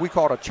we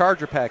called a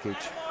Charger package,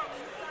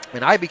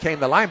 and I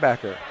became the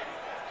linebacker.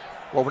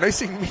 Well, when they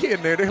see me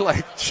in there, they're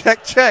like,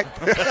 check.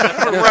 We're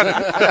running.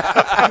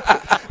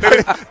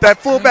 that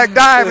fullback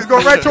dive is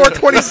going right toward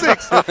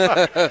 26.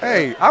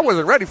 Hey, I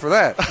wasn't ready for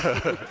that.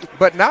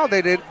 But now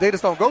they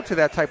just don't go to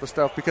that type of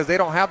stuff because they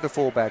don't have the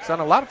fullbacks.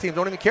 And a lot of teams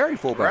don't even carry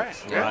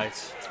fullbacks. Right.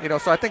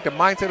 So I think the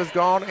mindset is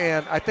gone,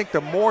 and I think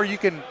the more you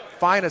can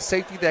find a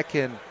safety that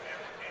can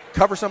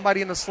cover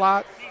somebody in the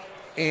slot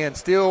and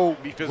still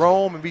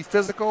roam and be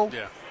physical,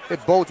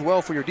 it bodes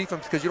well for your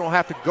defense because you don't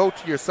have to go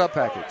to your sub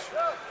package.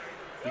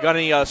 You got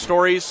any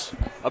stories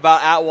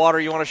about Atwater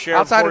you want to share?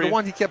 Outside of the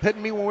ones he kept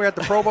hitting me when we were at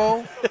the Pro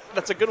Bowl?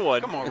 That's a good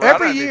one. Come on, Rod,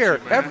 every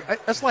year.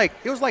 It was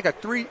like a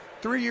three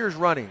years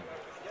running.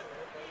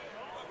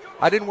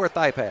 I didn't wear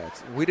thigh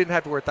pads. We didn't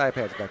have to wear thigh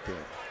pads back then.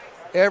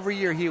 Every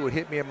year he would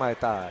hit me in my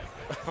thigh,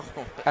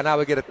 and I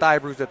would get a thigh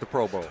bruise at the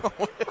Pro Bowl.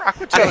 At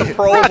the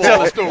Pro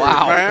Bowl. Story,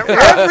 man.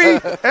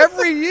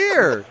 Every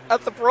year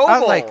at the Pro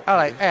Bowl. I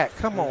like,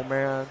 come on,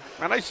 man.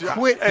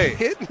 Quit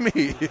hitting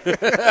me.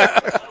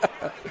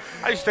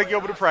 I used to take you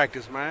over to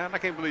practice, man. I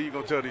can't believe you're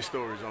going to tell these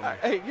stories on me.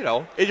 Hey,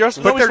 nobody's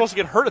supposed to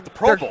get hurt at the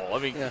Pro Bowl. I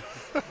mean,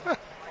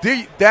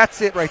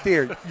 that's it right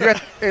there.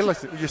 Hey,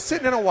 listen, you're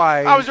sitting in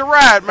Hawaii. I was your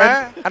ride,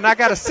 man. And I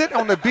got to sit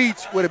on the beach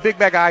with a big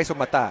bag of ice on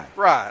my thigh.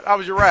 Right. I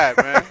was your ride,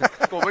 man.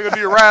 We're going to do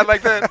your ride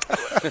like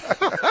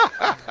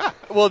that?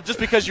 Well, just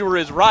because you were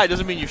his ride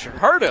doesn't mean you should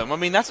hurt him. I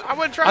mean, I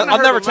wasn't trying to I'm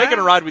hurt never him, taking man.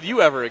 a ride with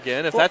you ever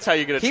again if that's how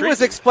you're going to treat me. He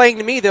was explaining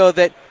to me, though,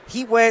 that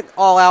he went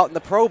all out in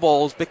the Pro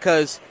Bowls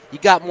because you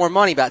got more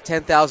money, about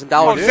 $10,000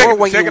 more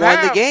when you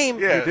won the game.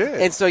 Yeah, you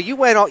did. And so you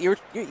went all, you're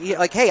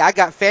like, hey, I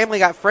got family,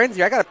 got friends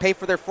here. I got to pay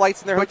for their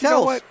flights and their hotels. You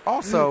know what?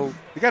 Also,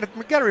 you got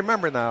to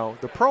remember now,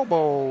 the Pro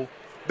Bowl,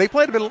 they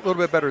played a little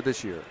bit better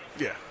this year.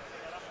 Yeah.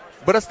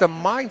 But it's the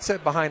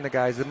mindset behind the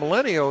guys. The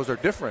millennials are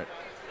different.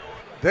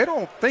 They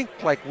don't think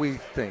like we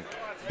think.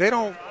 They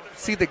don't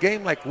see the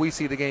game like we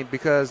see the game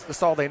because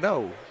that's all they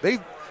know.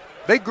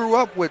 They grew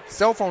up with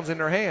cell phones in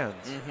their hands.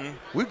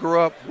 Mm-hmm. We grew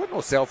up with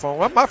no cell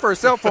phone. My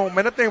first cell phone,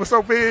 man, that thing was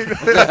so big. It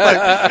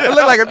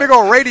looked like a big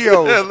old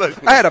radio.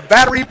 I had a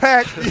battery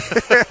pack.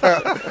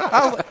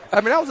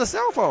 That was a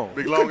cell phone.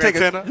 Big long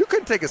antenna. You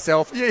couldn't take a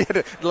selfie. Yeah, you had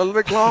a little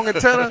bit long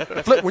antenna.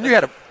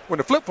 When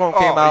the flip phone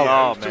came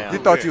out, you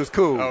thought you was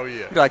cool. Oh,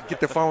 yeah. You like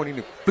get the phone and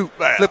you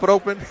flip it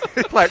open.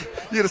 Like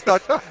you just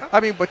thought.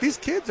 But these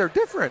kids are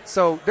different.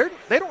 So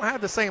they don't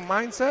have the same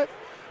mindset.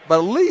 But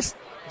at least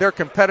they're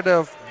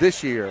competitive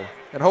this year,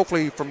 and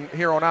hopefully from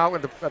here on out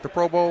at the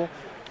Pro Bowl,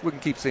 we can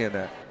keep seeing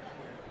that.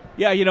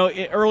 Yeah,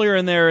 earlier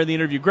in the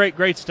interview,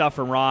 great stuff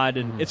from Rod,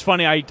 and it's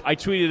funny. I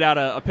tweeted out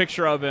a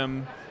picture of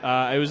him.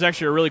 It was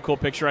actually a really cool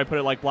picture. I put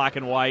it like black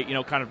and white,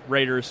 kind of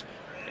Raiders,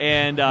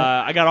 and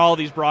I got all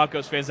these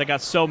Broncos fans that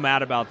got so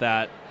mad about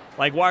that.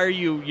 Like, why are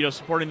you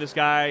supporting this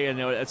guy? And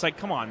it's like,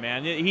 come on,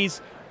 man.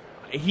 He's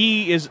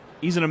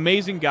an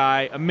amazing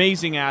guy,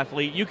 amazing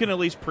athlete. You can at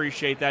least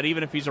appreciate that,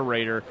 even if he's a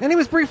Raider. And he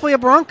was briefly a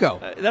Bronco.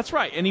 That's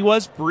right, and he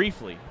was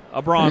briefly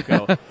a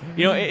Bronco.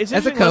 It's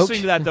as a interesting coach.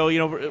 listening to that, though.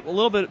 A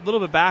little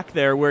bit back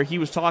there, where he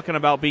was talking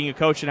about being a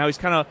coach and how he's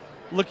kind of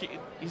looking.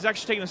 He's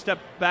actually taking a step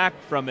back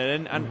from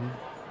it, and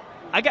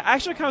I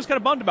actually kind of was kind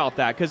of bummed about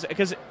that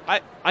because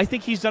I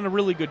think he's done a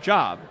really good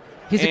job.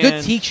 He's a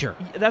good teacher.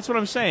 That's what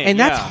I'm saying. And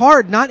that's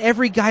hard. Not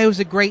every guy who's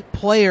a great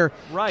player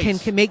Right.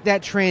 can make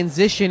that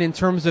transition in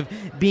terms of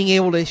being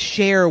able to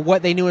share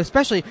what they knew.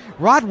 Especially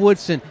Rod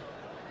Woodson,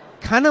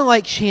 kind of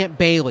like Champ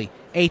Bailey,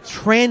 a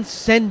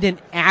transcendent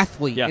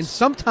athlete. Yes. And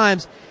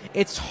sometimes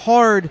it's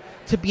hard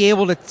to be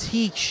able to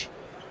teach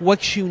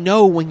what you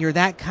know when you're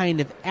that kind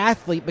of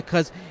athlete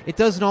because it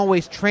doesn't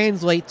always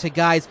translate to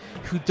guys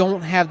who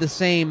don't have the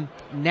same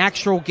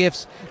natural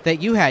gifts that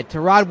you had.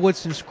 To Rod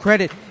Woodson's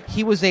credit,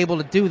 he was able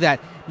to do that.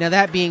 Now,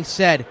 that being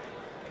said,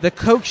 the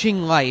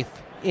coaching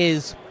life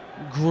is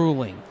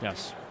grueling.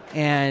 Yes.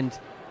 And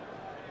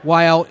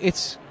while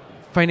it's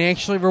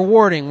financially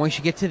rewarding once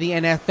you get to the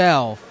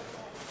NFL,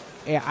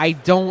 I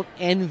don't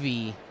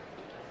envy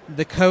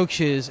the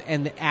coaches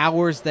and the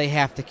hours they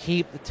have to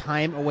keep, the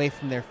time away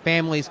from their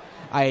families.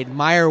 I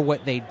admire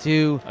what they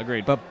do.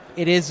 Agreed. But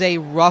it is a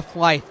rough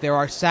life. There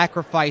are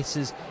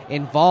sacrifices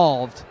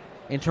involved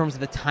in terms of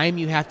the time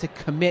you have to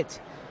commit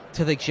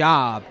to the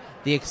job,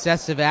 the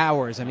excessive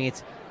hours. I mean,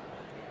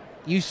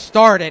 you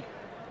start at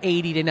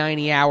 80 to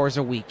 90 hours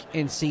a week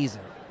in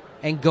season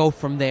and go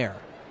from there.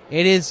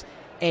 It is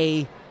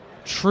a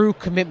true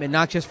commitment,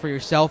 not just for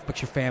yourself,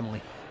 but your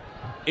family.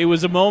 It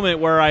was a moment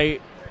where I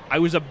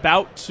was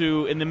about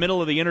to, in the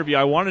middle of the interview,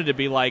 I wanted to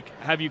be like,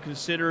 have you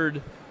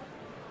considered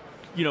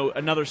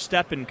another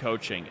step in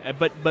coaching?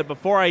 But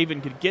before I even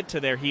could get to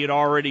there, he had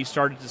already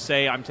started to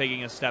say, I'm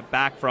taking a step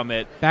back from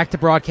it. Back to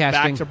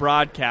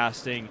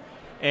broadcasting.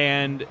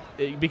 And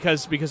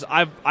because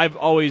I've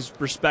always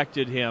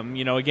respected him,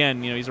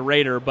 again, he's a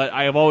Raider, but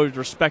I have always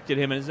respected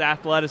him and his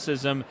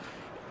athleticism,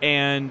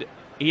 and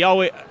he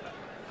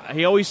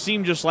always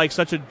seemed just like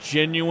such a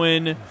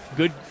genuine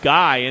good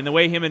guy, and the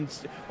way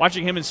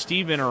watching him and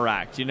Steve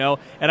interact, and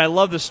I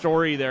love the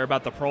story there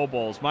about the Pro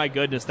Bowls. My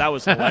goodness, that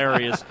was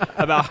hilarious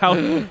about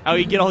how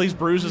he'd get all these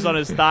bruises on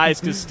his thighs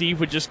because Steve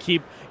would just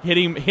keep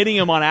hitting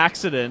him on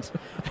accident.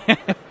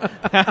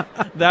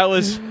 that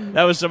was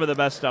some of the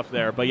best stuff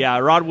there. But yeah,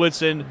 Rod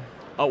Woodson,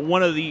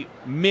 one of the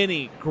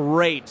many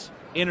great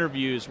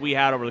interviews we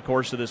had over the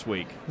course of this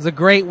week. It was a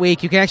great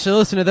week. You can actually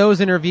listen to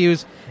those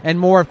interviews and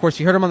more. Of course,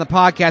 you heard them on the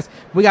podcast.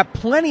 We got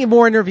plenty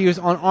more interviews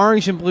on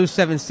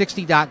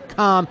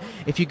orangeandblue760.com.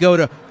 If you go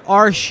to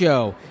our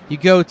show, you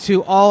go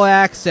to All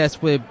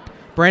Access with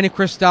Brandon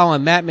Cristal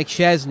and Matt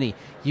McChesney.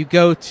 You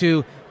go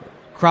to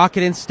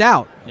Crockett and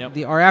Stout,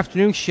 our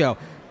afternoon show,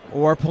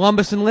 or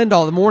Columbus and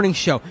Lindahl, the morning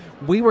show.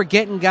 We were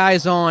getting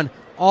guys on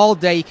all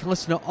day. You can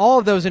listen to all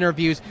of those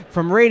interviews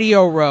from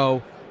Radio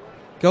Row.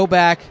 Go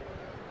back.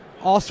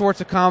 All sorts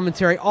of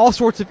commentary, all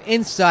sorts of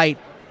insight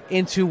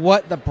into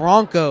what the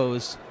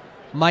Broncos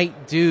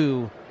might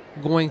do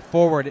going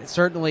forward. It's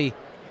certainly,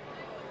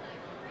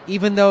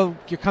 even though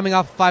you're coming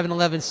off a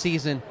 5-11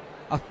 season,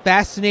 a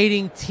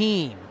fascinating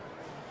team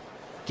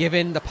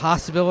given the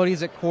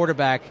possibilities at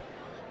quarterback.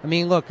 I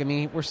mean, look,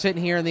 we're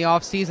sitting here in the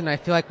offseason. I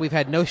feel like we've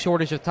had no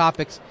shortage of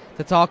topics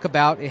to talk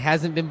about. It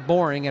hasn't been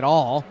boring at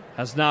all.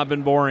 Has not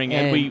been boring.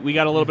 And we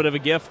got a little bit of a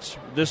gift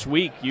this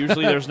week.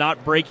 Usually there's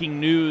not breaking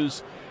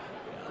news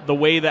the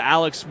way the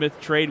Alex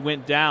Smith trade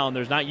went down.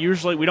 We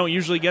don't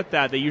usually get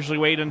that. They usually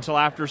wait until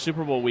after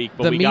Super Bowl week,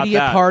 but we got that. The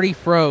media party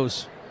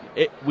froze.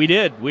 We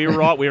did. We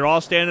were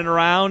all standing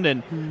around,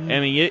 and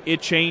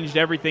it changed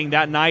everything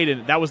that night,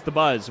 and that was the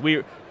buzz. We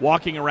were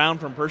walking around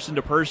from person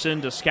to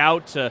person, to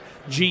scout, to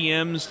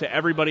GMs, to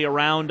everybody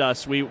around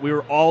us. We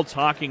were all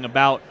talking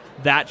about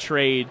that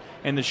trade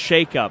and the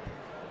shakeup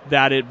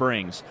that it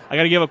brings. I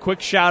got to give a quick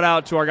shout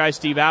out to our guy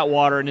Steve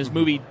Atwater and his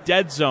movie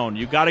Dead Zone.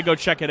 You got to go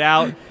check it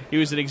out. He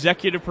was an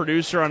executive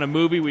producer on a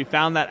movie. We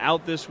found that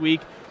out this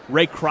week.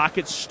 Ray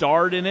Crockett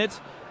starred in it.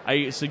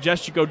 I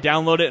suggest you go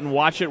download it and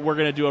watch it. We're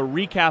going to do a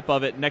recap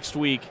of it next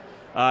week.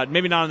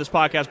 Maybe not on this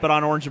podcast, but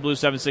on Orange and Blue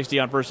 760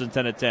 on First and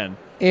 10 at 10.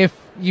 If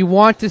you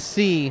want to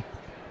see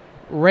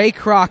Ray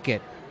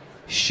Crockett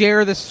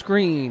share the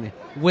screen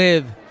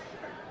with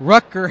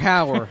Rutger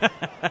Hauer.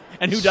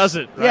 And who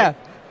doesn't, right? Yeah.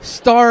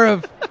 Star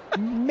of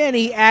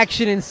many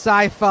action and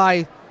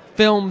sci-fi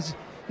films.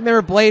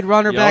 Remember Blade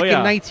Runner back in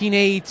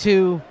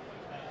 1982?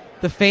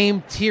 The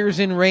famed Tears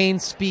in Rain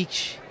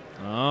speech.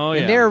 Oh,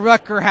 yeah. And there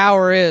Rutger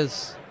Hauer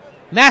is.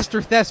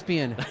 Master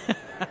thespian.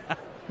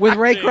 With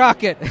Ray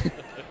Crockett.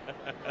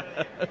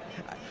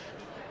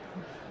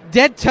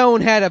 Dead Tone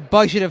had a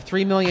budget of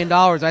 $3 million.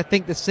 I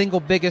think the single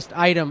biggest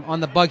item on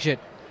the budget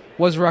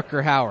was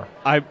Rutger Hauer.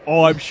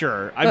 I'm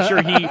sure. I'm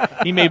sure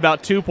he made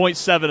about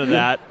 2.7 of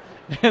that.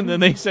 And then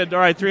they said, all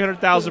right,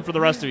 $300,000 for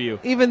the rest of you.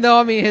 Even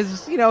though,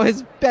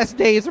 his best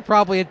days are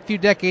probably a few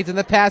decades in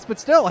the past, but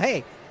still,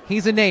 hey,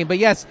 he's a name. But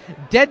yes,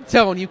 Dead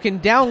Tone, you can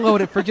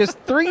download it for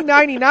just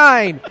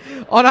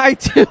 $3.99 on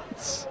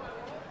iTunes.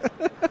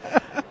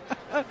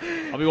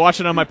 I'll be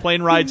watching on my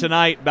plane ride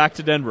tonight back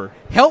to Denver.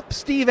 Help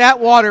Steve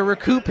Atwater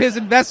recoup his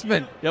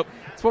investment. Yep.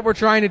 That's what we're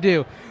trying to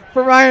do.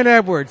 For Ryan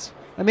Edwards,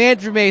 I'm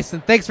Andrew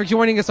Mason. Thanks for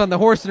joining us on the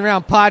Horsin'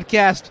 Around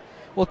podcast.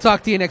 We'll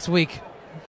talk to you next week.